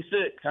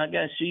 46, I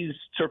guess she's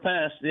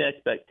surpassed the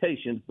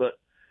expectations. But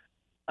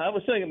I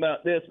was thinking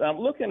about this. I'm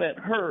looking at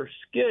her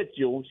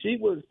schedule. She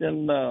was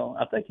in,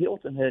 I think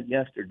Hilton Head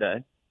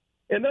yesterday.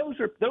 And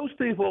those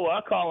people,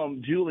 I call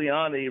them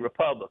Giuliani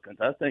Republicans.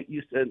 I think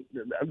you said,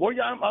 well,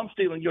 I'm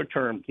stealing your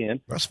term, Ken.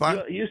 That's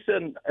fine. You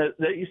said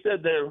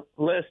they're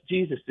less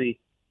Jesus-y.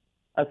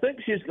 I think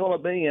she's going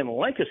to be in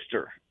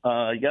Lancaster.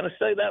 You got to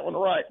say that one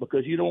right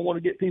because you don't want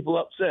to get people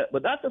upset.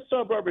 But that's a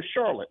suburb of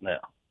Charlotte now.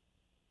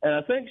 And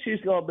I think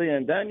she's going to be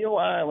in Daniel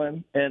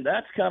Island, and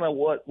that's kind of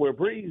where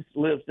Breeze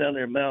lives down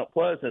there in Mount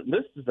Pleasant. And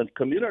this is a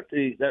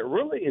community that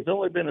really has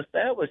only been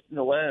established in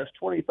the last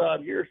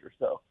 25 years or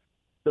so.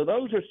 So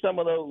those are some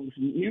of those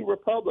new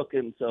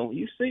Republicans. So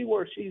you see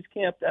where she's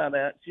camped out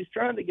at. She's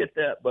trying to get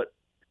that, but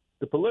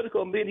the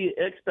political media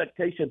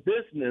expectation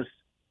business,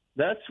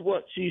 that's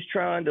what she's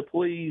trying to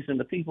please and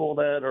the people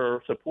that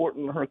are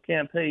supporting her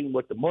campaign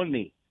with the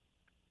money.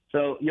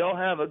 So y'all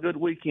have a good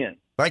weekend.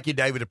 Thank you,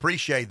 David.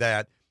 Appreciate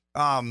that.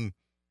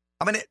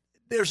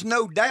 There's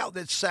no doubt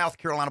that South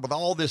Carolina, with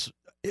all this,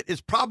 it's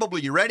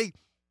probably, you ready?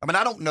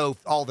 I don't know if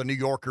all the New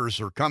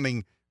Yorkers are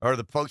coming or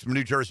the folks from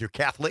New Jersey are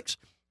Catholics.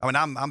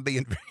 I'm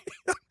being,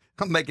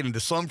 I'm making an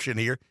assumption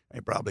here.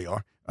 They probably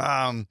are.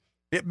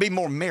 It'd be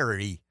more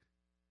Mary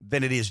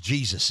than it is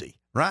Jesus-y,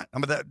 right?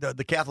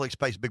 The Catholics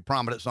place big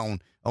prominence on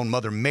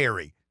Mother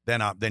Mary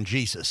than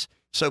Jesus.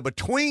 So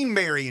between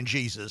Mary and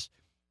Jesus,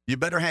 you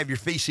better have your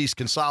feces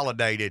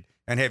consolidated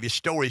and have your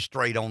story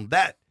straight on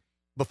that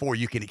before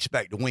you can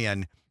expect to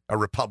win a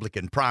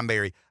Republican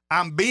primary.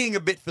 I'm being a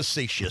bit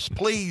facetious.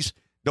 Please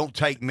don't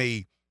take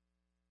me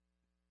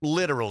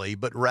literally,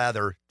 but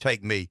rather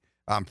take me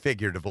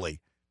figuratively.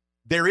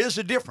 There is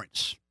a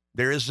difference.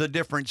 There is a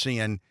difference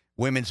in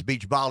women's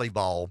beach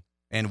volleyball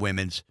and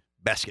women's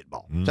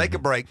basketball. Mm-hmm. Take a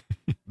break.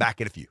 Back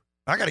in a few.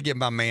 I got to give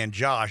my man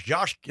Josh.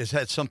 Josh has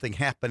had something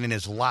happen in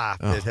his life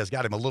that has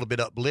got him a little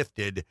bit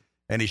uplifted,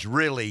 and he's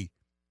really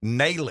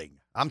nailing.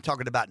 I'm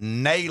talking about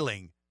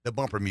nailing the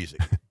bumper music.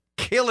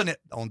 Killing it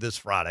on this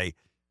Friday,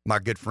 my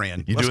good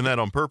friend. You doing that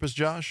on purpose,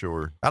 Josh?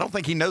 Or I don't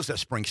think he knows that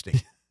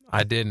Springsteen.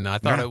 I didn't. I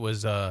thought it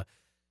was,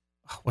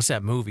 what's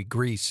that movie,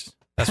 Grease?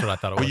 That's what I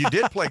thought it was. Well, you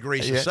did play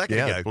Grease a second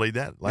ago. I played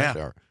that last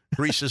hour.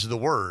 Grease is the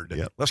word.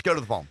 Yep. Let's go to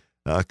the phone.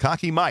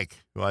 Cocky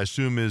Mike, who I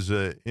assume is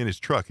in his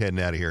truck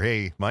heading out of here.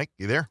 Hey, Mike,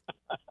 you there?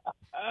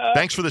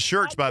 Thanks for the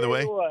shirts, by the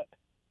way. What,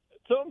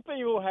 some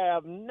people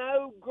have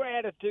no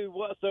gratitude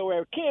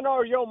whatsoever. Ken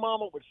or your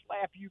mama would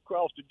slap you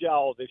across the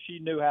jaws if she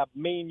knew how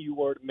mean you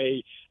were to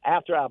me.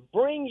 After I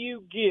bring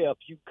you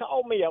gifts, you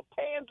call me a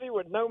pansy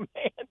with no man.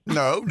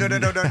 No.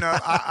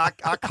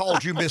 I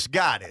called you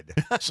misguided.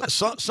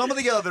 Some of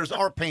the others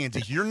are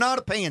pansies. You're not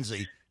a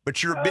pansy,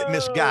 but you're a bit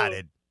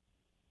misguided.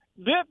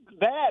 That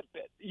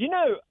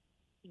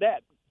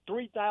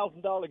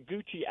 $3,000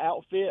 Gucci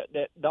outfit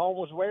that Dawn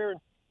was wearing,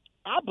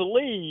 I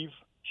believe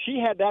she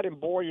had that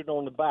embroidered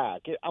on the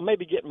back. I may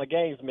be getting my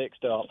games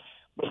mixed up,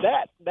 but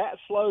that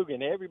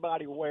slogan,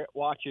 everybody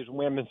watches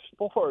women's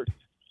sports,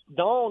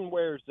 Dawn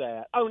wears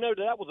that. Oh, no,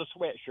 that was a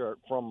sweatshirt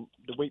from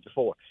the week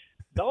before.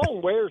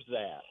 Dawn wears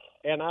that.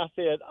 And I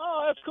said,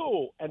 oh, that's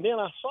cool. And then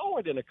I saw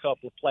it in a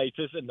couple of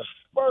places, and the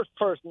first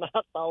person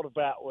I thought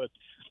about was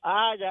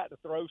I got to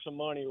throw some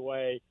money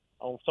away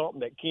on something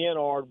that Ken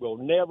Ard will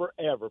never,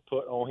 ever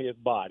put on his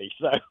body.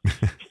 So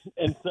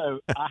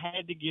I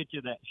had to get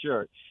you that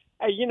shirt.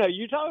 Hey,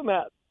 you're talking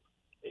about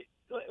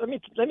let me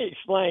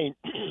explain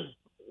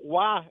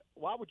why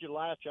would you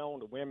latch on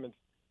to women's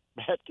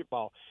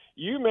basketball?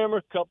 You remember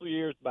a couple of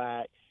years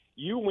back,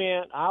 you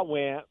went, I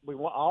went, we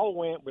all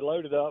went, we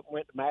loaded up,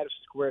 went to Madison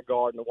Square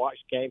Garden to watch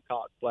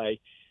Gamecocks play.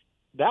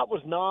 That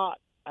was not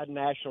a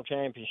national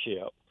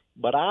championship,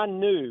 but I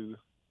knew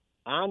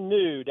I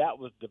knew that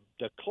was the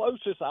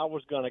closest I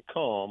was going to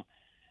come,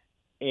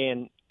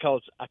 and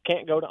because I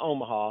can't go to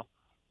Omaha,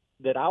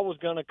 that I was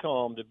going to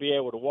come to be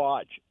able to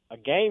watch a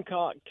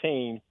Gamecock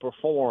team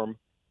perform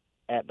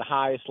at the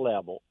highest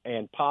level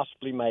and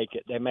possibly make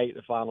it. They make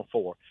the Final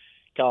Four.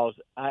 Because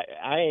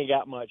I ain't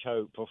got much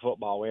hope for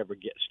football ever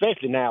get,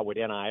 especially now with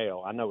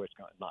NIL. I know it's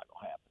not going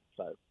to happen.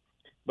 So,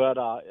 but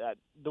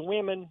the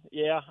women,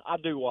 yeah, I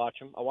do watch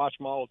them. I watch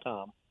them all the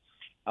time.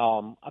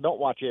 I don't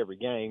watch every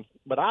game,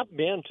 but I've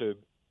been to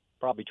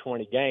probably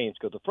 20 games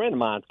because a friend of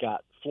mine's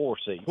got floor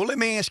seats. Well, let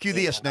me ask you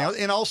this now.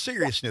 In all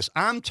seriousness,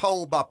 I'm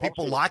told by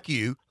people like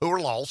you who are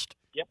lost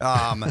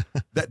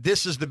that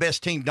this is the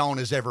best team Dawn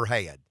has ever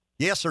had.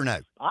 Yes or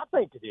no? I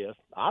think it is.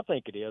 I've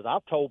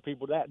told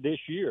people that this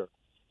year.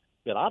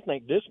 That I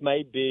think this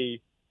may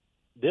be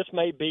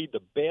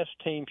the best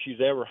team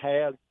she's ever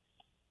had.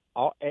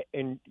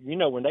 And you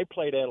know, when they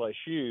played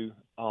LSU,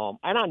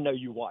 and I know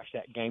you watched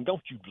that game.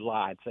 Don't you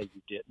lie and say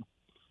you didn't.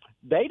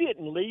 They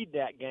didn't lead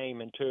that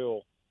game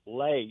until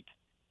late,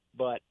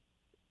 but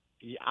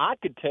I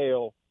could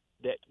tell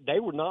that they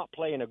were not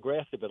playing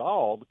aggressive at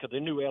all because they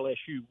knew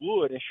LSU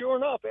would. And sure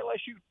enough,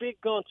 LSU's big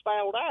guns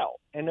fouled out,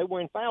 and they were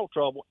in foul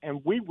trouble,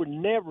 and we were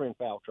never in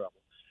foul trouble.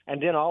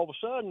 And then all of a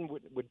sudden,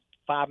 with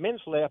 5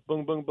 minutes left,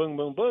 boom, boom, boom,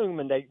 boom, boom,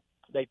 and they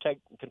take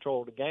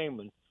control of the game.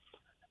 And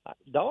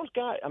Dawn's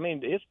got, I mean,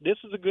 this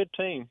is a good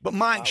team. But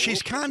Mike,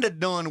 she's kind of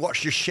done what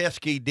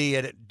Krzyzewski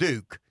did at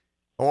Duke,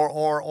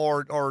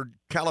 or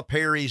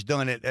Calipari's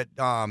done it at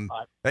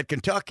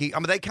Kentucky. I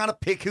mean, they kind of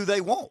pick who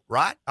they want,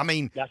 right? I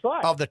mean, that's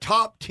right. Of the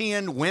top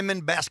 10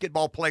 women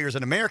basketball players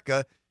in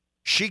America,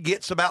 she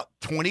gets about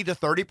 20 to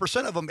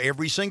 30% of them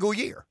every single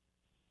year.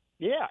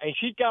 Yeah, and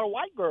she's got a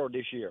white girl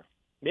this year.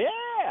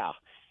 Yeah.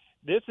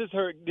 This is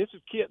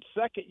Kit's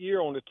second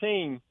year on the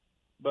team,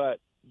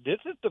 but this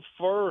is the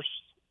first,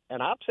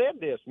 and I've said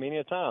this many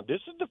a time,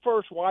 this is the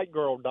first white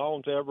girl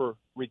Dawn's ever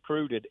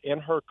recruited in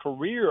her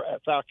career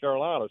at South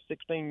Carolina,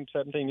 16,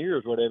 17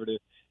 years, whatever it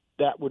is,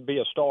 that would be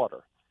a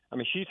starter. I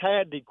mean, she's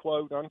had the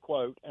quote,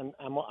 unquote, and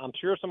I'm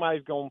sure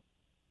somebody's going to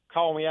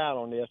call me out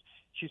on this,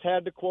 she's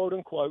had the quote,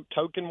 unquote,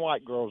 token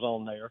white girls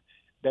on there.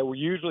 They were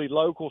usually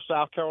local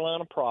South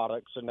Carolina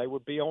products, and they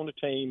would be on the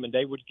team, and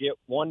they would get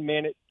 1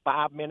 minute,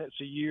 5 minutes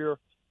a year,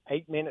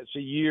 8 minutes a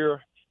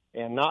year,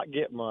 and not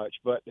get much.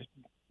 But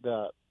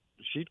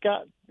she's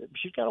got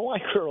a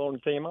white girl on the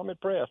team. I'm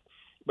impressed.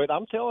 But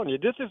I'm telling you,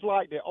 this is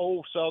like the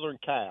old Southern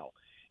Cal.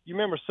 You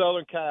remember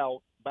Southern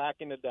Cal back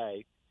in the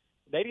day?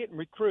 They didn't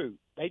recruit.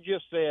 They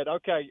just said,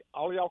 okay,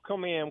 all y'all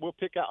come in, we'll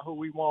pick out who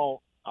we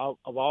want of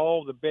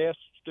all the best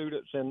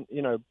students and,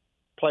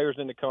 players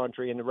in the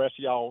country, and the rest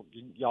of y'all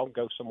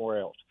go somewhere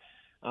else.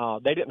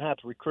 They didn't have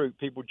to recruit.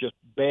 People just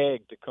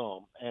begged to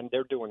come, and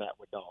they're doing that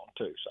with Dawn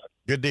too. So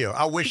good deal.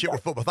 I wish it were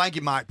football. Thank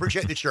you, Mike.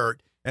 Appreciate the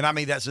shirt. And I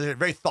mean, that's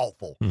very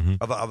thoughtful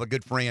of a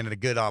good friend and a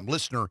good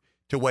listener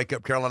to Wake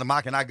Up Carolina.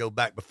 Mike and I go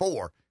back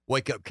before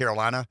Wake Up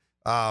Carolina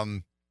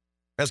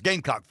as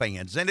Gamecock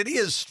fans, and it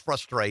is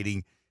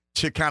frustrating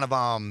to kind of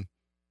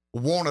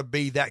want to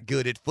be that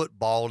good at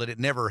football that it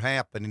never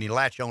happened, and you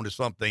latch on to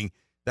something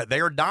that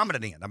they are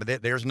dominant in. I mean,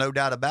 there's no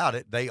doubt about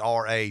it. They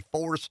are a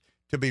force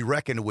to be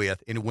reckoned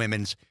with in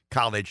women's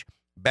college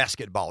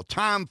basketball.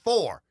 Time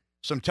for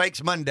some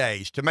Takes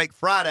Mondays to make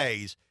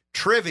Fridays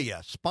trivia,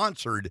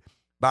 sponsored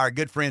by our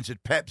good friends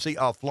at Pepsi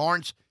of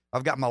Florence.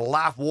 I've got my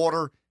Life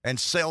Water and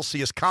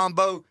Celsius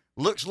combo.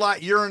 Looks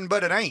like urine,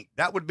 but it ain't.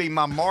 That would be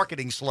my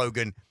marketing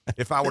slogan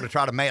if I were to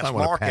try to mass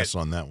market. Pass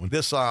on that one.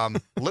 This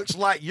looks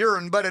like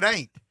urine, but it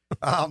ain't.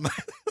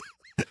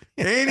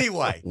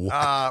 Anyway,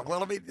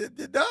 well, I mean,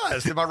 it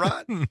does. Am I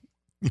right?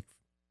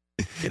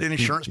 Get an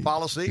insurance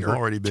policy or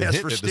already been test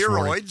for hitting it this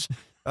morning. steroids.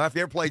 If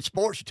you ever played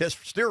sports, you test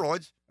for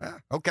steroids.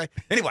 Okay.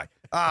 Anyway,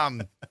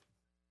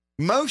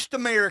 most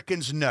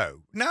Americans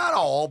know, not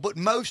all, but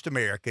most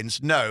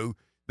Americans know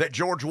that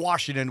George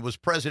Washington was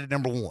president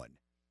number 1.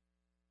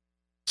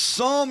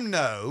 Some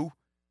know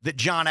that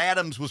John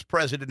Adams was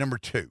president number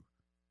 2.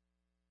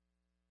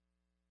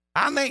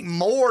 I think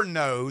more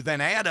know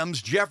than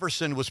Adams,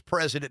 Jefferson was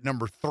president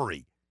number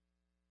 3.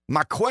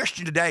 My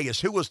question today is,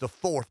 who was the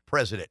 4th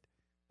president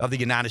of the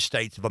United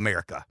States of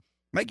America?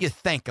 Make you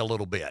think a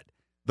little bit.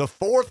 The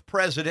 4th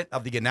president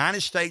of the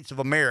United States of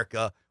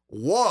America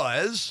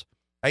was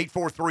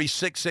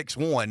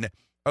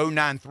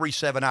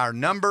 843-661-0937, our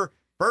number.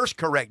 First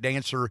correct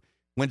answer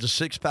wins a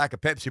 6-pack of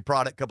Pepsi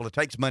product, couple of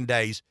Takes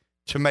Mondays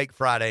to make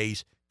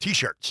Fridays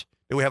T-shirts.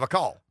 Do we have a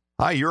call?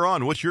 Hi, you're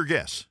on. What's your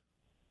guess?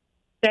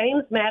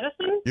 James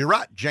Madison? You're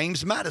right,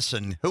 James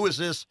Madison. Who is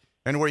this,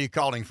 and where are you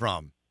calling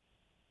from?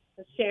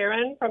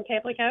 Sharon from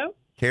Tampico.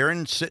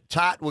 Karen, sit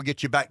tight. We'll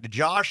get you back to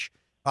Josh.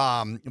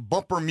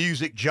 Bumper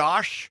music,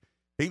 Josh.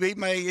 He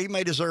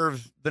may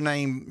deserve the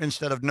name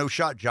instead of No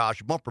Shot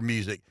Josh. Bumper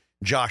music,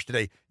 Josh,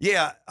 today.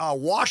 Yeah,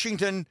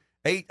 Washington,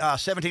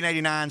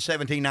 1789,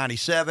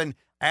 1797.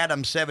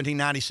 Adams,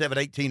 1797,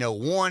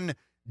 1801.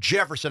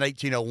 Jefferson,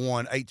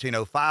 1801,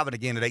 1805, and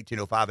again at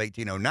 1805,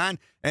 1809.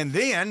 And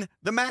then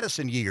the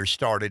Madison years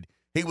started.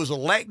 He was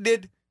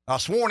elected,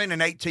 sworn in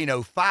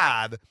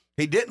 1805,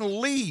 He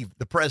didn't leave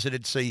the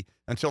presidency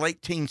until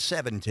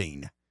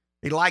 1817.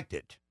 He liked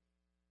it.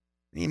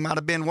 He might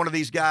have been one of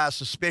these guys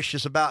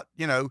suspicious about,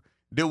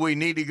 do we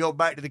need to go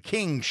back to the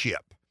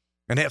kingship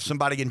and have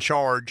somebody in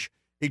charge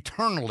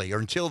eternally or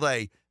until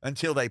they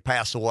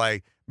pass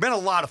away? Been a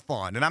lot of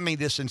fun, and I mean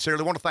this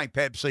sincerely. I want to thank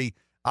Pepsi,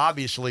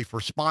 obviously, for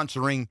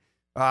sponsoring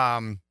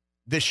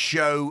this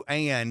show,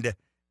 and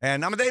I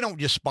mean they don't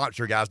just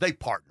sponsor guys; they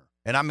partner,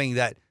 and I mean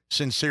that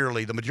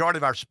sincerely. The majority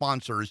of our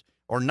sponsors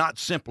are not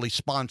simply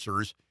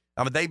sponsors.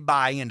 I mean they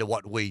buy into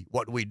what we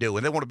do,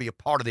 and they want to be a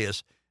part of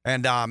this.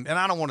 And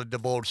I don't want to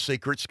divulge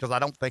secrets because I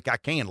don't think I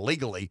can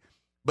legally,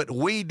 but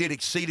we did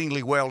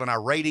exceedingly well in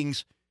our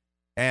ratings,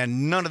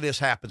 and none of this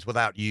happens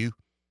without you.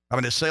 I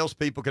mean, the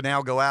salespeople can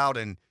now go out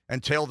and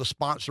tell the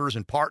sponsors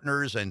and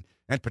partners and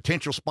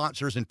potential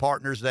sponsors and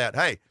partners that,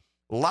 hey,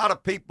 a lot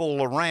of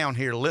people around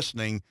here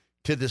listening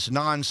to this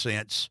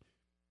nonsense,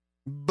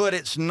 but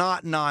it's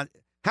not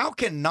how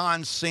can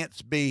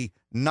nonsense be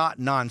not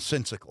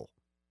nonsensical?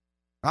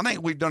 I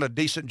think we've done a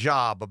decent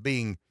job of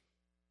being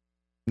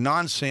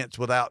nonsense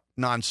without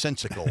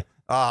nonsensical.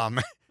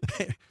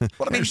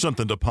 There's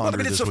something to ponder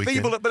it's this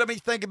weekend. But I mean,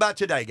 think about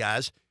today,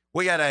 guys.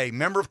 We had a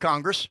member of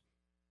Congress.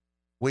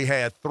 We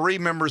had 3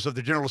 members of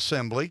the General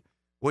Assembly.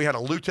 We had a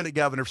lieutenant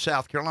governor of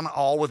South Carolina,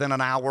 all within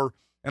an hour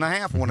and a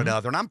half of one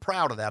another. And I'm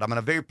proud of that.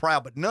 I'm very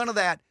proud. But none of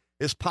that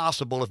is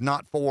possible if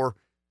not for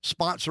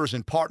sponsors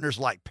and partners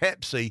like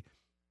Pepsi,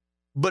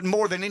 but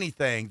more than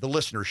anything, the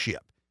listenership.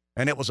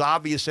 And it was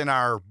obvious in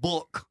our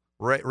book.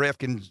 Ref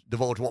can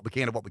divulge what we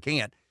can and what we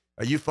can't.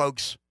 You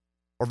folks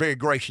are very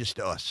gracious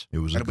to us. It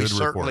was a good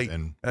report,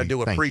 and we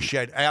do thank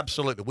appreciate it.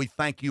 Absolutely. We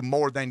thank you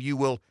more than you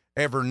will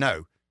ever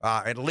know.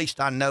 At least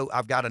I know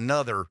I've got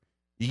another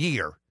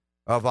year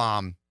of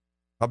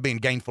being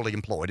gainfully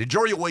employed.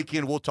 Enjoy your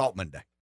weekend. We'll talk Monday.